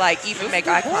trying to like even make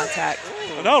eye contact.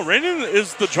 No, Rainen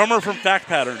is the drummer from Fact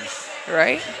Pattern.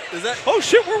 Right? Is that, Oh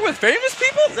shit, we're with famous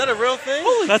people? is that a real thing?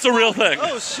 That's a real thing.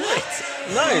 Oh, shit.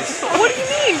 Nice. What do you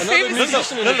mean? Another Famous?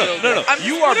 musician in No, the no, building. no, no. I'm-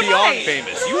 You are what am beyond I?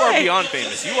 famous. You What are am I? beyond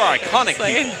famous. You are iconic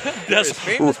Saying- people. Yes.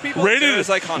 famous people, Rainen there is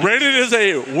iconic. Rainen is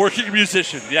a working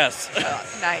musician, yes.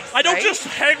 Nice. I don't right? just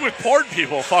hang with porn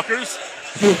people, fuckers.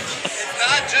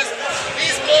 Not just,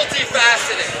 he's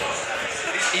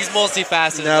multifaceted. He's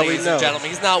multifaceted, Now we ladies know. and gentlemen.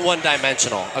 He's not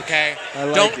one-dimensional, okay? I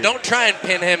like it. Don't try and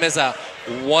pin him as a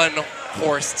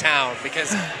one-horse town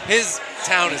because his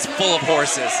town is full of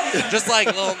horses, just like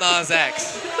Lil Nas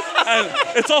X. And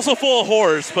it's also full of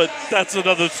whores, but that's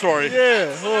another story.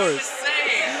 Yeah, horse.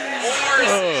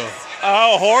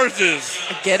 Oh, horses.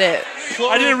 I get it.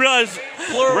 I didn't realize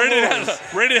Plural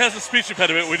Raiden has a speech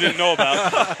impediment we didn't know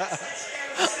about.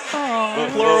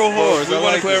 Plural horse. We I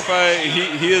want like to clarify,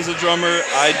 he is a drummer.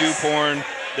 I do porn.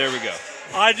 There we go.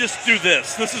 I just do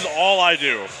this. This is all I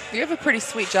do. You have a pretty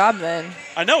sweet job then.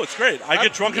 I know, it's great. I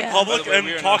get drunk in Yeah. public By the way, and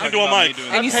we are not talking to talking a about mic. me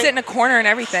doing And you sit in a corner and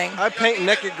everything. I paint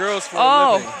naked girls for a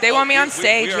Oh, living. they want me on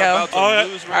stage, we are yo. about to Oh, yeah.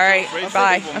 lose Rachel. All right, Rachel,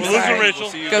 bye. we'll I'm lose sorry. Rachel.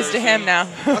 See you Goes very to him soon.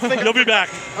 now. You'll be back.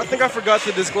 I think I forgot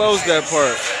to disclose that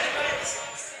part.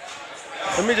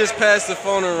 Let me just pass the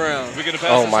phone around. We're gonna pass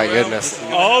Oh this my around. goodness. This is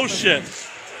gonna Oh, happen. shit.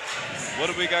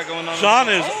 What do we got going on? John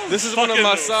is. This is one of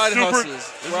my side hustles.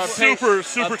 Where I paint- super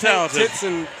I paint talented.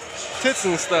 Tits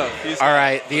and stuff. All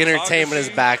right, the entertainment is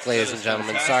back, ladies and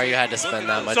gentlemen. Sorry you had to spend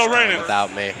that much So, time Rainen,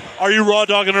 without me. Are you raw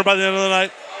dogging her by the end of the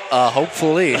night?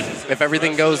 Hopefully, if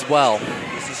everything goes well.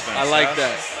 I like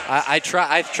that.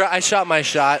 I shot my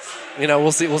shot. You know,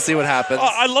 we'll see what happens.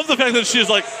 I love the fact that she's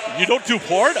like, you don't do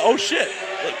porn? Oh, shit.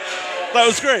 Like, that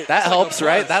was great. That helps,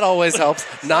 right? That always helps.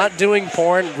 Not doing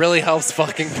porn really helps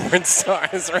fucking porn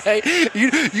stars, right?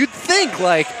 You'd think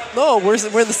like, no, we're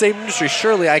in the same industry.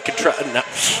 Surely I could try. No.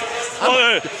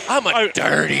 I'm a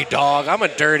dirty dog. I'm a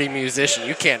dirty musician.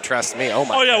 You can't trust me. Oh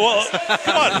my. Oh yeah, well,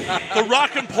 come on. The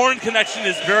Rock and Porn connection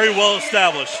is very well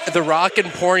established. The Rock and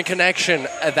Porn Connection.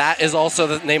 That is also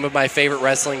the name of my favorite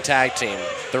wrestling tag team.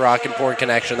 The Rock and Porn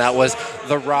Connection. That was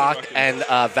The Rock and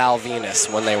Val Venus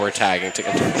when they were tagging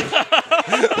together.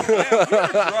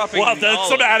 Wow, that's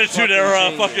some Attitude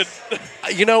Era fucking.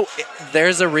 You know,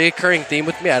 there's a reoccurring theme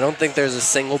with me. I don't think there's a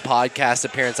single podcast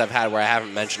appearance I've had where I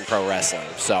haven't mentioned pro wrestling.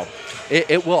 So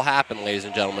it will happen, ladies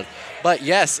and gentlemen. But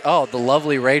yes, the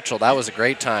lovely Rachel. That was a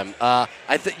great time.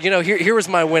 Here was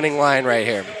my winning line right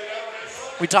here.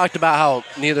 We talked about how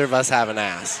neither of us have an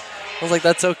ass. I was like,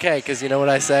 that's okay, because you know what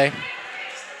I say?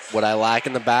 What I lack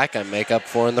in the back, I make up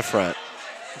for in the front.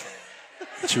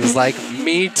 She was like,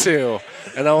 me too.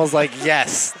 And I was like,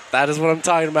 yes, that is what I'm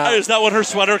talking about. Hey, is that when her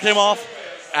sweater came off?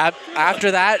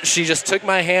 After that, she just took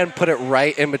my hand, put it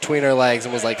right in between her legs,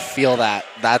 and was like, feel that.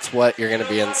 That's what you're going to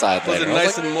be inside later. Was it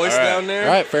nice and moist down there?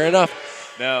 All right, fair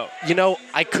enough. Now, you know,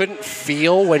 I couldn't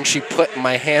feel when she put,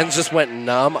 my hands just went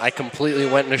numb. I completely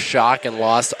went into shock and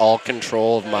lost all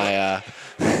control of my...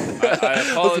 I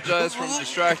apologize from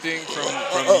distracting from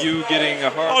you getting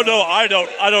a heart. Oh no, I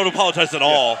don't apologize at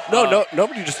all. No,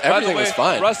 nobody. Just everything by the way, was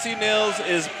fine. Rusty Nails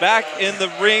is back in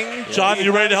the ring. John,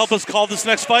 you ready to help us call this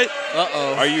next fight?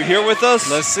 Are you here with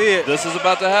us? Let's see it. This is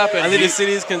about to happen. I need to see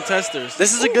these contestants.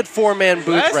 This is a good 4-man booth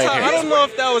Last right time, here. I don't know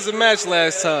if that was a match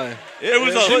last time. It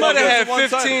was She might have had one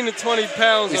 15 to 20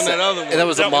 pounds on that other one. That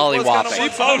was a molly whopping.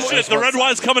 Oh shit, the red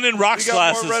wine's coming in rocks We got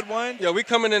glasses. more red wine. Yeah, we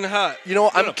coming in hot. You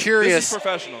know, I'm No, curious. This is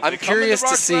professional. I'm They come curious in the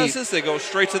to rock see. glasses, they go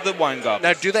straight to the wine goblet.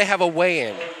 Now, do they have a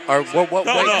weigh-in, or what weight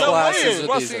no. classes are these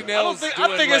Rusty in? Nails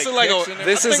I think it's like a.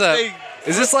 This is a.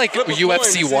 Is this like flip a coin UFC and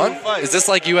see 1? who fights. Is this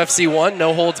like UFC 1?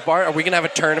 No holds barred? Are we gonna have a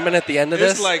tournament at the end of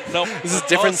It's this? like Nope. This is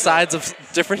different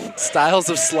different styles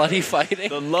of slutty fighting.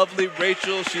 The lovely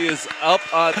Rachel, she is up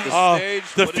at the stage.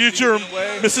 The What is she future giving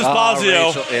away? Mrs. Oh, Bazio.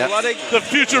 Rachel, yeah. The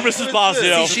future Mrs.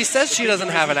 Bazio. See, she says she doesn't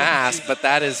have an ass, but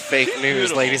that is fake news,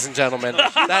 beautiful. ladies and gentlemen.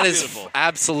 That is Beautiful.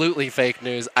 absolutely fake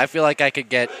news. I feel like I could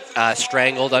get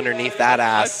strangled underneath that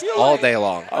ass all day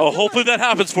long. Oh, hopefully that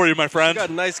happens for you, my She friend. got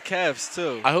nice calves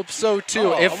too. I hope so too.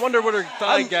 I wonder what her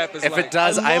thigh gap is If like. it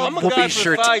does, I I'm a will guy be for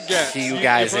sure thigh to gaps. key you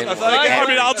guys in. A thigh gap- I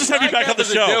mean, I'll just have you back on the Thigh gap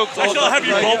is a show. deal Actually, I'll closer have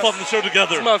you than both that. on the show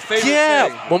together. It's my favorite thing.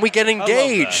 Yeah, when we get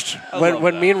engaged,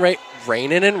 when me and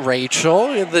Rainen and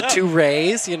Rachel, the two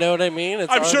Rays, you know what I mean?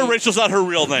 It's I'm sure already- Rachel's not her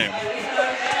real name.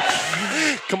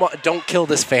 Come on, don't kill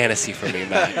this fantasy for me,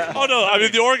 man. Oh no, I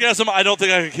mean the orgasm. I don't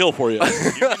think I can kill for you.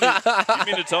 You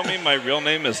mean to tell me my real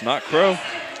name is not Crow?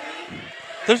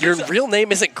 Your real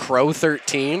name isn't Crow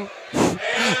 13.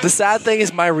 The sad thing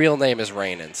is my real name is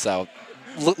Rainen, so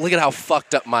look at how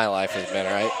fucked up my life has been,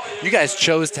 all right? You guys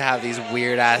chose to have these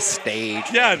weird-ass stage.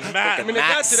 Yeah, Matt. Fucking I mean, they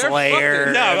Matt got to their Slayer.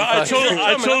 fucking- Yeah, I and fucking- chose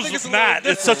I think it's a little Matt.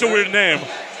 It's such a weird name.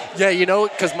 Yeah, you know,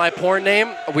 because my porn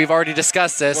name, we've already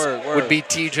discussed this, Word. would be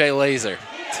TJ Laser.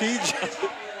 TJ.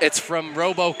 It's from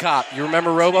RoboCop. You remember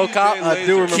RoboCop? I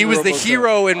do remember He was the RoboCop.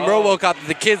 hero in RoboCop.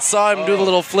 The kids saw him do the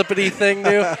little flippity thing,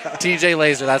 dude. TJ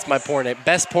Laser, that's my porn name.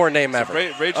 Best porn name ever.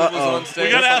 Rachel was on stage.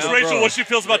 We gotta ask Now, Rachel what she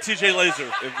feels about TJ Laser.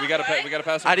 We gotta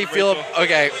pass. How do you feel?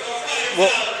 Okay.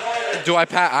 Well, do I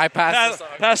pass? I pass.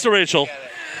 Pass to Rachel.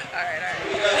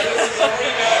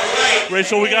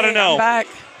 Rachel, we gotta know. Back.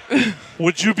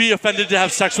 Would you be offended to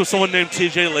have sex with someone named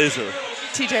TJ Laser?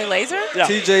 TJ Laser? Yeah.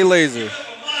 TJ Laser.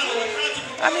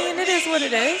 I mean, it is what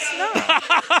it is. No.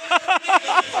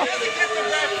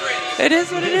 It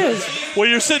is what it is. Well,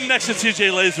 you're sitting next to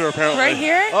TJ Laser apparently. Right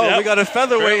here? Oh, Yep. we got a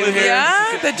featherweight in here.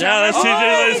 Yeah, the Yeah, drummer. that's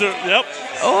TJ Laser. Yep.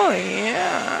 Oh,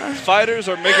 yeah. Fighters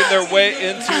are making their way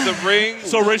into the ring.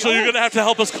 So Rachel, you're gonna have to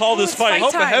help us call this fight.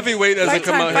 Hope a heavyweight doesn't Fight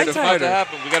come time, out here to fight time. fight to her.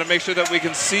 happen. We got to make sure that we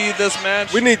can see this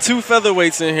match. We need 2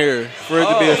 featherweights in here for it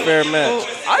to be a fair match.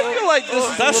 I feel like this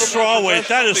is That's straw weight.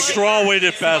 That is straw weight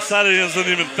at best. That isn't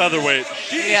even featherweight.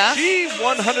 Yeah. She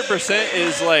 100%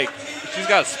 is like, she's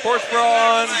got a sports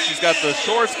bra on, she's got the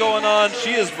shorts going on,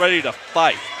 she is ready to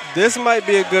fight. This might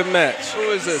be a good match. Who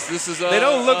is this? This is They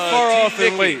don't look far Team off in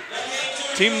Nikki. weight.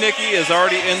 Team Nikki is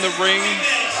already in the ring.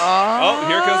 Oh,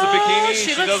 here comes the bikini.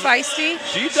 She looks feisty.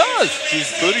 She does. She's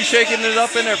booty shaking it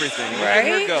up and everything. Look at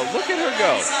her Right? go. Look at her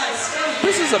go.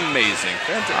 This is amazing.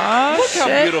 Fantastic. Oh, Look how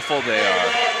shit. beautiful they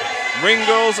are. Ring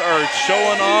girls are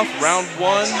showing off round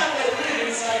 1.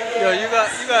 Yo, you got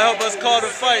help us call the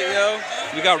fight, yo.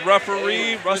 We got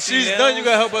referee. When she's done, you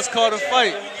got help us call the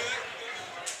fight.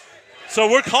 So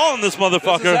we're calling this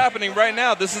motherfucker. This is happening right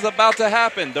now. This is about to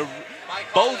happen.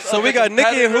 Both. So we got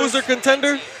Nikki, and who's her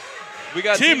contender? We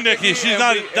got Team Nikki. She's and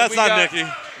not. we- and That's we not got- Nikki.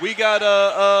 We got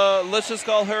let's just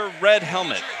call her Red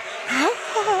Helmet.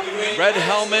 Red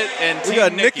Helmet and We Team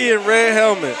got Nikki and Red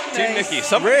Helmet. Team Nikki.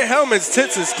 Red Helmet's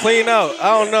tits is clean out. I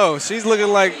don't know. She's looking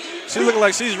like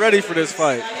she's ready for this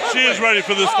fight. She is ready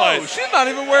for this fight. She's not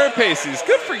even wearing pasties.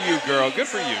 Good for you, girl. Good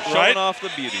for you. Showing Right? off the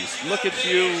beauties. Look at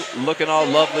you, looking all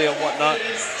lovely and whatnot.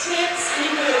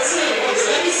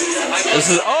 This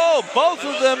is both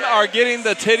of them are getting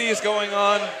the titties going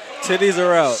on. Titties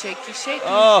are out. Shaky, shaky.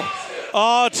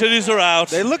 Oh, titties are out.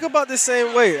 They look about the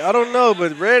same weight. I don't know,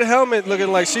 but Red Helmet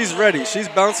looking like she's ready. She's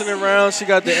bouncing around. She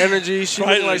got the energy. She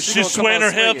looking like she's gonna come swaying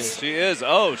out her swinging. hips. She is.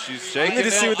 Oh, she's We shaking. need to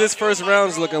it. see what this first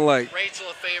round's looking like. Rachel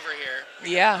a favor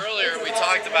here. Yeah. Earlier we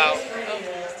talked about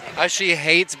how she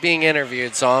hates being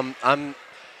interviewed, so I'm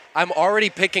already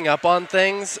picking up on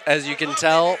things, as you can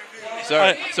tell.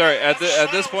 Sorry. At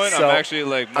this point, So, I'm actually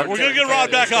like. We're gonna get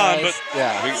Rod back on, but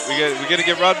Yeah. We gonna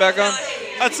get Rod back on.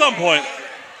 at some point.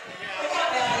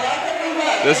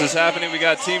 This is happening. We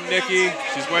got Team Nikki.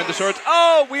 She's wearing the shorts.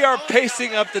 Oh, we are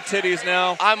pacing up the titties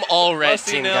now. I'm all red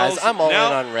Rusty team, nails. guys. I'm all now,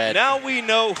 in on red. Now we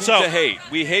know who So, to hate.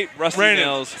 We hate Rusty Brandon.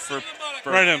 Nails for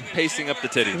Brandon. pacing up the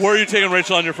titties. Where are you taking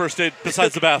Rachel on your first date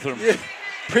besides the bathroom?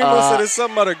 Primo said it's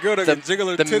something about a girl that the- can jiggle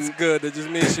her the- tits good. That just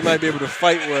means she might be able to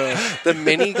fight well. The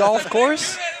mini golf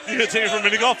course? You gonna take it for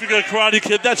mini golf? You gonna Karate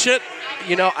Kid that shit?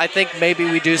 You know, I think maybe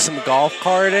we do some golf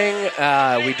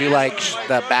karting. We do like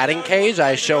the batting cage.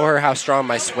 I show her how strong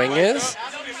my swing is.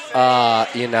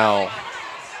 You know.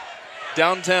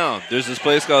 Downtown, there's this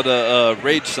place called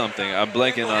Rage something. I'm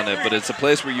blanking on it, but it's a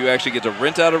place where you actually get to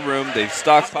rent out a room. They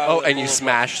stockpile. Oh, it and you full of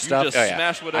smash stuff. stuff? You just Oh, yeah.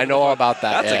 smash whatever. I know the all fuck. about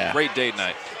that, That's yeah. a great date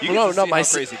night. You Well, get to see my how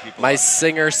crazy people my are.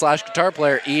 singer/guitar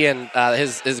player Ian,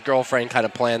 his girlfriend kind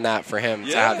of planned that for him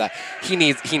to have that. He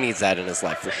needs that in his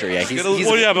life for sure. Yeah, he's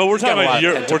Well, yeah, but we're he's got talking a lot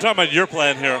about of we're talking about your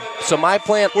plan here. So my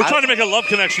plan. We're trying to make a love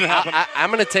connection happen. I'm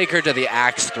going to take her to the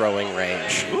axe throwing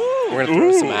range. We're going to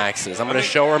throw some axes. I'm going to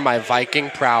show her my Viking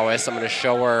prowess. I'm going to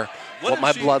show her what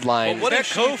my bloodline. What if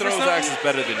she throws axes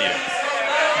better than you?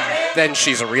 Then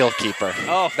she's a real keeper.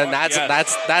 Oh, then fuck that's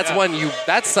yes. Yeah.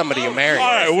 that's somebody you marry.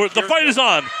 All right, the fight is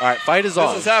on. All right, fight is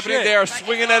on. This is happening. Shit. They are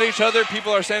swinging at each other.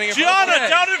 People are standing in front of Gianna them.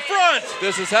 down in front.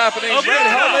 This is happening. Okay. Red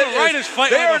Helmet Right is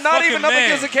fighting They like are a not fucking even up man.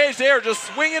 against the cage. They are just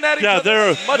swinging at each Yeah, other. they're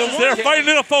as much as they're they fighting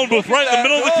in a phone booth right in the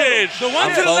middle of the cage. The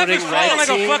one I'm to the left is voting fighting red like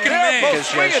a team. fucking They're man. both Because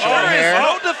she has swinging. short There is hair.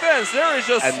 no defense. There is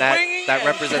just And that- swinging that and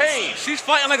represents- pain. She's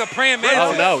fighting like a praying man.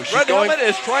 Oh, no, she's Red going Helmet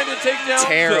is trying to take down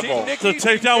terrible. Team Nikki. The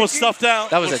takedown was stuffed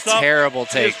out. That was a terrible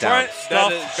She is takedown. trying-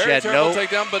 That is She very had terrible no-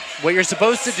 takedown, but What you're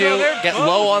supposed to do, they're get both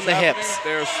low on the happening. hips,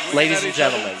 They're swinging ladies at and each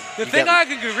other. gentlemen. The You thing get- I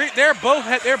can agree, they're both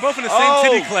in the same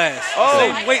titty class. Oh.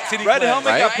 Same weight titty Red class.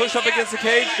 Helmet Right? got pushed up against the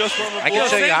cage just from a I can blow.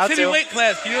 show you Same how titty to. weight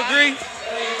class. Can you agree?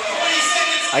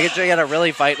 I can show you how to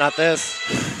really fight, not this.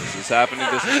 This is happening.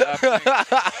 This is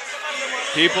happening.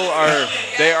 People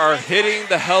are hitting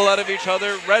the hell out of each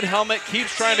other. Red Helmet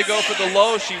keeps trying to go for the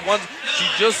low. She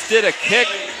just did a kick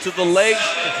to the legs,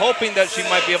 hoping that she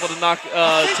might be able to knock Team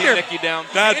they're- Nikki down.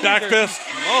 That back fist.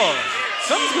 Oh,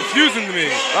 something's confusing to me.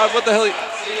 Rod, what the hell?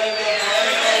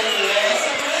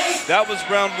 That was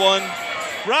round one.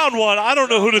 Round one. I don't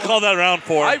know who to call that round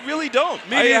for. I really don't.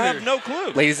 I neither. have no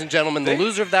clue. Ladies and gentlemen, the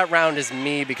loser of that round is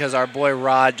me because our boy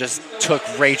Rod just took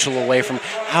Rachel away from.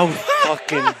 How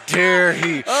fucking dare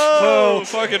he? Oh,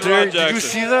 fucking dare- Rod Did Jackson. you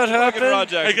see that happen? Fucking Rod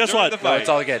Jackson. Hey, guess during what? the No, fight. it's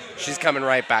all good. She's coming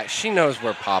right back. She knows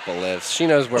where Papa lives. She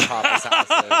knows where Papa's house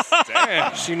is.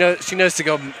 Damn. She knows to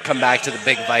come back to the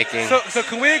big Viking. So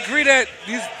can we agree that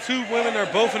these two women are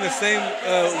both in the same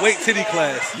weight titty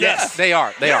class? yes. They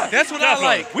are. They are. That's what Definitely.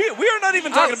 I like. We are not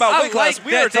even talking about I weight class. like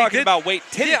We that are they talking did- about weight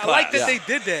titty Yeah, I class. like that they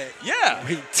did that. Yeah.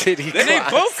 Big titty And they class.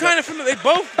 both kind of they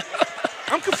both.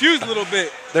 I'm confused a little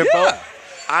bit. They're Yeah. both.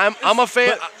 I'm a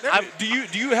fan. Do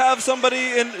you have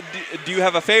somebody in? Do you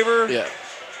have a favor? Yeah.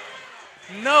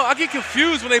 No, I get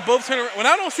confused when they both turn around. When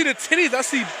I don't see the titties, I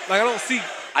see I don't see.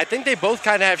 I think they both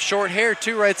kind of have short hair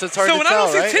too, right? So it's hard So to when tell,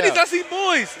 I don't right? see titties, Yeah. I see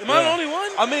boys. Am I the only one?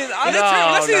 I mean, When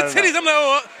I see No, the no. titties, I'm like,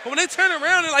 oh. But when they turn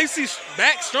around and like you see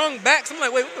strong backs, I'm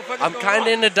like, wait, what the fuck? Is I'm going kind of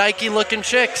on? into dykey looking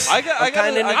chicks. I got- I'm kind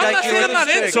of into I'm not dykey saying I'm looking not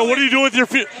into chicks. So what are you doing with your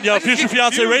just future get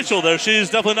fiance confused. Rachel? There, she's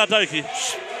definitely not dykey.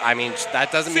 I mean,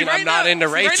 that doesn't mean right I'm not now- into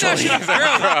right Rachel now she's either, girly.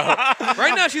 bro.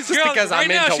 Right now she's Just girly. because right I'm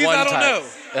now into she's, one I don't type.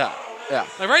 know. Yeah.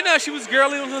 Like right now she was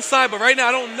girly on the side, but right now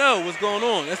I don't know what's going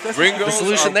on. That's Ringos The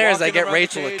solution are there is I walking get around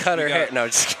Rachel the to cage. cut her We hair. got- No,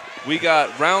 just We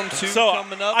got round 2 So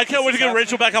coming up. I can't wait to This get is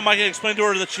Rachel back on mic and explain to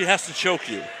her that she has to choke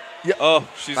you. Oh,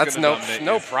 she's that's gonna no dominate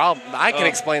no you. problem. I can Oh,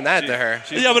 explain that she- to her.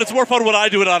 she's- Yeah, but it's more fun when I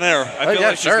do it on air. I feel yeah,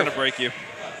 like sure. she's gonna break you.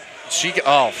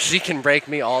 She can break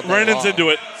me all day Brandon's long. into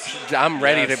it. I'm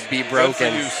ready Yes. to be Good broken.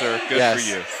 for you, sir. Good Yes. for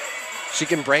you. She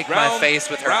can break my Round- face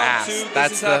with her round ass. 2, this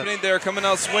That's is the happening. They're coming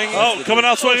out swinging. Oh, coming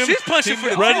out swinging. She's punching for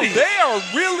the Red- titties. They are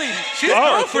really. She's Oh,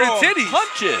 going for the throwing titties.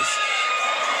 punches.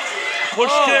 Push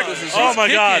kick. This is Oh just my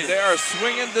God. kicking. They are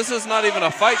swinging. This is not even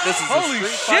a fight. This is Holy a street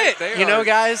shit. fight. They You know, are-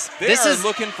 guys, They this are is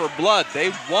looking for blood.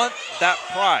 They want that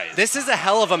prize. this is a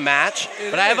hell of a match,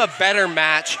 but I have a better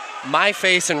match: my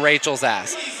face and Rachel's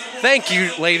ass. Thank you,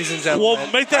 ladies and gentlemen.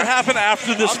 Well, make that happen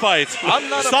after this fight. I'm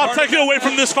not a Stop part of taking away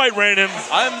from this fight, Rainen.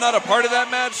 I'm not a part of that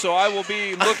match, so I will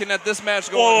be looking at this match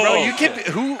Whoa, going. whoa, Bro, whoa. you can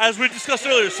who? As we discussed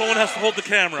earlier, someone has to hold the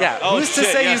camera. Yeah, Oh, who's to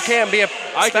shit, say yes. you can't be a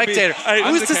I can be- spectator? Hey, I'm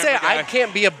who's the to say camera guy. I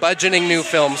can't be a budgeting new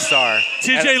film star?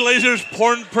 TJ Laser's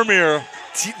porn premiere.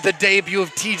 The debut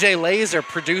of TJ Laser,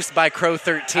 produced by Crow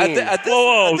 13. At this,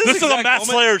 Whoa, at this is a exact Matt moment-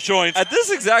 Slayer joint. At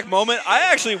this exact moment, I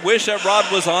actually wish that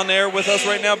Rod was on air with us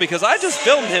right now because I just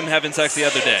filmed him having sex the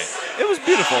other day. It was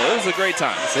beautiful. It was a great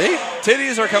time. See?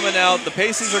 Titties are coming out. The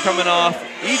pasties are coming off.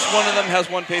 Each one of them has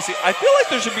one pasty. I feel like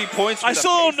there should be points. I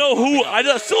still don't know who.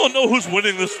 Still don't know who's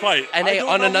winning this fight. And I hey, don't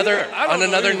on know another either. I don't on know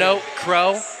another either. note,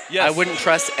 Crow, Yes. I wouldn't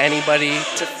trust anybody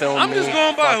to film I'm me just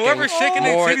going by fucking whoever's shaking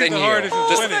their more titties than the you. hardest is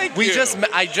Just- winning. we just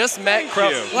I just met Crow.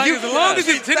 you. Like, as long as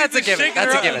your titties That's a are given. shaking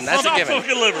That's her a given. ass. That's a Stop given.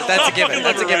 fucking liver. That's a Stop given. fucking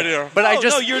That's a liver right given. here. But I No,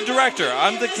 just no, you're director.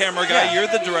 I'm the camera guy. Yeah. You're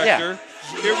the director.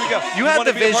 Here we go. You have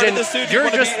wanna the be a part of vision. this, dude? You You're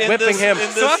wanna just be in whipping this- him.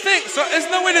 in So I this- think there's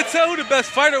no way to tell who the best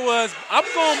fighter was. I'm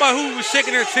going by who was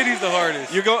shaking their titties the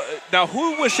hardest. You go now.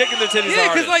 Who was shaking their titties? Yeah,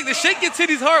 the because hardest? like the shake your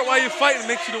titties hard while you're fighting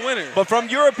makes you the winner. But from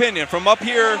your opinion, from up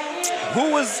here,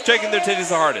 who was shaking their titties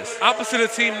the hardest? Opposite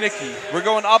of Team Nikki. We're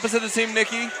going opposite of Team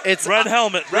Nikki. it's Red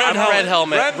helmet. Red I'm helmet. red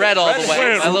helmet, red all the way.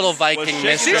 Red My little was Viking shaking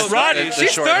mistress. those with Rod- the She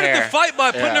short started hair. the fight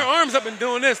by putting Yeah. her arms up and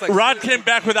doing this. Like Rod came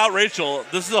back without Rachel.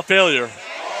 This is a failure.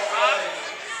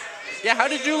 Yeah, how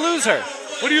did you lose her?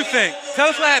 What do you think? Tell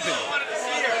us what happened.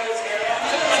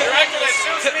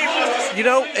 You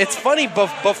know, it's funny.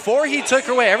 Before he took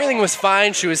her away, everything was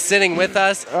fine. She was sitting with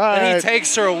us, and he right.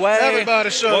 takes her away. Everybody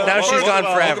show Now up. she's gone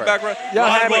forever. Welcome back, Rod. Y'all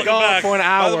Rod, had me welcome gone back. for an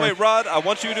hour. By the way, Rod, I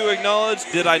want you to acknowledge,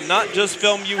 did I not just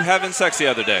film you having sex the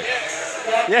other day?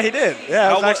 Yeah, he did. Yeah,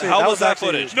 How it was actually, how that was that actually-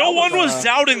 footage? No one was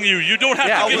doubting you. You don't have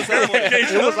Yeah, to how get was that?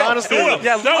 verification. It was honestly- No,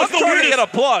 Yeah, that was I'm the trying to weirdest. get a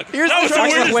plug. Here's That was the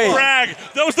Actually, weirdest wait. brag.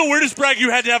 That was the weirdest brag you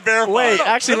had to have verified. Wait,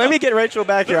 actually, let me get Rachel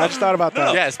back here. I just thought about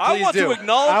that. Yes, I please want do. to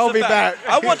acknowledge I'll the be fact.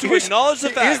 back. I want to acknowledge the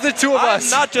fact. Here's the two of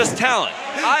us. I'm not just talent.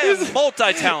 I am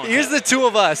multi-talented. Here's the two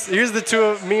of us. Here's the two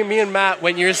of me and Matt.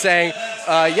 When you're saying,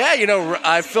 yeah, you know,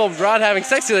 I filmed Rod having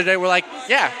sex the other day. We're like,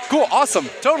 yeah, cool, awesome,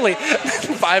 totally.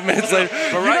 5 minutes later,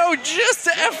 you know, just to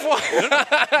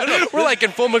FYI, we're like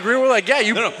in full agreement. We're like, yeah,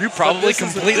 you probably This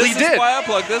completely is did. why I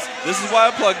plug this. This is why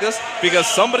I plug this because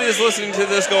somebody is listening to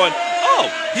this going,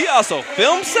 oh, he also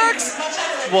filmed sex?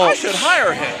 Well, I should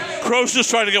hire him. Crow's just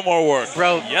trying to get more work.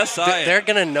 Bro, Yes, I am. they're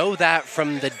gonna know that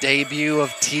from the debut of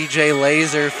TJ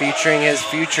Laser featuring his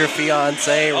future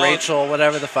fiance Rachel,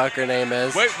 whatever the fuck her name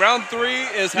is. Wait, round 3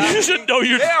 is happening. You should know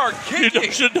your. They are You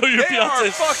kicking. should know your They are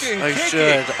fiance. fucking I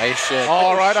kicking. should.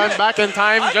 All right, I'm back in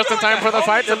time, just in time for the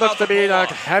fight. It looks to be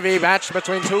about a heavy match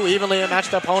between two evenly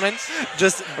matched opponents.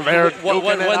 Just They're one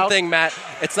duking it out. thing, Matt.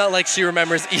 It's not like she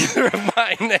remembers either of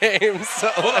my names. So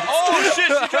Oh, shit.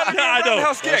 She tried to do I a know.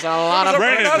 roundhouse kick. There's a lot of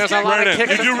Brandon, there's a lot of Brandon,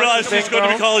 kicks. you do realize she's going to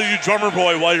be calling you drummer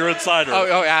boy while you're inside her.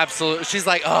 Oh, absolutely. She's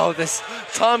like, oh, this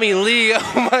Tommy Lee.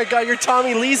 Oh my God, you're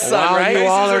Tommy Lee's son, Wow, right? you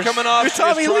all Faces are are- coming off. You're She is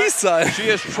Tommy trying- Lee's son. She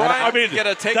is trying I mean, to get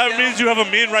a takedown. that means you have a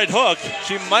mean right hook.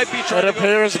 She might be trying It to go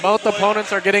appears both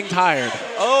opponents are getting tired.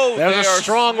 Oh, There's they a are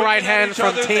strong swinging right at hand each from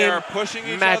other. They Team are pushing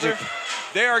each Magic. other.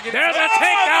 They are getting. There's a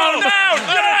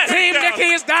takedown. Team Nikki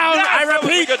is down. Yes, I that was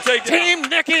a repeat, good takedown. Team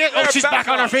Nikki. Oh, They're she's back back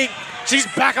on her up. feet. She's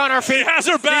back on her feet. She has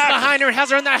her back. She's behind her,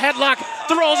 has her in the headlock,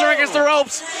 throws her against the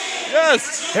ropes.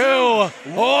 Yes. 2,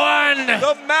 1.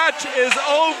 The match is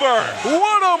over.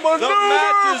 What a maneuver! The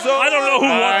match is over. I don't know who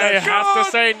won I that. have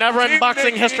to say, never in Team boxing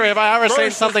Nikki history have I ever seen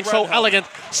versus something so Red Helmet. elegant,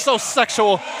 so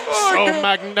sexual, so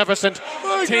magnificent.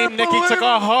 Team Nikki took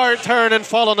a hard turn and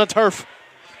fall on the turf.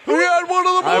 He had one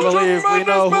of the I most believe we tremendous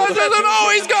know who matches, the- and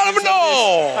oh, he's got him.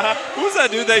 No. Who's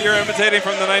that dude that you're imitating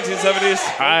from the 1970s?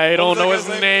 I don't know What his was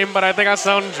that guy's name, but I think I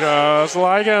sound just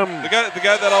like him. The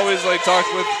guy that always like talked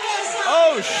with.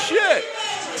 Oh shit!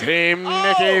 Team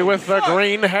Nikki with the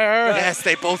green hair. Yes,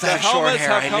 they both have short helmets hair.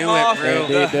 have I come knew off. it, bro.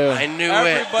 They do. I knew it.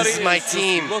 Everybody This is my is just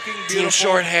team. looking Team beautiful.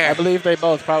 short hair. I believe they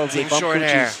both probably Team bump short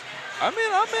hair. coochies. I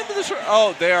mean, I'm into the short.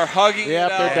 Oh, they are hugging Yep,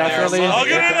 it out. they're definitely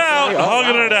Hugging it out.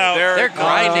 Hugging it out. They're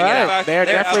grinding All it. right. They're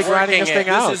definitely grinding this thing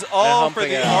out. This is all for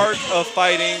humping the it out. art of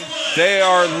fighting. They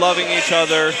are loving each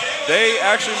other. They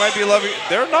actually might be loving.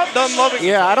 They're not done loving.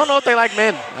 Yeah, I don't know if they like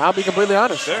men. I'll be completely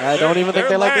honest. I don't even think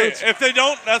they like Hey, dudes. if they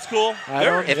don't, that's cool. I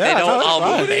don't- If yeah, they I don't, thought it was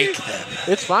I'll fine. make them.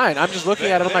 It's fine. I'm just looking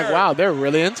at it. I'm like, they're- wow, they're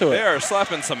really into They it. are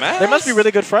slapping some ass. They must be really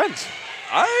good friends.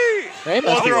 They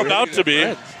Well, must be they're really about good to be.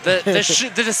 friends.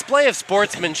 The display of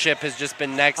sportsmanship has just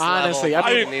been next Honestly, level.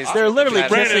 I mean, in these they're literally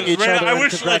competitions. kissing each Brandon, other. I and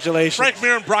wish like, congratulations. Frank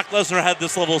Mir and Brock Lesnar had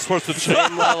this level of sportsmanship.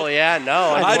 Same level, yeah, no.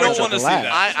 I don't unfortunately. want to see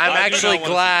that. I'm I do actually not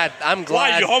wanna glad. I'm Why,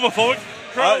 glad. you homophobic?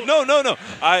 No. No,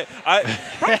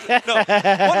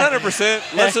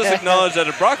 100%. Let's just acknowledge that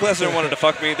if Brock Lesnar wanted to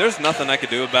fuck me, there's nothing I could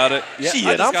do about it. Yeah. Shit,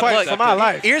 I just I'm gotta fighting accept for my it.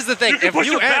 life. Here's the thing: You can if push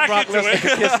you your back Brock into Lesnar it.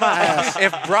 can kiss my ass.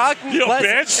 if Brock You Les-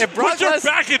 bitch. if Brock Put your Les-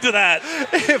 back into that.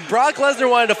 if Brock Lesnar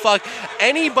wanted to fuck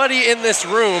anybody in this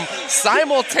room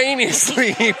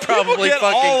simultaneously, he probably Get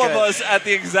fucking all could. of us at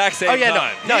the exact same Oh yeah,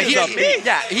 time. no, He's a beast.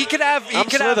 he could have. He I'm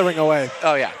could have. slithering away.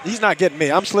 Oh yeah. He's not getting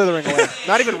me. I'm slithering away.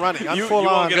 Not even running. I'm You- full you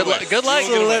won't on. get Good away. luck. Good luck. You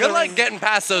won't get Good away. luck getting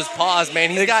past those paws, man.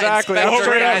 He's Exactly. got I'm Inspector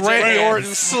straight up Gadget Randy hands.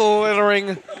 Orton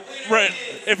slithering. Right.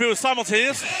 If it was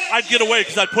simultaneous, I'd get away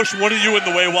because I'd push one of you in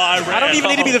the way while I ran. I don't even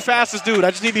need to be the fastest dude.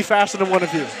 I just need to be faster than one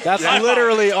of you. That's Yeah.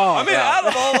 literally all. I mean, out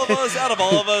of all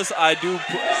of us, I do.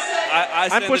 I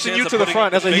stand I'm pushing the you chance to of the putting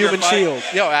front up as the a bigger human fight. shield.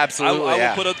 Yo, absolutely. I yeah.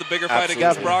 will put up the bigger fight Absolutely.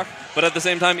 against Brock, but at the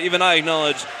same time, even I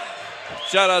acknowledge.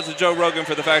 Shout out to Joe Rogan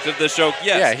for the fact of this joke.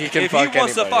 Yes, Yeah, he can if fuck he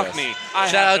wants to anybody, fuck yes. me, I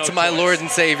Shout have out to no my choice. Lord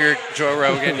and Savior Joe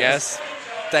Rogan. Yes,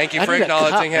 thank you I for need a cup,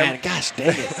 acknowledging him. man. Gosh dang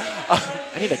it.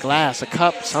 I need a glass, a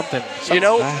cup, something. You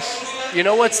know, Glass. you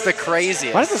know what's the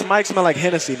craziest? Why does this mic smell like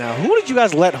Hennessy now? Who did you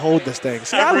guys let hold this thing?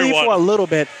 See, I leave Everyone. for a little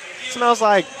bit. It smells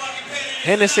like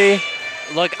Hennessy.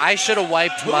 Look, I should have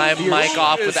wiped my mic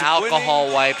off with is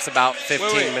alcohol wipes about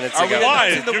 15 minutes Are we ago. Why?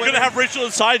 announcing You're the going to winner? have Rachel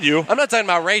inside you. I'm not talking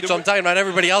about Rachel. I'm talking about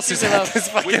everybody else who's had this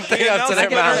fucking thing up to their announced the winner.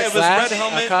 It mouth. was Glass, Red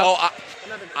Helmet. a cup. Oh,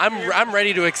 I'm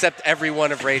ready to accept every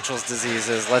one of Rachel's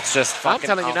diseases. Let's just I'm fucking.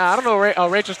 telling you now. I don't know.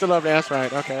 Rachel's still over there. That's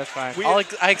right. Okay, that's fine.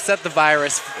 I accept the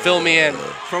virus. Fill me in.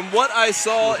 From what I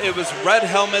saw, it was Red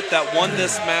Helmet that won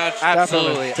this match.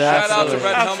 Absolutely. Shout out to Absolutely.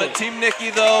 Red Helmet. Team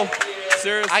Nikki, though.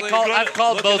 Seriously. I've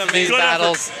called looking both of these amazing.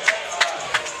 battles.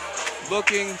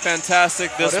 Looking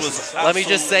fantastic. This was. Let me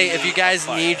just say, if you guys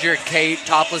absolutely need your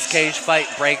topless cage fight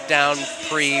breakdown,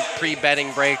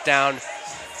 pre-betting breakdown,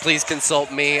 please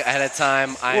consult me ahead of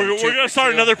time. We're going to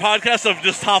start another podcast of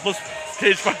just topless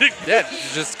cage fighting. Yeah,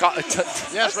 just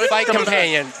Yes, fight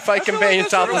companion,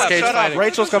 topless cage Shut up. fighting.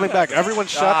 Rachel's coming back. Everyone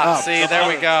shut up. See, there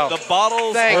we go. The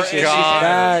bottles Thank are you. in the air.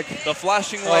 Back. The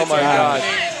flashing Oh lights my are God.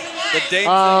 happening. The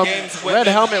Games Red women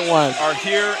Helmet won. are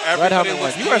here. Red Everybody Helmet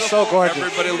looks won. You are so beautiful. gorgeous.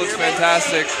 Everybody looks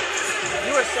fantastic.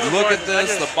 Look at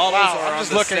this. The bottles wow, are I'm on just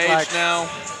the looking stage like- now.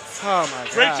 Oh my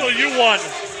god. Rachel, you won.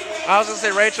 I was gonna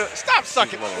say Rachel. Stop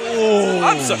sucking.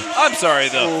 I'm sorry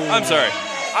though. I'm sorry.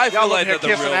 I feel Y'all like here they're the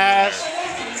real kissing winner. ass.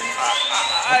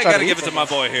 I trying gotta to give eat it to my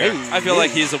boy here. Hey, I feel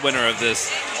like he's a winner of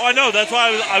this. Oh, I know. That's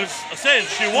why I was saying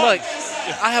she won. Look,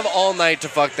 I have all night to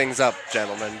fuck things up,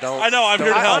 gentlemen. Don't. I know. I'm here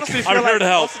to I help. honestly I'm feel here like to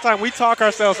help. most of the time we talk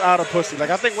ourselves out of pussy. Like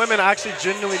I think women actually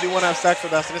genuinely do want to have sex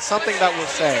with us, and it's something that we'll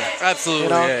say. Absolutely. You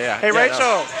know? Yeah. Hey, Yeah, Rachel.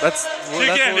 no. That's She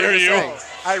that's can't what we're hear you. saying.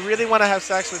 I really want to have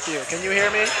sex with you. Can you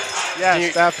hear me?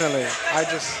 Yes, definitely.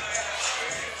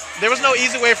 There was no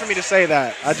easy way for me to say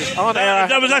that. I just on air.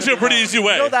 That was actually a pretty easy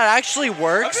way. You know, that actually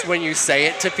works when you say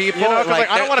it to people. You know, 'cause, like,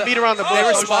 I don't wanna beat around the bush. They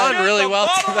respond really well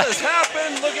to What that. has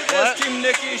happened? Look at What? this, Team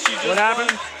Nikki. She just What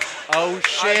happened? won. Oh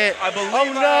shit! I believe Oh,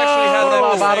 I actually had no.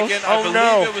 that Bottles. mistaken. Oh, I believe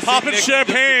no. it was Popping Team Nikki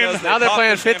champagne. just because Now they're popping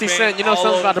playing 50 champagne Cent. You know all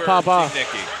something's about to over pop Team off.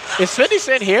 Nikki. Is 50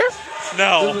 Cent here?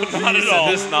 No, not at all.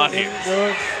 This is not here.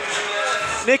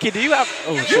 Nikki, do you have?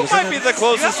 Oh, shit, You is her might be name- the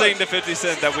closest thing to 50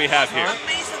 Cent that we have here.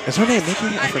 Is her name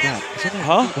Nikki? I forgot. Is her name?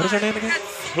 Huh? What is her name again?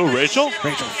 Who, Rachel?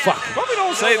 Rachel. Fuck. Probably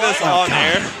don't say this on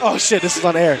air. Oh shit, this is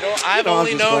on air. I've No, I'm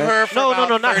only just known playing. her for no,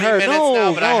 about not 30 her. minutes No,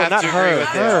 now, but I no, have not to her. agree with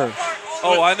Her.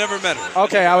 Oh, I never met her.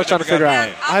 Okay, I was trying to Never figure got out. her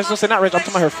name. I was gonna say not Rachel. I'm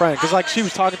talking about her friend, cause like she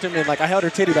was talking to me and like I held her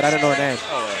titty, but I didn't know her name.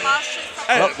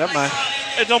 Hey, Oh, never mind.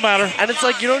 it don't matter. And it's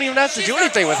like you don't even have to do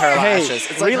anything with her Hey, lashes.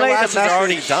 It's like her relay the lashes are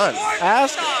already message. done.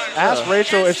 Ask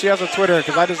Rachel if she has a Twitter,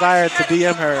 because I desire to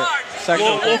DM her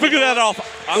sexual. We'll figure that out.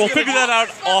 We'll figure that out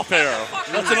off air.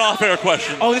 That's an off air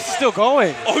question. Oh, this is still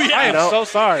going. Oh, yeah. I am so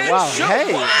sorry. Wow. Hey,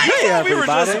 You hey, thought we were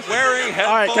everybody. just wearing headphones.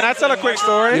 All right, can I tell a quick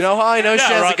story? You know how I know she Yeah,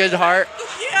 has right. a good heart?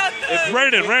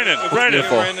 Brandon.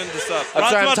 Beautiful. I'm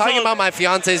sorry, I'm talking about my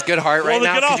fiance's good heart right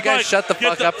now. Could you guys shut the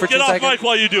fuck up for 2 seconds? Get off mic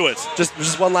while you do it.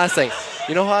 Just one last thing.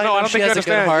 You know how I No, know I don't she think you has a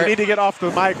good understand. heart? You need to get off the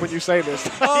mic when you say this.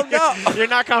 Oh, no. You're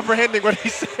not comprehending what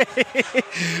he's saying.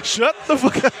 Shut the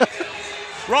fuck up.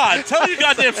 Rod, tell your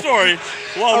goddamn story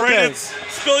while Okay. Raynard's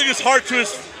spilling his heart to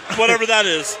his whatever that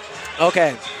is.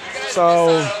 Okay.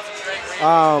 So,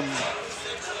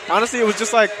 honestly, it was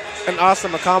just like an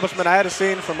awesome accomplishment. I had a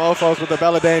scene from Mofos with the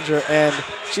Bella Danger, and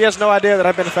she has no idea that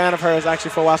I've been a fan of hers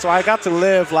actually for a while. So I got to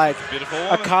live like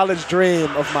a college dream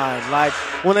of mine. Like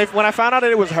when I found out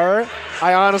that it was her,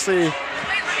 I honestly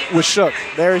was shook,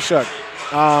 very shook.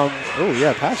 Oh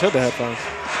yeah, Patch hit the headphones.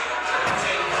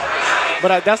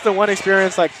 But that's the one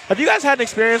experience. Like, have you guys had an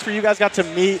experience where you guys got to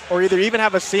meet or either even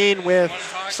have a scene with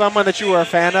someone that you were a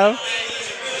fan of?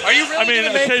 Are you really going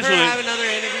to make her occasionally. have another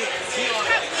interview?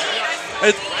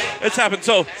 It's happened.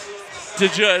 So,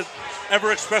 did you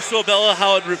ever express to Abella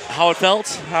how it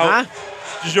felt?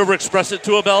 Did you ever express it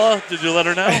to Abella? Did you let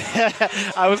her know?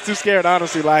 I was too scared,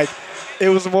 honestly. Like, it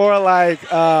was more like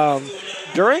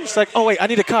during. It's like, oh wait, I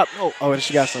need a cup. Oh, and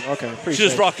she got some. Okay, She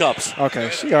just brought cups. Okay,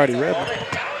 she already read me.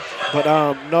 But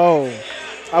no,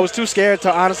 I was too scared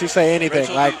to honestly say anything.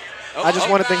 Rachel, like, I just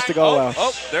wanted things to go well.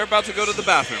 Oh, they're about to go to the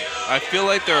bathroom. I feel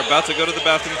like they're about to go to the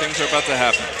bathroom. Things are about to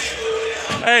happen.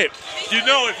 Hey, you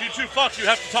know if you two fuck, you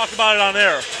have to talk about it on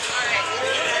air.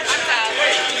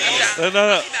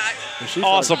 No.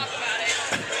 Awesome.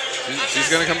 She's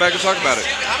going to come back and talk about it.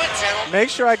 Make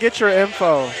sure I get your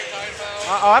info.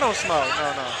 I don't smoke.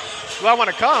 No. Do I want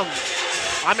to come?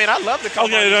 I mean, I'd love to come.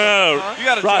 Okay, no. Huh? You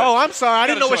got to. Oh, I'm sorry. I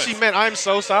didn't know what choice. she meant. I'm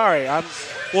so sorry.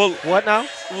 Well, what now?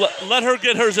 Let her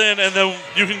get hers in, and then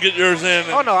you can get yours in.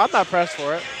 Oh no, I'm not pressed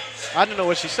for it. I didn't know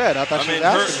what she said. I thought she was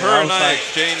asking me. her and I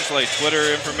exchanged like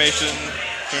Twitter information.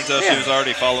 Turns out she was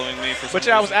already following me for some But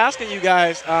yeah, I was asking you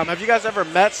guys, have you guys ever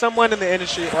met someone in the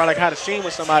industry or like had a scene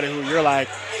with somebody who you're like,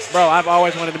 bro, I've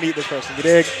always wanted to meet this person. You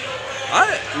dig?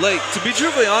 To be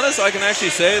truthfully honest, I can actually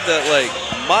say that like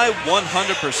my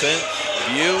 100%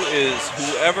 view is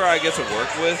whoever I get to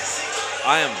work with,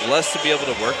 I am blessed to be able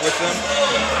to work with them.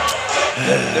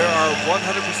 There are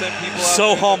 100% people out So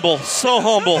there. humble. So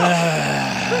 100%.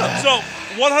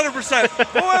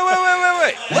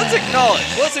 Wait. Let's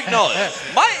acknowledge.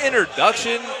 My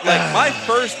introduction, like my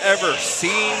first ever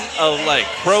scene of like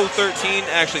Pro 13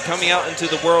 actually coming out into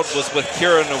the world was with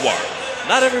Kira Noir.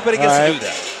 Not everybody gets to do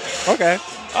that. Okay.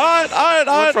 All right.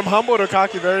 Went from humble to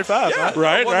cocky very fast. Yeah, huh?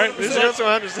 Right.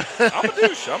 100%. I'm a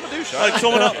douche. Like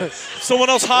someone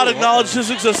else hot acknowledged his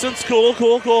existence. Cool.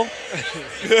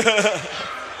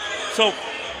 So,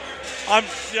 I'm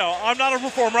not a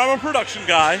performer. I'm a production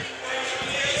guy.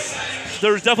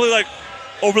 There's definitely like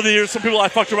over the years some people I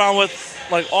fucked around with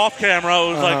like off camera. It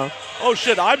was like, oh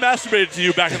shit, I masturbated to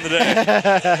you back in the day.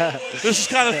 This is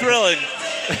kind of thrilling.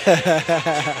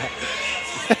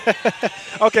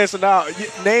 Okay, so now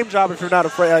name drop if you're not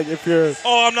afraid. Like if you're.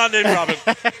 Oh, I'm not name dropping,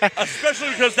 especially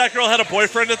because that girl had a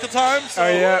boyfriend at the time. So. Oh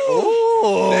yeah.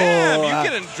 Ooh. Damn, you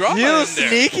getting drama You in there.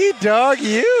 sneaky dog,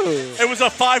 you. It was a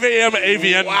 5 a.m.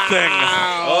 AVN thing.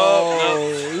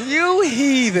 Oh, you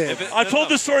heathen. I told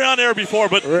this story on air before,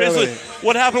 but Really? basically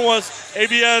what happened was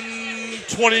AVN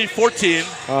 2014.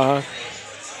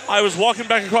 I was walking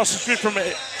back across the street from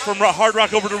Hard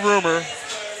Rock over to Rumor,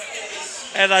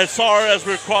 and I saw her as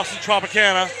we were crossing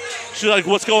Tropicana. She's like,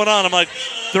 what's going on? I'm like,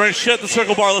 there ain't shit at the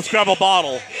Circle Bar. Let's grab a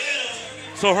bottle.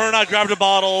 So her and I grabbed a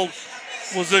bottle,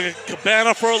 was in a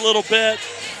cabana for a little bit,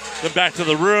 then back to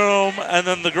the room, and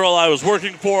then the girl I was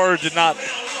working for did not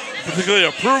particularly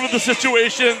approve of the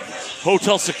situation.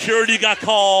 Hotel security got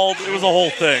called. It was a whole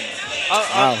thing.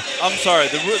 I'm sorry.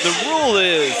 The rule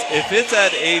is if it's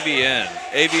at AVN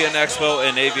Expo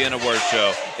and AVN Award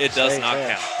Show, it does not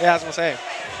count. Yeah, I was gonna say.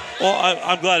 Well,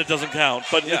 I'm glad it doesn't count,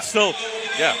 but it's still.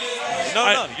 Yeah.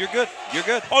 No, you're good. You're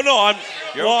good. Oh no, I'm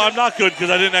You're okay. I'm not good because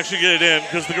I didn't actually get it in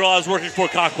because the girl I was working for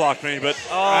cock blocked me. But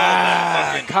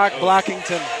Cock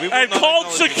Blockington. and called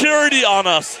security on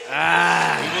us. We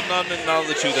will not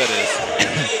acknowledge who that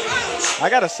is. I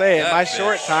gotta say, in my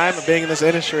short time of being in this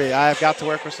industry, I've got to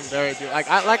work with some very beautiful.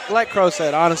 Like Crow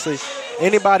said, honestly,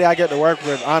 anybody I get to work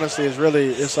with, honestly, is really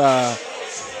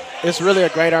it's really a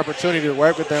great opportunity to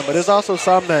work with them. But there's also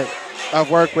some that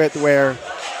I've worked with where,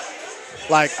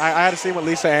 like, I had a scene with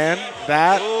Lisa Ann.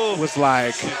 That was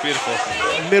like beautiful.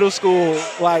 Middle school.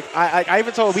 Like, I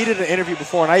even told, we did an interview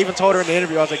before, and I even told her in the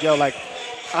interview, I was like, yo, like,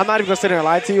 I'm not even gonna sit there and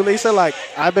lie to you, Lisa. Like,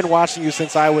 I've been watching you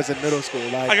since I was in middle school.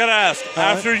 Like, I gotta ask,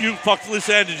 after you fucked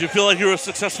Lisa Ann, did you feel like you were a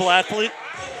successful athlete?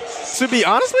 To be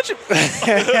honest with you,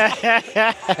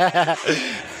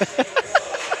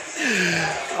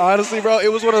 Honestly, bro,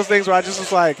 it was one of those things where I just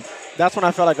was like, that's when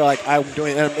I felt like I'm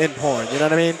doing in porn. You know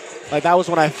what I mean? Like that was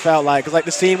when I felt like, cause like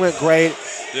the scene went great.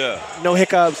 Yeah. No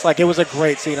hiccups. Like it was a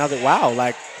great scene. I was like, wow,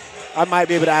 like I might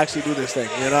be able to actually do this thing.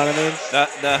 You know what I mean?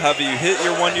 Now have you hit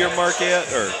your 1 year mark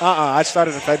yet? Or I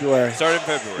started in February. Started in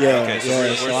February. Yeah. Okay.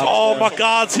 So yeah, Oh my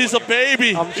God, he's a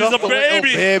baby. He's a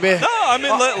baby. baby. No, I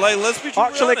mean, let's be truly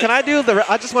Actually, honest. can I do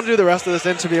I just want to do the rest of this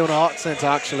interview in hot sense.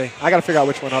 Actually, I gotta figure out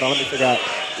which one. Hold on, let me figure out.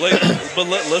 But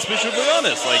let's be truly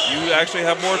honest. Like, you actually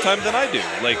have more time than I do.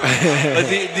 Like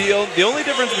the only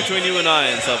difference between you and I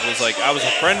and stuff was like I was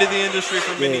a friend of the industry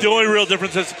for many. The only real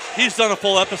difference is he's done a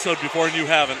full episode before and you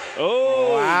haven't.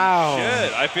 Oh wow!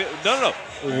 Shit! I feel no.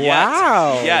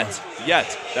 Wow! Yet.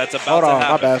 That's about Hold to on,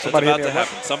 happen. my bad. That's Somebody about hit to me up.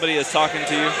 happen. Somebody is talking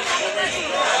to you.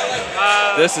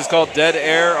 This is called Dead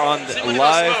Air on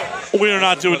live. We are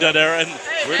not doing dead air, and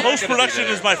We're not post gonna production do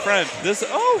that. is my friend.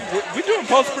 We doing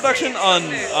post production on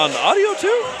audio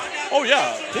too? Oh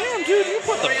yeah. Damn, dude, you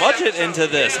put the budget into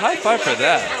this. High five for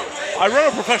that. I run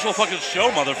a professional fucking show,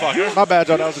 motherfucker. My bad,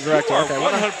 Joe. That was the director. You are Okay,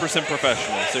 100%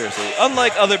 professional, seriously.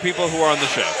 Unlike other people who are on the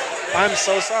show. I'm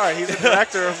so sorry. He's a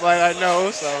director of like I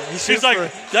know, so He's like,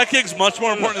 that gig's much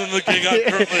more important than the gig I'm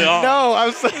currently on. No,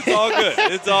 I'm sorry. It's all good.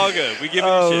 It's all good. We give you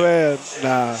Oh shit.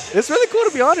 man, nah. It's really cool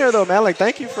to be on here though, man. Like,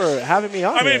 thank you for having me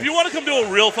on. I mean, here. if you want to come do a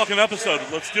real fucking episode,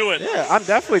 let's do it. Yeah, I'm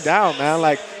definitely down, man.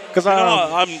 Like, cause You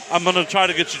know, I'm gonna try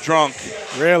to get you drunk.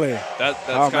 really. That's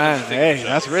Oh kind man, of the thing. hey,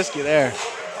 that's risky there.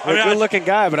 I You're mean, a good-looking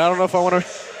guy, but I don't know if I want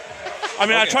to. I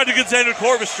mean, I tried to get Xander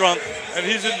Corvus drunk, and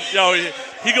he's in. You know,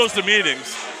 he goes to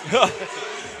meetings.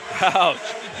 Ouch.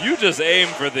 You just aim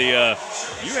for the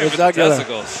you aim for the jugular.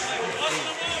 testicles.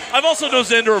 I've also known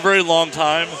Xander a very long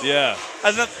time. Yeah.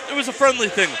 And that, it was a friendly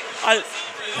thing.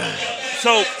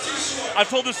 So I've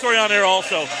told this story on air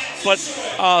also, but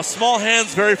Small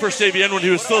Hands' very first AVN when he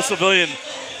was still a civilian,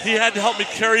 he had to help me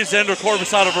carry Xander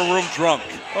Corvus out of a room drunk.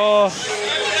 Oh,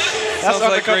 That's sounds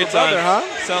like great time. brother, huh?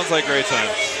 Sounds like great time.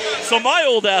 So my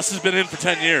old ass has been in for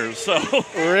 10 years. So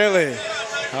Really?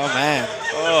 Oh man,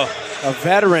 Oh, a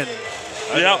veteran.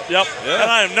 Yep. Yeah. And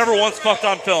I have never once fucked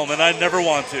on film, and I never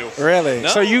want to. Really? No.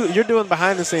 So you're doing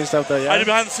behind the scenes stuff though, yeah? I do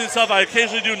behind the scenes stuff. I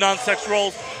occasionally do non-sex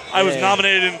roles. I was Yeah.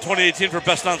 nominated in 2018 for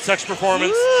Best Non-Sex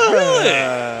Performance. really?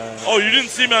 Oh, you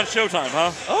didn't see me on Showtime,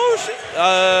 huh? Oh shit.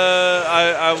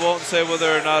 I won't say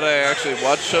whether or not I actually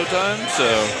watch Showtime.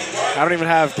 So I don't even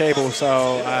have cable,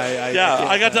 so I Yeah,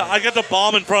 can't- I got to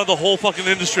bomb in front of the whole fucking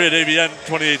industry at AVN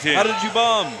 2018. how did you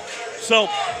bomb? So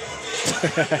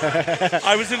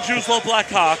I was in Jews Love Black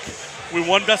Hawk. We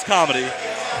won Best Comedy.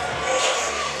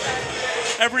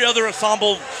 Every other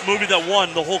ensemble movie that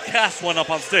won, the whole cast went up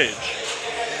on stage.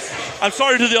 I'm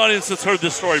sorry to the audience that's heard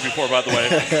this story before, by the way.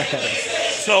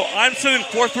 So I'm sitting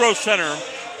fourth row center.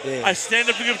 Yeah. I stand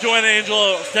up to give Joanna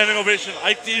Angel a standing ovation.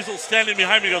 Ike Diesel standing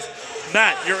behind me goes,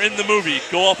 Matt, you're in the movie.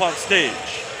 Go up on stage.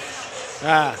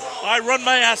 Ah. I run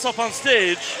my ass up on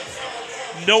stage.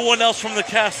 No one else from the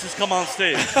cast has come on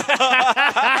stage. You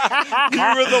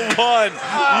were the one.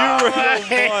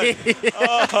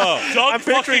 Doug I'm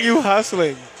picturing fucking, you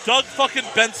hustling. Doug fucking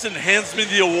Benson hands me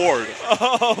the award.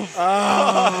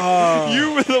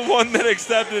 You were the one that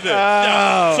accepted it.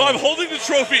 Yeah. So I'm holding the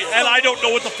trophy, and I don't know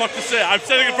what the fuck to say. I'm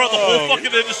standing in front of the whole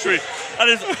fucking industry. And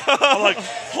I'm like,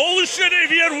 holy shit,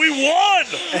 AVN, we won!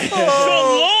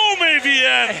 Shalom,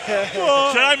 AVN!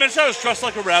 Did I mention I was dressed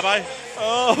like a rabbi?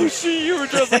 Oh shit, you were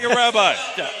dressed like a rabbi.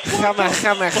 Come on.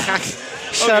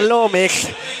 Shalom,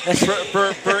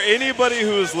 For anybody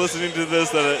who is listening to this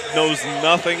that knows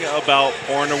nothing about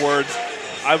porn awards,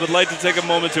 I would like to take a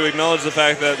moment to acknowledge the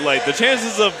fact that, like, the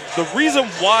chances of the reason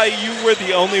why you were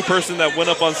the only person that went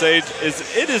up on stage is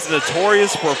it is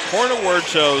notorious for porn award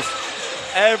shows.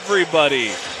 Everybody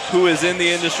who is in the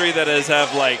industry that has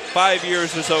have like 5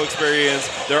 years or so experience,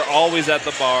 they're always at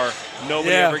the bar.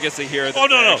 Nobody ever gets to hear that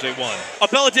they actually won.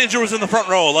 Bella Danger was in the front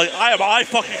row. Like, I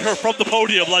fucking her from the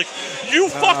podium. Like, you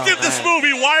fucked in this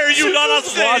movie. Why are you not on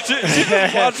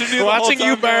stage? Watching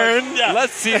you burn. Yeah.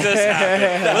 Let's see this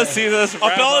happen. Let's see this.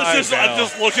 Bella's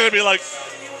just looking at me like,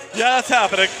 yeah, that's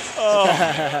happening.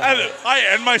 And I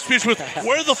end my speech with,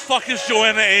 where the fuck is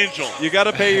Joanna Angel? You got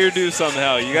to pay your dues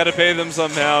somehow. You got to pay them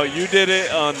somehow. You did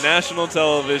it on national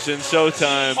television,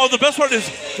 Showtime. Oh, the best part is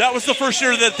that was the first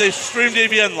year that they streamed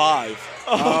AVN live.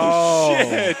 Oh.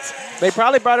 Shit. They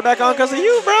probably brought it back on because of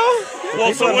you, bro.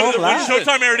 Well, so when live.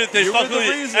 Showtime aired it, they You were the fucking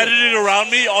reason. edited it around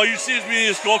me. All you see is me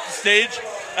just go up to stage,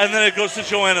 and then it goes to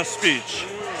Joanna's speech.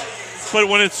 But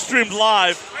when it's streamed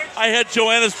live, I had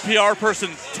Joanna's PR person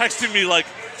texting me like,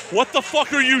 what the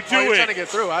fuck are you Oh, you're doing? trying to get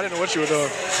through. I didn't know what you were doing.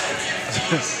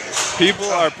 People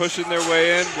are pushing their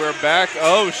way in. We're back.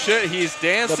 Oh, shit. He's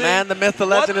dancing. The man, the myth, the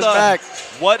legend is back.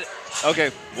 What?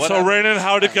 Okay. What So, Raiden,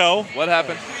 how'd it go? What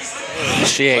happened?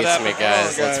 She hates me,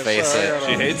 guys. Oh, Let's face it.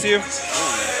 She hates you?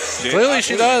 Clearly,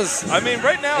 she does. I mean,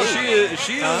 right now, she is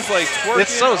like twerking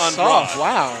It's so on soft. Raw.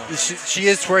 Wow. She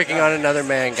is twerking on another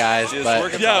man, guys.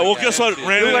 But Yeah, well, guess what,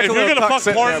 Raiden? like If a you're little going to tuck fuck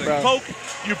sitting porn there, bro.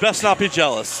 folk, you best not be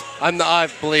jealous. I'm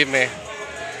not. Believe me.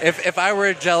 If I were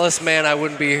a jealous man, I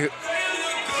wouldn't be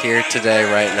here today,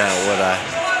 right now, would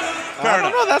I? I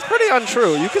don't know. That's pretty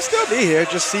untrue. You could still be here,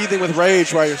 just seething with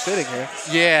rage while you're sitting here.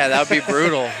 Yeah, that would be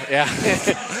brutal. Yeah,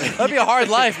 that'd be a hard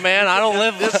life, man. I don't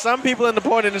live. There's some people in the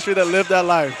porn industry that live that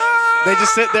life. They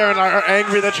just sit there and are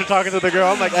angry that you're talking to the girl.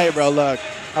 I'm like, hey, bro, look,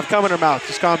 I've come in her mouth.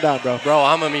 Just calm down, bro. Bro,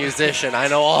 I'm a musician. I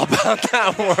know all about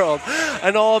that world. I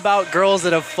know all about girls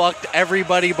that have fucked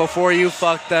everybody before you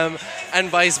fucked them, and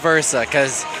vice versa.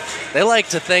 Because they like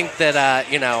to think that,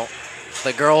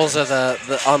 the girls are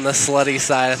the on the slutty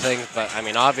side of things. But, I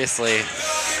mean, obviously,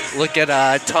 look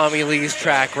at Tommy Lee's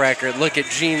track record. Look at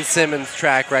Gene Simmons'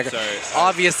 track record.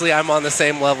 Obviously, I'm on the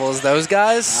same level as those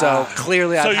guys. So,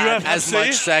 clearly, So I've you had have as Hep C?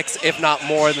 much sex, if not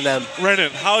more than them.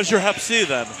 Raiden, how's your Hep C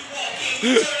then?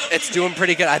 It's doing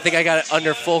pretty good. I think I got it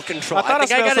under full control. I thought I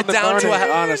think I got smelled it down something to a burning,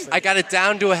 Hep, honestly. I got it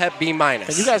down to a Hep B minus.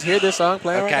 Can you guys hear this song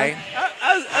playing Okay. right now?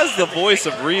 As the voice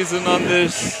of reason on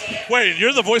this, Wait,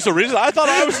 you're the voice of reason? I thought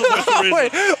I was the voice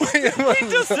of reason.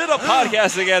 we just did a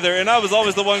podcast together, and I was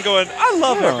always the one going, I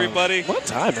love everybody. What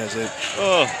time is it?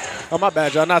 Oh, Oh, my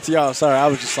bad, y'all. Not to y'all. Sorry. I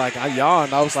was just like, I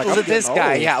yawned. I was like, I'm Look at this getting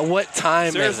guy. old. Yeah, what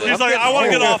time Seriously. is He's it? like, I want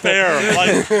to get off air.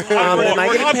 Like, am I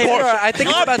getting I'm paid? bored. I think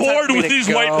it's I'm about time bored for me with to these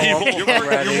go. white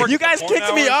people. You guys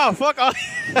kicked me off. Fuck off.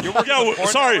 You're working Yeah, the porn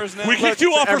sorry. hours now? We kicked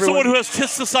you off for everyone. someone who has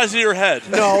tits the size of your head.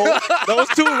 No, those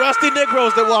two rusty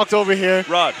Negroes that walked over here.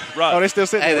 Rod. Oh, they still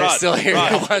sitting Hey, there. they're still here.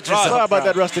 Rod, Watch Rod. yourself. Sorry about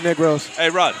that, rusty Negroes. Hey,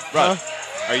 Rod.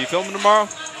 Are you filming tomorrow?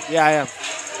 Yeah, I am.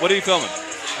 What are you filming?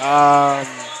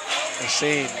 A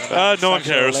scene. about No one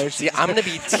sexual cares. relations. See, I'm going to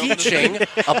be teaching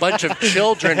a bunch of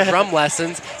children drum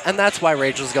lessons, and that's why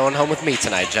Rachel's going home with me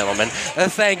tonight, gentlemen.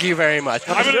 Thank you very much.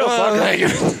 I'm gonna, Thank you.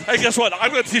 hey, guess what? I'm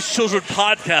going to teach children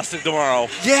podcasting tomorrow.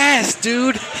 Yes,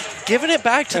 dude. Giving it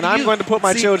back to And the I'm youth. going to put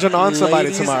my See, children on somebody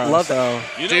ladies tomorrow. Love so.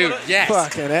 it. Dude, yes.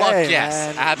 Fucking Fuck A,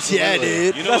 yes. man. Absolutely. Yeah,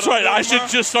 dude. You know That's what right. I'm I doing should tomorrow?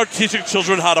 just start teaching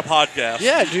children how to podcast.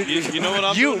 Yeah, dude. You know what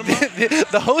I'm doing tomorrow?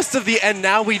 the host of the And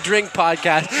Now We Drink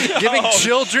podcast, giving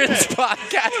children's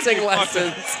podcasting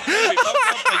lessons.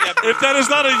 If that is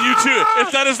not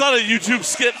a YouTube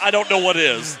skit, I don't know what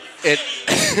is.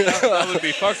 That would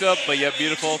be fucked up, but yet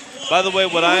beautiful. By the way,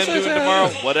 what I am doing tomorrow,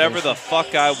 whatever the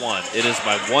fuck I want. It is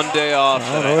my one day off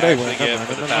that I actually get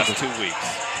for the past 2 weeks.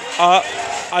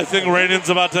 I think Raiden's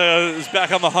is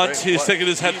back on the hunt. He's taking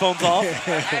his headphones off.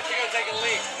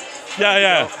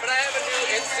 Yeah.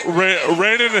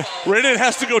 Raiden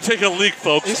has to go take a leak,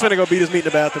 folks. He's finna go beat his meat in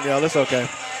the bathroom, y'all. That's okay.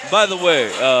 By the way,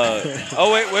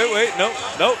 wait, no.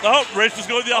 Rachel's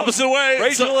going the opposite way.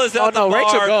 Rachel is at the bar.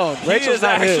 Rachel gone. He Rachel's is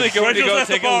not actually his. going to Rachel's go at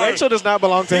the take a bar. leak. Rachel does not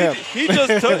belong to him. He just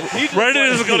took.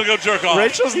 Raiden is going to go jerk off.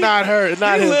 Rachel's not her.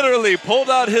 Not He his. literally pulled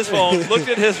out his phone, looked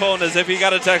at his phone as if he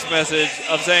got a text message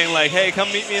of saying like, "Hey,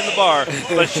 come meet me in the bar."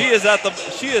 But she is at the.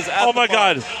 Oh my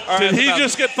God! Or Did at the he bathroom.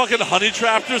 just get fucking honey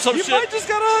trapped or some He shit? might just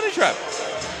got a honey trap.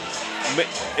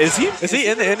 Is he? Is he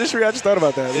in the industry? I just thought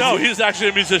about that. No, he's actually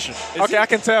a musician. Okay, I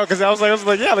can tell because I was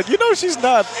like, yeah, like she's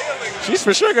not. She's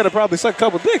for sure gonna probably suck a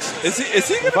couple dicks. Is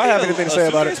he gonna If be I have a- anything to a say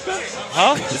about it. suitcase bitch?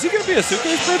 Huh? Is he gonna be a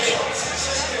suitcase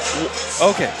bitch?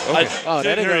 Okay. Oh,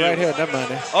 that ain't hear right you. here. Never mind.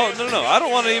 That. Oh no! I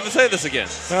don't want to even say this again.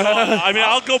 I mean,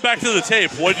 I'll go back to the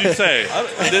tape. What'd you say?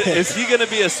 Is he gonna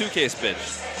be a suitcase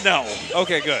bitch? No.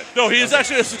 Okay, good. No, he is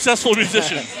actually a successful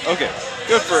musician. Okay,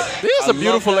 good for. There's some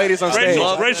beautiful ladies on stage.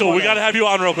 Rachel, we got to have you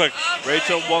on real quick.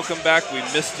 Rachel, welcome back. We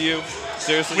missed you.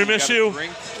 Seriously, We miss gotta you.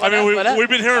 drink. I mean, What up? we've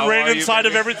been hearing How are Raiden's you, side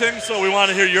of baby? everything, so we want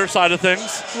to hear your side of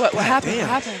things. What happened? What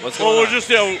happened? What's Well, going we're on?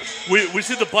 just, we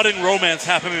see the budding romance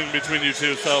happening between you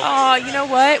two, so. Oh, you know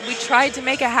what? We tried to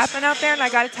make it happen out there, and I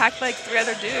got attacked by like 3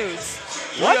 other dudes.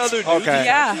 What? Other dudes? Okay.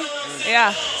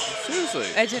 Yeah. Seriously.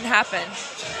 It didn't happen.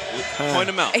 Point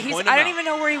him out. I don't even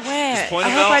know where he went. point I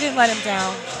him hope out. I didn't let him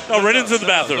down. No, Raiden's in the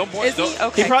bathroom. Don't point. Is he? Don't,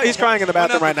 Okay. He's crying in the point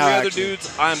bathroom out right the now. 3 other Actually.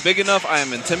 dudes. I am big enough. I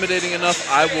am intimidating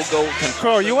enough. I will go.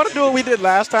 Crow, you want to do what we did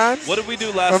last time? What did we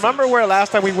do last? Remember where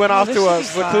last time we went off this to a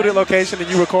should be secluded fun. location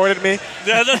and you recorded me?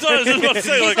 Yeah, that's what I was just about to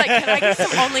say. He's like, can I get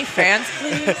some OnlyFans,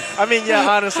 please? I mean, yeah,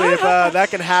 honestly, if that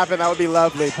can happen, that would be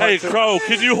lovely. Hey, Crow,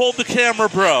 can you hold the camera,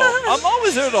 bro? I'm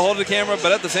always there to hold the camera,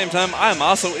 but at the same time, I am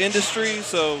also industry.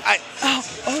 So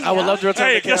I would love to return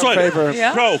Hey, the guess camera what? favor.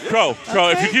 Yeah. Crow,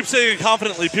 if you keep saying it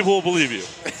confidently, people will believe you.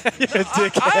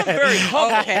 I'm very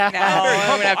humble. Okay, now Very I'm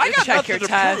humble. gonna have I to got check nothing your to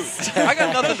test. prove. I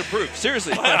got nothing to prove.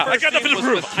 Seriously. I got nothing to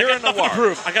prove. I got nothing to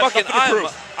prove. I got nothing to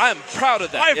prove. I'm proud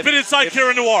of that. I've been inside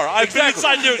Kieran Noir. I've been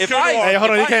inside Kieran Noir. Hey,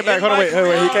 hold on. He came back. Hold on.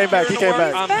 Wait. He came back. He came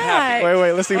back. I'm happy.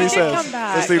 Wait. Let's see what he He did says. come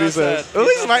back. Let's see what he says. At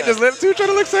least Mike just lip too, trying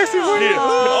to look sexy for you.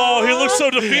 Oh, he looks so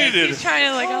defeated. He's trying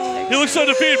to like. He looks so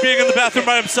defeated being in the bathroom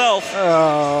by himself.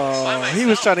 Oh, he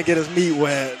was trying to get his meat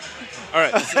wet. All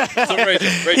right. So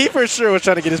Rachel. He for sure was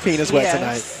trying to get his penis wet Yes.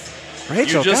 tonight.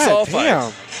 Rachel, You just God saw a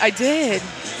damn. I did.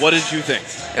 What did you think?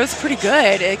 It was pretty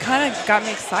good. It kind of got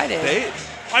me excited.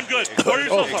 I'm good. Pour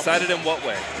yourself up. Excited in what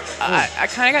way? I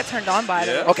kind of got turned on by it.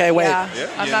 Yeah? Okay, wait. Yeah, Yeah,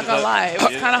 I'm you not gonna ended lie. up- It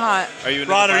was you- kind of hot. Are you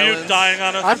into Rod, are you violence? dying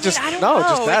on us? I'm just I don't no, know.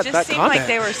 just that it just that seemed comment. like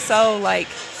they were so like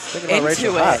Thinking about into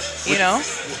Rachel it. hot. You know?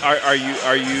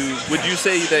 Are you? Would you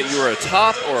say that you were a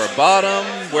top or a bottom?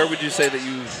 Where would you say that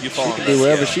you fall? She on can this be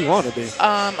wherever scale? she want to be.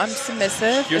 I'm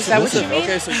submissive. You're Is that what you submissive. mean?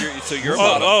 Okay, so you're a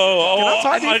Oh, bottom. Can I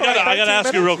talk to you I for like gotta 13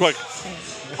 ask you real minutes? quick.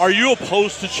 Are you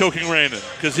opposed to choking Raymond?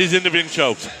 Because he's into being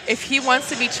choked. If he wants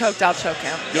to be choked, I'll choke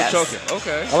him. You'll yes. choke him.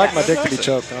 Okay. I like my dick to be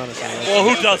choked, honestly. Well,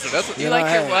 who doesn't? That's what, You like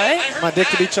your hey, what? My dick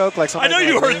to be choked, like I somebody. know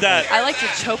you heard that. I like to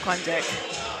choke on dick.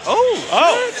 Oh,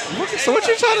 So what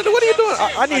you trying to do? What are you doing?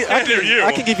 I hear you.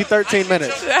 I can give you 13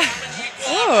 minutes,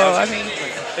 Oh, I mean,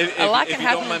 if, a lot if can you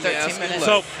happen don't in mind me 13 asking, minutes.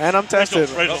 so and I'm tested.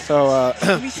 Rachel. So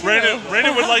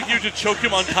Raymond would like you to choke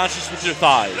him unconscious with your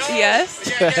thighs. yes.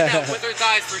 Yeah, with her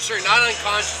thighs for sure. Not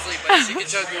unconsciously, but she can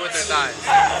choke me with her thighs.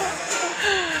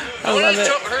 I love it.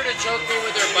 Her to choke me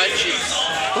with her butt cheeks.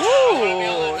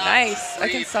 Ooh, nice. I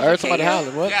can I heard suffocate somebody you.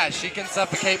 howling. What? Yeah, she can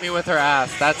suffocate me with her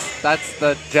ass. That's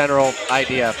the general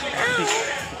idea.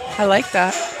 I like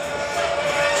that.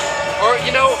 Or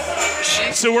you know,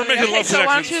 she. So we're making Okay, love so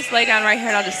why don't you connections. just lay down right here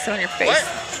and I'll just sit on your face?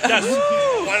 Yes.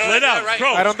 Lay down.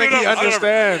 Bro, I don't think he scoot up.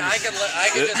 understands. I can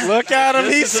just. Look at him.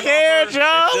 This He's is an scared, offer-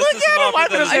 y'all. this Look is an at him. offer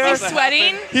Wiping that his is Are you hair. supposed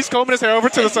sweating? He's combing his hair over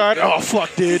to the side. Oh,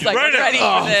 fuck, dude. He's like, Right I'm now. ready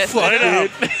Oh, for this. fuck, Lay down.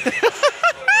 dude.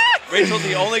 Rachel,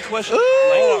 the only question,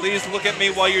 like, please look at me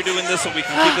while you're doing this so we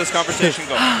can keep this conversation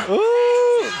going.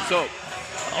 Ooh. So, you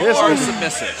Here's are something.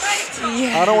 submissive.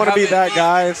 I don't want to be that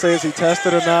guy and say is he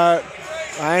tested or not.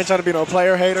 I ain't trying to be no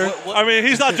player hater. I mean,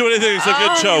 he's not doing anything except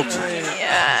get choked.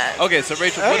 Yeah. Okay, so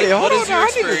Rachel, Hey, what hold is on. your I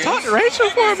need to experience? talk to Rachel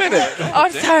for a minute. Oh,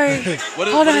 I'm sorry. What is, Hold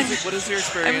what on. is- what is your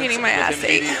experience? I'm getting my within ass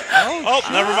ache. media? Oh,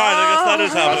 never mind. I guess that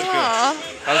is happening. Aw.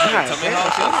 How's it? Tell me how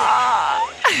it feels.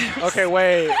 Okay,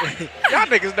 wait. Y'all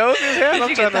niggas know his hair. Did I'm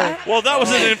you trying get to. that? Well, that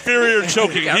was an inferior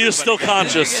choking. He is still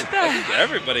conscious. Get that?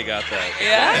 Everybody got that.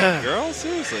 Yeah. Girl,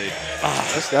 seriously.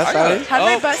 That's I got how it. How's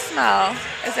my butt smell?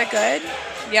 Is it good?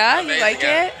 Yeah, you like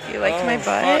it? You like my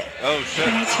butt? Oh, shit.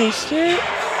 Can I taste it?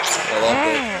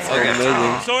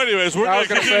 Okay. So, anyways, we're I going was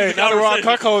to gonna continue say, the now that we're on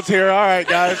conversation. cuckolds here, all right,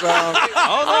 guys. Oh, no.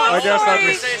 I guess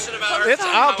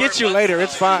sorry. I'll get you later.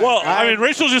 It's fine. Well, I mean,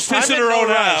 Rachel just tasted her own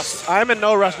ass. I'm in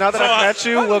no rush. Now that So, I've met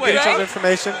you, by the we'll way, get each other's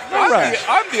information. No rush.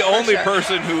 I'm the only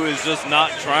person who is just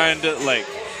not trying to, like,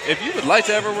 if you would like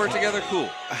to ever work together, cool.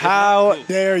 How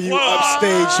dare you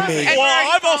upstage me?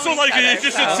 Well, I'm also like, he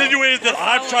just insinuated that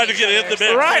I'm trying to get in the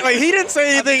mix. Right, like he didn't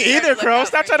say anything either, Crow.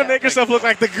 Stop trying to make yourself look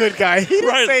like the good guy. He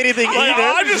didn't say anything Like, either.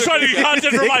 I'm just trying to get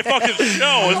content for my fucking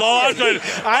show. Is all I'm trying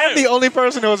to. I am the only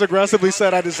person who has aggressively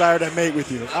said I desire to mate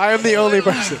with you. I am the only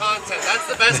person. Content. That's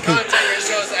the best content your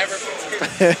show's ever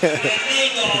produced.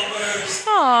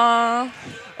 Aww.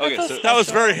 Okay, so That was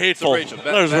very hateful. So Rachel,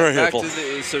 That was very back hateful. to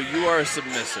the, so you are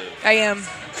submissive. I am.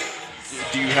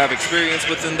 Do you have experience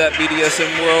within that BDSM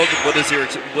world? What is your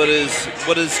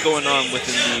what is going on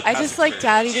within the? I just like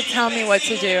daddy to tell me what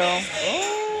to do.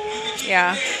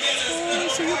 Yeah.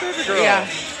 So you're a baby girl. Yeah.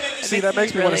 See, that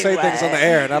makes me want to say things on the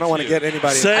air, and I don't want to get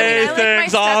anybody. Say I like my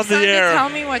things on stepson the to air. tell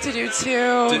me what to do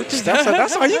too.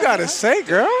 That's all you gotta say,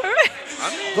 girl.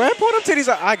 Go ahead, pull them titties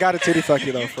out. I got a titty fuck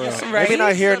you though, for real. Right? Maybe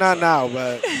not here, not now,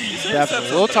 but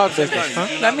definitely. We'll talk business. Huh?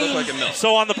 Let me.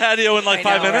 So on the patio in like I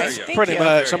 5 know, minutes? right? Thank Pretty you.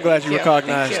 much. I'm glad you Thank you.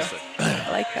 recognized. Thank you.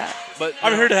 I like that. But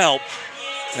I'm here to help.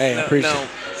 Hey, I appreciate now,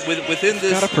 it. within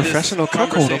this, Got a professional this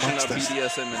cuckold conversation amongst of us.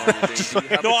 BDSM and everything, do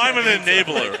you have No, a I'm an preference?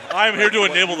 enabler. I'm here to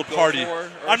enable the party.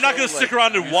 I'm not going to stick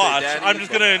around and watch. I'm just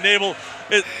going to enable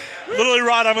it. Literally,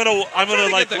 Rod, I'm gonna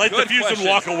like light the fuse and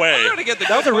walk away.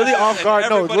 That was a really off guard.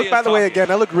 No, look by the way again.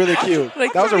 That looked really cute.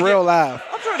 Like, That was a real laugh.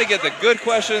 I'm trying to get the good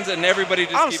questions, and everybody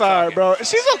just. I'm keeps sorry, talking. bro.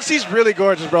 She's really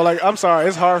gorgeous, bro. Like, I'm sorry.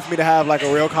 It's hard for me to have like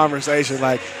a real conversation.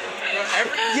 Like,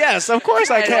 Yes, of course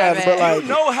I can, but like You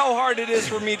know how hard it is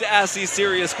for me to ask these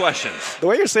serious questions. the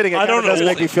way you're sitting, it I don't kinda doesn't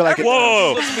know. make me feel like it.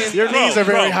 Whoa. Your knees are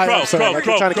very high up, sir. Like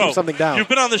you're trying to keep something down. You've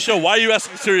been on the show. Why are you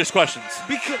asking serious questions?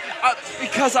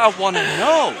 Because I want to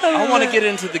know. I want to get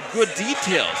into the good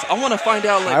details. I want to find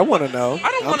out. Like, I want to know.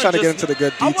 I don't I'm wanna trying to get just- into the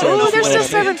good I wanna details. know Ooh, they're what still I'm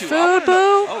serving into. food,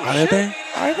 boo. Are they?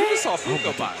 Are they? I saw food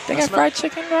go by. They got fried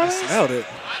chicken, brothers? Smelled it.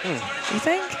 You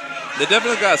think? They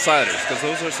definitely got sliders because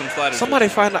those are some sliders. Somebody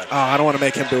find out. Oh, I don't want to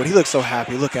make him do it. He looks so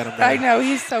happy. Look at him. Man. I know,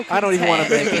 he's so I don't even want to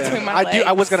content make between him. my I do. I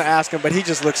legs. was gonna ask him, but he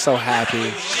just looks so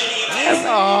happy.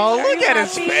 Oh, look at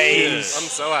his face. I'm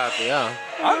so happy. Yeah.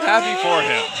 I'm happy for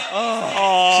him.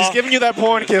 She's giving you that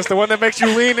porn kiss, the one that makes you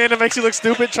lean in and makes you look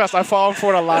stupid. Trust, I fall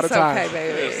for it a lot That's of times.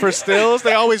 okay, baby. For stills,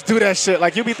 they always do that shit.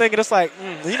 Like you be thinking it's like,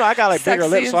 you know, I got like bigger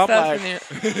Sexy lips, so I'm and like,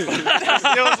 stuff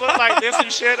stills look like this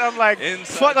and shit. I'm like,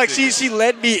 fuck, like she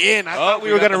led me in. I thought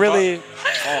we were gonna really.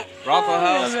 Oh, Brothel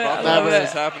House. Brothel Love House it.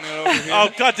 is happening over here. Oh,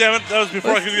 God damn it. That was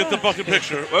before I could get the fucking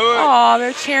picture. Wait, Aw,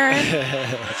 they're cheering.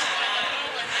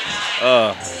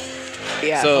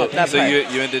 Yeah, So, that so part.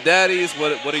 you into daddies?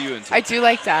 What are you into? I do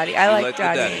like daddy. I You like like the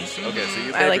daddy. daddies. Okay, so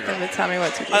you're I like favorite them to tell me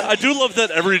what to do. I do love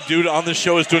that every dude on this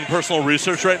show is doing personal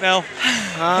research right now.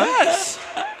 Yes.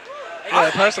 Yeah,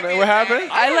 personally, what happened?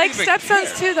 I like even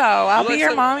stepsons too, though. I'll be like your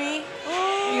step- mommy.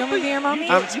 You want me to be your mommy?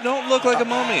 You don't look like a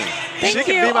mommy. Thank She you.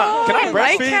 can be my. Oh, Can I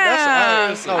like breastfeed? him.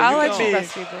 That's no, I'll you let you don't.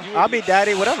 breastfeed them. I'll be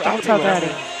daddy, whatever. Don't I'll tell do,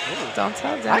 daddy. Don't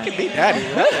tell daddy. I can be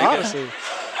daddy. Honestly,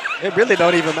 it really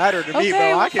don't even matter to me, Okay, bro.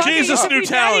 I well, can. fuck it. Jesus, I'll new be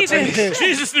daddy talent. then.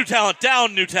 Jesus, new talent.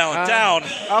 Down, new talent. Down.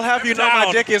 I'll have you know my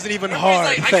Down. dick isn't even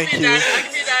hard. Thank you.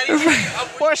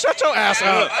 Boy, shut your ass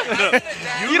up.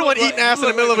 You the one eating ass in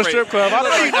the middle of a strip club. I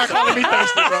know you're not calling me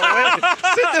thirsty, bro.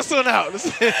 Sit this one out.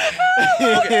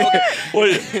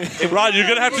 Wait, Rod, you're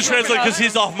going to have to translate because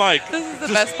he's off mic. This is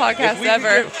the best podcast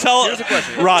ever. Tell, Here's a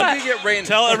question. Rod, If we get rain-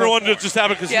 tell everyone to just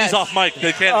have it because Yes. he's off mic.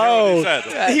 They can't hear what he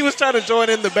said. Oh, he was trying to join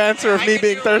in the banter of me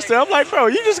being thirsty. I'm like, bro,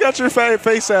 you just got your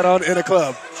face set on in a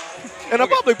club. In a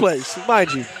public place,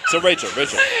 mind you. So Rachel.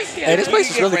 Hey, this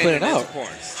place is really clearing out.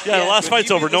 Yeah, the last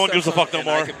fight's over. No one gives a fuck no And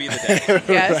I more. could be the dad.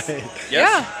 Yes. Right.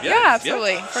 Yeah,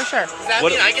 absolutely. For sure. Does that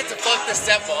What- mean I get to fuck the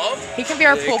stepmom? He can be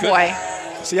our pool could- boy.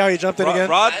 See how he jumped in again?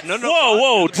 Rod, no.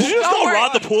 Whoa. Did you just Don't call worry. Rod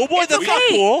the pool boy? That's not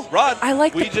okay. cool. Rod, I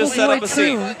like we the just pool set boy up a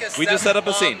scene. too. We just set up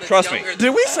a scene. Trust me.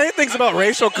 Did we say things about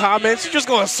racial comments? You just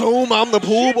gonna assume I'm the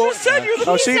pool boy? said you're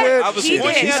the Oh, she did. I was He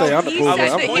pointing did. She say I'm the He pool boy. said I'm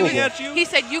that the he pool was- boy. at you. He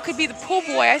said you could be the pool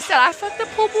boy. I said I fucked the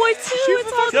pool boy too.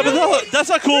 It's all Yeah, but good. that's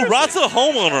not cool. Rod's a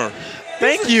homeowner.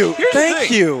 Thank you. Here's the Thank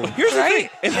thing. you. Here's the thing. Right.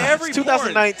 In every It's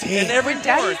 2019. porn, in every When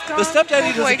daddy's porn, gone, the stepdaddy pool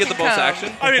doesn't boy get the can most come.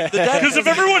 action. I mean, because if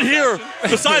everyone here,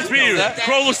 besides me,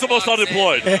 Crow looks the most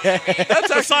unemployed.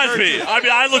 That's Besides me. I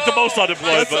mean, I look the most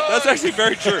unemployed, but That's actually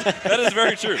very true. That is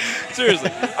very true. Seriously,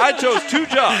 I chose 2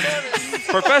 jobs: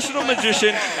 professional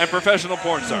magician and professional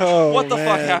porn star. Oh, what the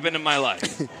fuck man. happened in my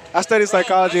life? I studied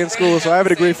psychology in school, so I have a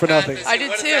degree for nothing. I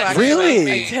did too. Actually.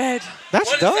 Really? I did.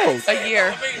 That's dope. A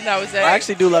year. That was it. I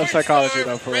actually do love psychology,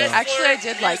 though, for real. Actually, I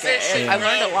did like it. I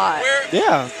learned a lot.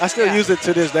 Yeah, I still Yeah. use it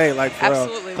to this day, like for real.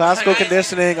 Absolutely. Classical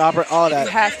conditioning, opera, all You that.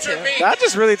 have to. That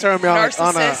just really turned me on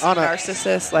Narcissist, a.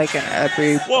 narcissist, like in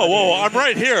every. whoa, I'm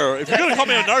right here. If you're going to call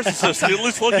me a narcissist, you at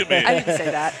least look at me. I didn't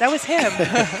say that. That was him.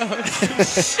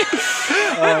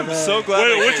 I'm so glad.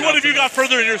 Wait, which one of you got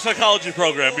further in your psychology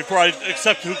program before I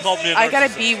accept who called me a narcissist? I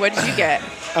got a B. What did you get?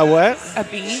 A what? A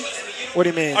B? What do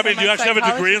you mean? I mean, do you actually have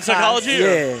a degree in psychology?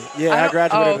 or- Yeah, I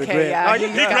graduated with a degree. yeah. No, you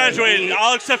He got it. graduated.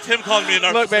 I'll accept him calling me a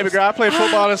narcissist. Look, baby girl, I played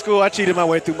football in school. I cheated my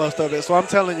way through most of it, so I'm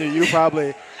telling you, you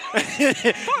probably.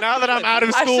 Now that I'm out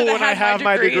of I school should've and I had my have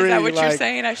my degree. degree, Is that what you're like-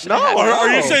 saying? I should No, have had Are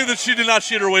my you No. saying that she did not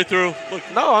cheat her way through? Look,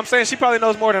 No, I'm saying she probably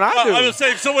knows more than I do. I was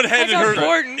saying someone handed her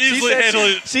important. easily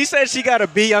handled. She said she got a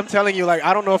B. I'm telling you, like,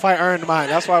 I don't know if I earned mine.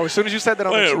 That's why as soon as you said that,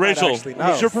 I'm like, Wait, she might Rachel, actually know.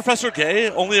 was your professor gay?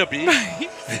 Only a B?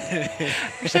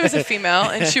 She was a female,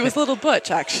 and she was a little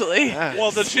butch, actually.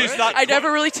 Well, then she's not. I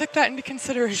never really took that into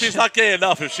consideration. She's not gay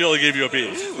enough if she only gave you a B.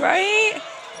 Right?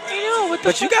 I know. What the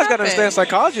But you fuck guys got to understand, happened?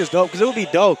 psychology is dope because it would be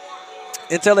dope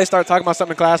until they start talking about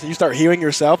something in class and you start hearing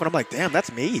yourself, and I'm like, damn,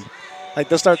 that's me. Like,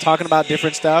 they'll start talking about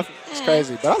different stuff. It's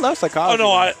crazy. But I love Oh, psychology.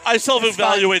 no, man. I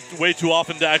self-evaluate way too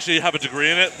often to actually have a degree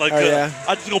in it. Like, Oh, yeah?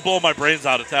 I just go blow my brains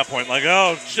out at that point. Like,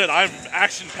 oh, shit, I'm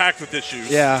action-packed with issues.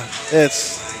 Yeah,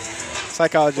 it's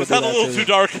psychology. Was will that do a little to too you.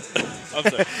 dark? I'm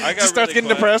sorry. I got Just starts really getting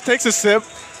quiet. depressed, takes a sip.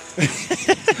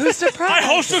 Who's depressed? I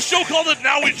host a show called It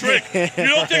Now We Drink. You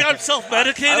don't think I'm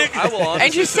self-medicating? I will honestly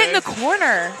And you sit in say- the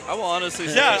corner. I will honestly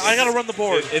say. Yeah, I gotta run the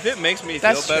board. If it makes me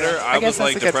That's feel better, true. I I guess was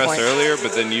like that's a good depressed point. earlier,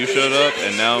 but then you showed up,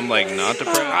 and now I'm like not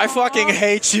depressed. I fucking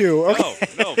hate you. Okay.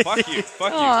 No, fuck you,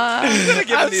 fuck Aw. you. You could have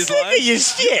given I'm these sick of lines. your You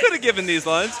shit. could have given these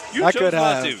lines. You I chose could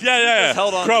not have. to. Yeah, You yeah, just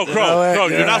held on. Crow, to Crow, No, Crow.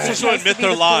 yeah. You're not You're supposed to supposed admit be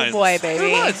their the cool lines. boy, baby.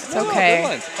 Good lines. It's No, okay. good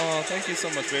lines. Oh, thank you so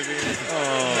much, baby.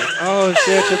 Oh. Oh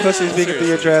shit, your pussy's speaking through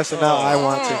your dress, and now I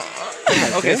want to.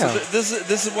 Okay, so Damn.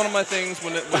 this is one of my things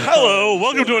when it. When it Hello,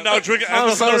 welcome to It Now We Drink.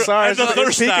 I'm so sorry. And the It's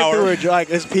Thirst peeking Hour. through a drink.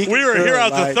 It's peeking We were through, here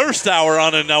at like- the Thirst Hour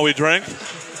on It Now We Drink.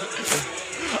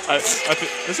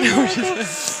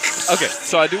 Okay,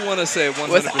 so I do want to say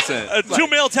 100%. Two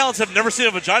male talents have never seen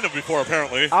a vagina before,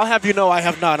 apparently. I'll have you know I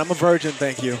have not. I'm a virgin,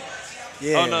 thank you.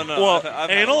 Yeah. Oh no. Well, I've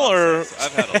had anal a lot or- of sex.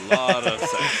 I've had a lot of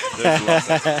sex. There's a lot of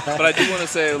sex. But I do want to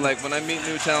say, like, when I meet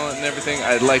new talent and everything,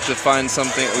 I'd like to find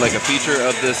something like a feature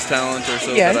of this talent or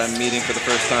so Yes. that I'm meeting for the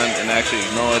first time and actually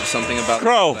acknowledge something about.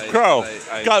 Crow, that Crow.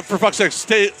 I- God, for fuck's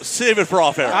sake, save it for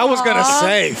off air. I was gonna Aw.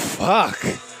 say, fuck.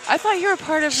 I thought you were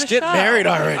part of the Get show. married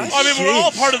already. I mean, we're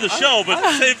all Jeez. part of the show, but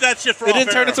save that shit for It off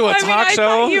didn't turn air. into a I mean, talk I show.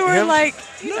 thought you were Him- like,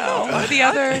 the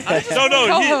other No,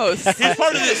 co-host. he's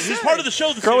part of the he's part of the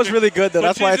show. This Crow was evening. really good though. But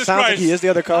That's why it Jesus sounds like Christ. he is the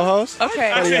other co-host. Okay.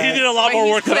 Actually, he did a lot But more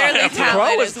he's work than I clearly have.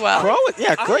 talented as well. Crow,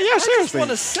 yeah, Crow, yeah, I just seriously. want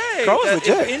to say Crow is that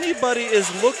legit. if anybody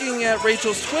is looking at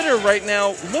Rachel's Twitter right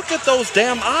now, look at those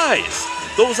damn eyes.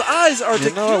 Those eyes are to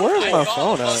You know, kill where's for. my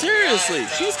phone at? Seriously,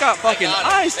 she's got fucking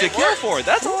eyes to kill for.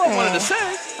 That's all I wanted to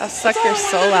say. I'll suck your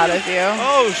soul out of you.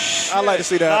 Oh shit! I'd like to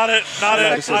see that. Not it. Not I'd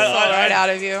like it. to see Suck the that. soul right out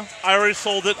of you. I already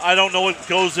sold it. I don't know what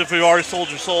goes if you already sold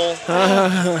your soul.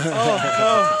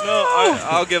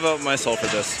 I'll give up my soul for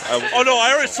this. Oh no,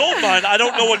 I already sold mine. I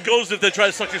don't know what goes if they try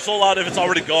to suck your soul out if it's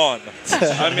already gone.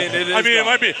 I mean, it is. It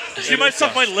might be. She might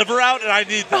suck my liver out, and I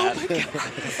need that.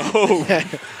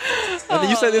 And then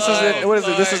you said this is what is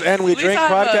it? This is And We At least Drink I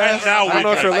have a- podcast. And Now I don't We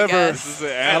know if your Drink, liver. guess.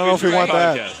 I don't know if we want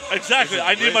that. Exactly.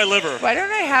 I need my liver. Why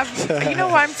don't I have? You know,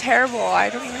 I'm terrible. I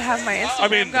don't even have my Instagram I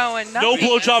mean, going. no Nothing.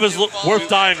 blowjob is worth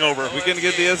dying over. We gonna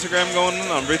get the Instagram going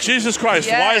on Rich. Jesus Christ,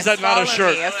 Yes, why is that not a follow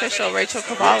shirt? me, official Rachel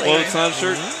Cavalli. Well, it's not a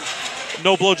shirt.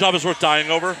 No blowjob is worth dying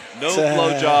over. No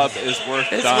blowjob is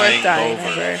worth It's dying worth dying over.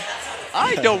 over.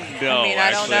 I don't know. I mean,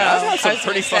 I don't know. I've had I some was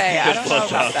pretty gonna say, fucking I good don't know about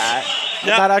blowjobs. that. I'm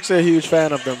not actually a huge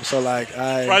fan of them, so like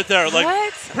I. Right there, like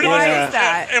What? pretty Why much. is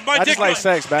that? If my I dick just like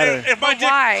sex better. If my But dick,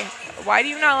 why? Why do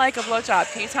you not like a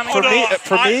blowjob? Can you tell me? For no, me, I-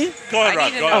 for me. Go ahead, I Rob.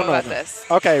 need to Go know ahead. about this.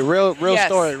 Okay, real Yes.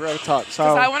 story, real talk. So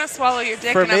Because I want to swallow your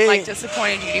dick, for and I'm me- like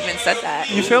disappointed you even said that.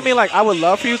 you feel me? Like I would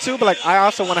love for you to, but like I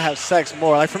also want to have sex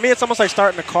more. Like for me, it's almost like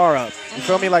starting the car up. You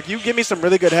feel me? Like you give me some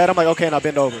really good head, I'm like, okay, now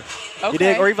bend over. You dig?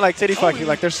 Okay. Or even like titty fucking.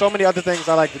 Like there's so many other things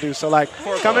I like to do. So like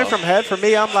coming from head for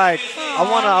me, I'm like,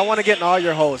 I wanna get in all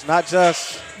your holes, not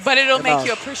just. But it'll You make know.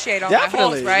 you appreciate all my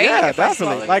Definitely, holes, right? yeah, If I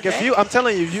swallow definitely. Like your if dick? you, I'm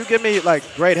telling you, if you give me like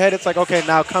great head, it's like okay,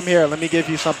 now come here, let me give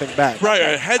you something back. Right,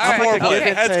 heads All right, foreplay.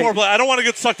 okay. Heads foreplay. I don't want to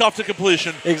get sucked off to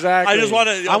completion. Exactly. I just want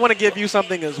to. I want to give you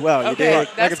something as well. You Okay, dig?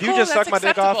 that's Like if you cool, just that's suck my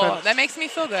dick off acceptable. and that makes me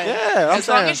feel good. Yeah, I'm as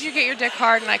long saying. as you get your dick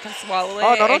hard and I can swallow it.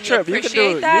 Oh no, don't and trip. You You can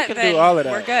appreciate do that, you can then do all of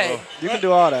that. We're good. You can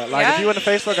do all that. Like Yeah? if you in the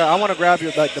Facebook, I want to grab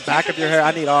you like the back of your hair.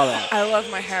 I need all that. I love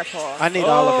my hair pull. I need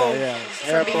all of that. Yeah.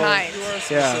 Hair From pull. behind.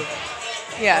 Yeah.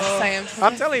 Yes, I am.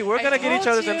 I'm telling you, we're gonna get each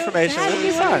other's information. Daddy, We'll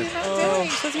be what are fine. you not doing?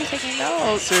 You're supposed to be taking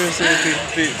notes.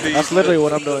 Seriously, That's literally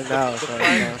what I'm doing now. So, you know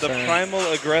what I'm the saying?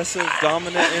 primal, aggressive,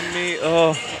 dominant in me.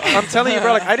 Oh, I'm telling you,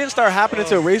 bro. Like I didn't start happening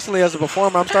until recently as a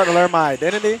performer. I'm starting to learn my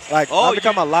identity. Like I've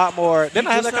become a lot more. Didn't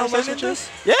I have that just now conversation learning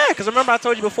with you? Yeah, because remember I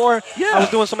told you before. Yeah. I was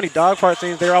doing so many dog fart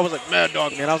scenes. They were always like mad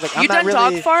dog man. I was like, I'm You not done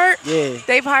really. dog fart? Yeah.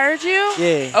 They've hired you?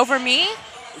 Yeah. Over me?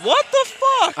 what the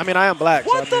fuck? I mean, I am black.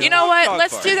 What so I the mean, You know what? Dog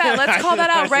Let's fart. do that. Let's call that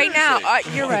out right now.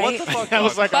 You're right. What the fuck? I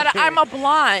was like, But I'm a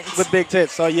blonde. with big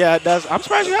tits. So yeah, it does. I'm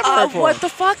surprised you haven't heard for What it. the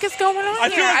fuck is going on I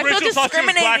here? feel like I feel Rachel thought she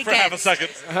was black discriminated for half a against. second.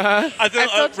 Uh-huh. I think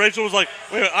I felt- Rachel was like,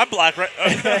 "Wait, I'm black, right?"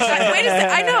 Wait a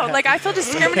second. I know. Like I feel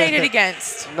discriminated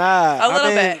against. Nah, A little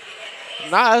I mean,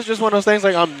 bit. Nah, it's just one of those things.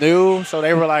 Like I'm new, so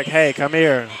they were like, "Hey, come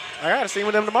here." I got to see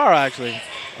with them tomorrow, actually.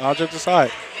 I'll just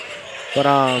decide. But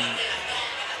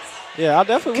yeah, I'll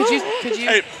definitely.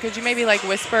 Could you maybe like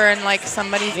whisper in like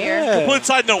somebody's ear? Complete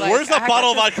side note, Like, where's I that got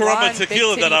bottle of this Icaramba blonde, big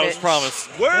tequila that titty I was bitch. promised?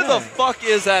 Where the fuck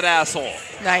is that asshole?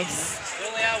 Nice.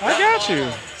 I got you.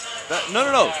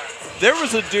 No. There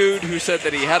was a dude who said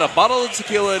that he had a bottle of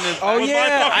tequila in his. Oh With my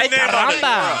yeah, fucking name on it.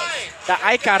 Icaramba. The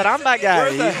Ay Caramba guy.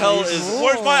 Where the hell is?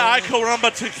 Where's my Ay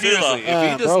Caramba tequila? Seriously,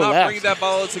 if he does bro not left. bring that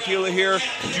bottle of tequila here,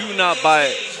 do not buy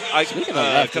it. Speaking of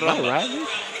left, am I Caramba. right?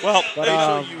 Well, But,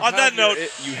 on that note,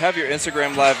 you have your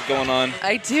Instagram live going on.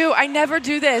 I do. I never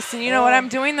do this, and you know what? I'm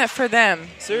doing that for them.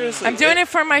 Seriously, I'm doing it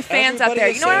for my fans out there.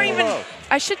 everybody You know what? I is don't even. saying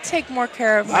I should take more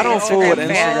care of my I don't fool with Instagram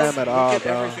fans. Instagram at all, Look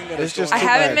at bro. everything that It's is just I too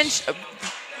haven't much. been.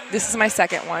 This is my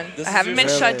second one. This I is haven't your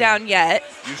been shut down yet.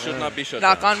 You should not be shut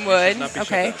Knock down. on You wood. should not be shut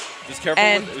Okay. down. Just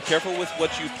careful with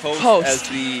what you post as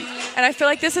the. And I feel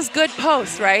like this is good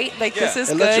post, right? Like this is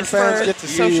It lets good your fans for get to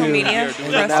see social you media. in for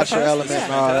the us to natural post. element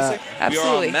and all that.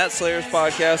 Absolutely. We are on Matt Slayer's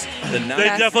podcast. they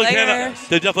definitely Slayer. can't.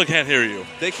 They definitely can't hear you.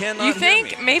 They cannot. You hear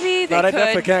think me. maybe they No, they could?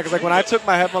 definitely can. Because like when I took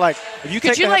my headphone, like if you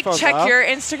Could take you the like headphones check off, your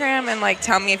Instagram and like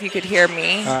tell me if you could hear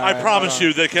me? I promise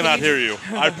you, they cannot hear you.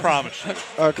 I promise you.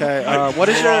 Okay. What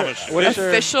is your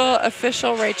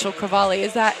Official Rachel Cavalli?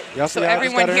 Is that Y'all so see how I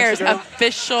everyone started hears Instagram?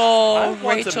 official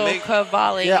Rachel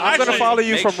Cavalli? Yeah, I'm gonna Actually, follow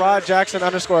you from Rod Jackson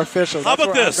 _official. How That's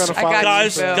about where this, I'm gonna follow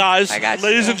guys? you, bro. Guys,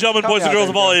 ladies and gentlemen, boys and Help me girls out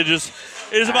of all there, ages,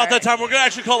 it is about that time. We're gonna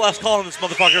actually call last call on this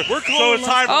motherfucker. So it's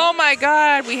time. Oh my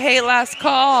God, we hate last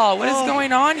call. What is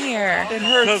going on here? It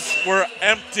hurts. Because we're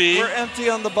empty. We're empty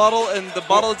on the bottle, and the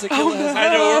bottle of tequila has.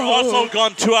 I know we're also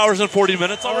gone 2 hours and 40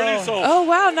 minutes already. So Oh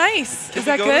wow, nice. Is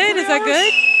that we go to good? 3 Is that hours?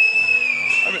 good?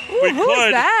 we who could,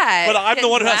 is that? but I'm the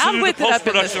one who has to Getting do the loud with it up post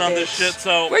in this production on this shit.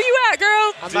 So Where you at,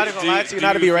 girl? I'm not even gonna lie to you,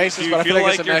 not to be racist, but I feel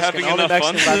like it's a Mexican. Only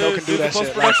Mexicans I know can do that shit.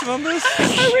 Post-production on this?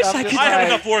 I wish I could. I have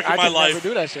enough work in I my could never life.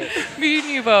 do that shit. Me and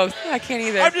you both. I can't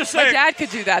either. I'm just saying. My dad could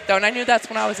do that though, and I knew that's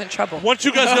when I was in trouble. Once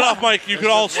you guys get off mic, you can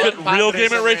all spit real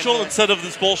game at Rachel instead of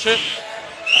this bullshit.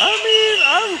 I mean,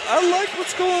 I like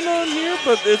what's going on here,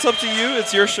 but it's up to you.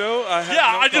 It's your show.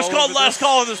 I just called last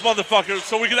call on this motherfucker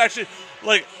so we can actually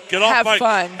get off Have mic.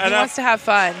 fun. and He wants to have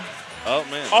fun. Oh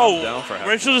man. I'm down for having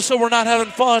Rachel just said we're not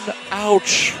having fun.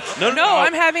 Ouch. No,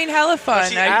 I'm having hella fun.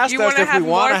 She asked you us want to if have we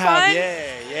more want to have. fun?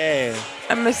 Yeah.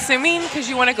 I'm assuming because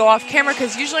you want to go off camera.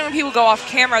 Because usually when people go off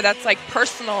camera, that's like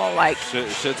personal. Like,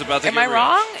 Shit's about to am get I real.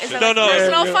 wrong? Is that like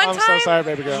personal fun I'm time? so sorry,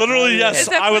 baby girl. Literally, yes. Is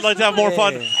that I would like to have more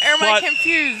fun. Or am I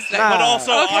confused? But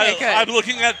also, Okay, good. I'm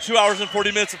looking at 2 hours and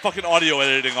 40 minutes of fucking audio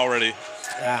editing already.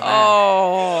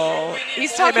 Oh,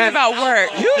 he's talking man. about work.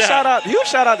 Huge shout out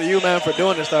to you, man, for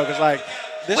doing this though, because like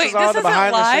this Wait, is all this the isn't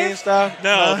behind the live? scenes stuff.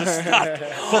 No, this is not.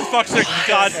 For fuck's sake,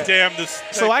 goddamn this.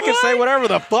 So I can say whatever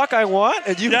the fuck I want,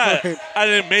 and you. Yeah,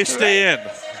 and it may stay in.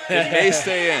 It may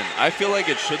stay in. I feel like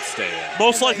it should stay in.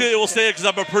 Most likely it will stay in because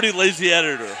I'm a pretty lazy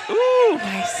editor. Ooh,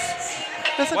 nice.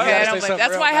 That's Why okay. I gotta don't say blame. something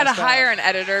That's real why I had to messed up? hire an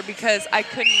editor because I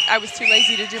couldn't. I was too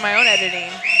lazy to do my own editing.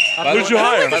 Who'd you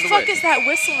hire? What the fuck is that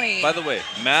whistling? By the way,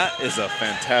 Matt is a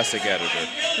fantastic editor.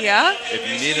 Yeah. If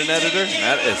you need an editor,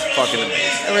 Matt is fucking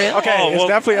amazing. Really? Okay, Oh, it's well,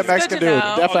 definitely a that's good Mexican to dude.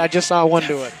 know. Definitely, I just saw one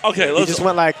do it. Okay, He let's just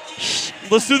went like,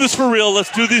 do this for real.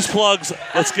 Let's do these plugs.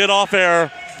 Let's get off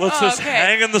air. Let's Oh, just okay.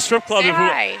 hang in the strip club. Say if we-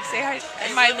 hi. Say hi.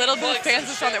 And my little blue fans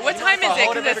is on there. What time is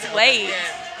it? Because it's late.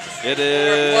 It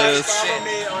is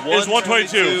It's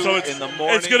 1:22, so in the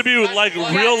morning. it's gonna be like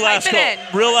real last type it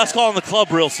call, real last call on the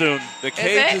club real soon. The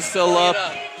cage it? is still up.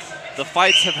 The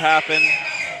fights have happened.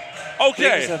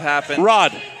 Okay, Things have happened.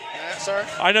 Rod, sir.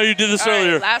 I know you did this All right,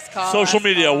 earlier. last call, Social last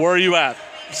media, call. where are you at?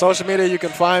 Social media, you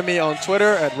can find me on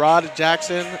Twitter at Rod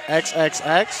Jackson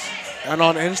XXX and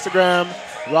on Instagram,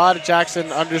 Rod Jackson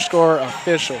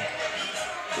 _official.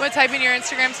 You want to type in your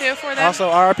Instagram too for that? Also,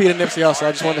 RIP to Nipsey Hussle.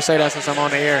 I just wanted to say that since I'm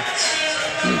on the air.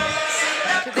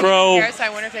 Could they Crow. even hear us? I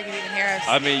wonder if they could even hear us.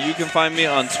 I mean, you can find me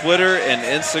on Twitter and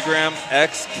Instagram,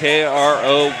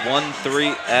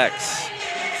 XKRO13X.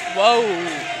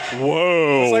 Whoa.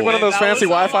 Whoa. It's like one of those That fancy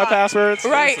was a Wi-Fi lot. passwords.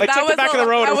 Right. Like that check was the back of the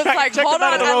road. I was like, check hold the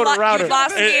back on. of the road router. You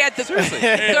lost me at the third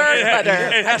letter.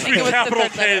 It has to I think be it was the capital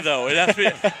third K letter. though. It has to be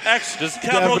X, just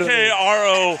capital Definitely.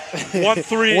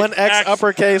 KRO13. One X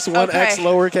uppercase, one X Okay.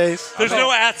 lowercase. There's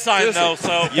no at sign Seriously. though,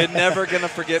 so You're never going to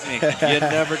forget me. You're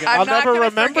never going to. I'm I'll not never gonna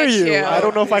remember forget you. I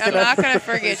don't know if I can I'm not ever- going to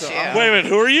forget you. wait a minute.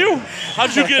 Who are you?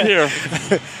 How'd you get here?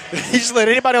 He just let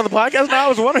anybody on the podcast know. I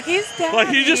was wondering. He's daddy. Like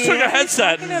he just took a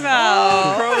headset. What are you talking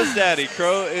about? Crow is daddy.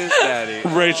 Crow is daddy.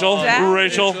 Rachel, Daddy.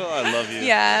 Rachel, I love you.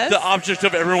 Yes. the object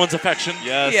of everyone's affection.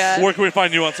 Yes. Yes. Where can we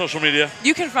find you on social media?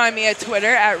 You can find me at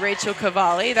Twitter at Rachel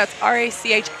Cavalli. That's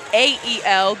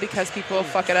RACHAEL because people will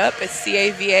fuck it up. It's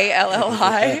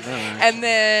CAVALLI. And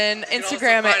then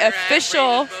Instagram at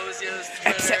official.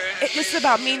 This is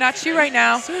about me, not you right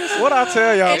now. What I'll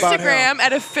tell y'all about him. Instagram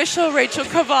at official Rachel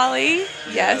Cavalli.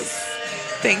 Yes.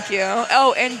 Thank you.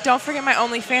 Oh, and don't forget my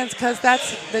OnlyFans because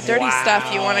that's the dirty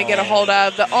stuff you want to get a hold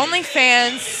of. The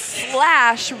OnlyFans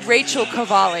 / Rachel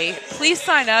Cavalli. Please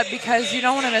sign up because you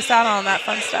don't want to miss out on that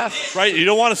fun stuff. Right, you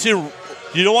don't want to see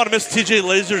You don't want to miss TJ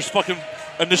Laser's fucking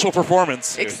initial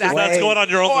performance. Exactly. That's going on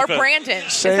your Or OnlyFans. Brandon.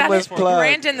 Shameless plug.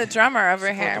 Brandon, the drummer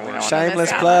over here. We don't wanna Shameless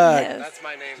miss out plug. on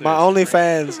his. My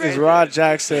OnlyFans is Rod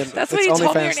Jackson. That's it's what you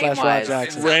told me your OnlyFans name /Rod was.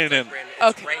 Jackson. Raining.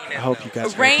 Okay. I hope you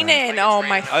guys. Raining. Oh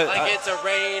my. It's a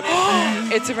rain.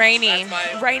 It's raining.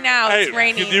 Right now, Hey, it's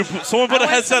raining. can you, someone put I a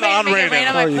want headset somebody on to make it Raining. rain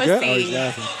on my Oh, you good? Oh, pussy. he's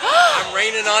laughing. I'm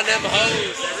raining on them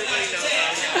hoes. Everybody knows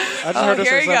that. I just heard her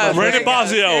here say he something. goes. about Raining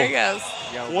pussy. Bosio. There he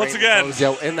goes. Once again.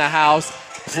 Bozio in the house,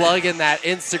 plugging that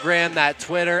Instagram, that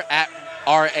Twitter at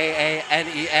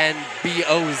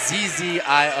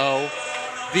RAANENBOZZIO,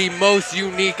 the most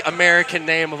unique American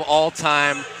name of all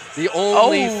time, the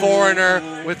only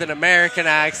foreigner with an American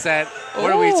accent.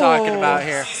 What are we talking about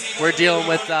here? We're dealing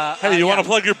with. Hey, you want to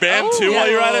plug your band too while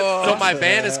you're at it? So my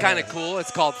band is kind of cool.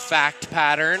 It's called Fact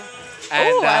Pattern. And,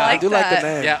 Ooh, I like do like the that.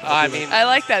 name. Yeah, I mean, I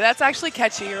like that. That's actually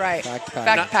catchy. You're right. Fact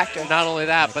Pattern. Fact Pattern. not only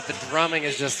that, but the drumming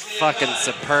is just fucking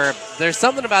superb. There's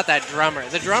something about that drummer.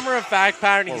 The drummer of Fact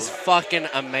Pattern, he's fucking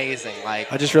amazing. Like,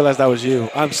 I just realized that was you.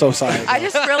 I'm so sorry. I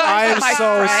just realized I that am my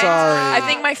so friend, sorry. I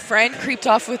think my friend creeped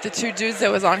off with the two dudes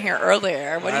that was on here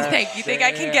earlier. What do you think? You think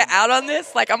I can get out on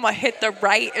this? Like I'm gonna hit the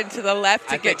right and to the left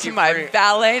to I get think to you're my free.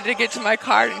 valet to get to my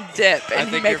car and dip I and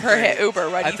think make you're her free. hit Uber.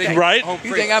 What do I you think think? Right? home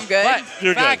You free. think I'm good? But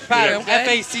You're good. Fact Pattern, You're good?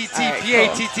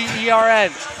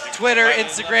 FACTPATTERN. Twitter,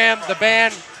 Instagram, the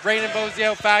band, Rain and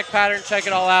Bozio, Fact Pattern. Check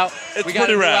it all out. It's we got a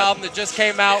pretty new rad. album that just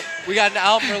came out. We got an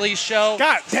album release show.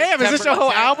 God damn, is this your whole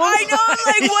September 10th. album? I know. I'm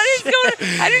like, what is going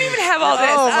on? I don't even have all this.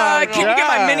 Oh, my Can you get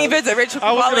my God. mini vids at Rachel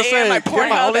I was gonna Cavalli say, and my get my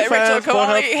Pornhub at Rachel OnlyFans,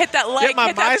 Cavalli? Pornhub. Hit that like, Get my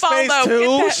hit that MySpace follow.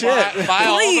 too. Get that, Shit. Buy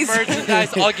all the Please.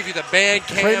 merchandise. I'll give you the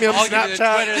Bandcamp. Premium I'll give you the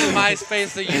Snapchat. Twitter, the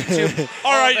MySpace, the YouTube.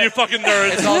 All right, you fucking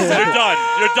nerds. It's all You're set. done.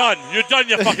 You're done. You're done,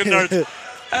 you fucking nerds.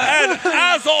 And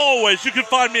as always, you can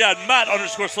find me at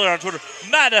Matt_Slayer on Twitter,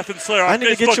 Matt F. and Slayer on I need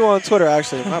Facebook, to get you on Twitter,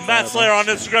 actually. My Matt bad, Slayer man.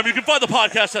 on Instagram. You can find the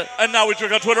podcast at And Now We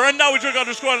Drink on Twitter, and Now We Drink _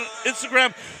 on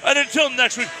Instagram. And until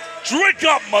next week, drink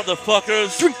up,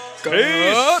 motherfuckers.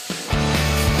 Peace.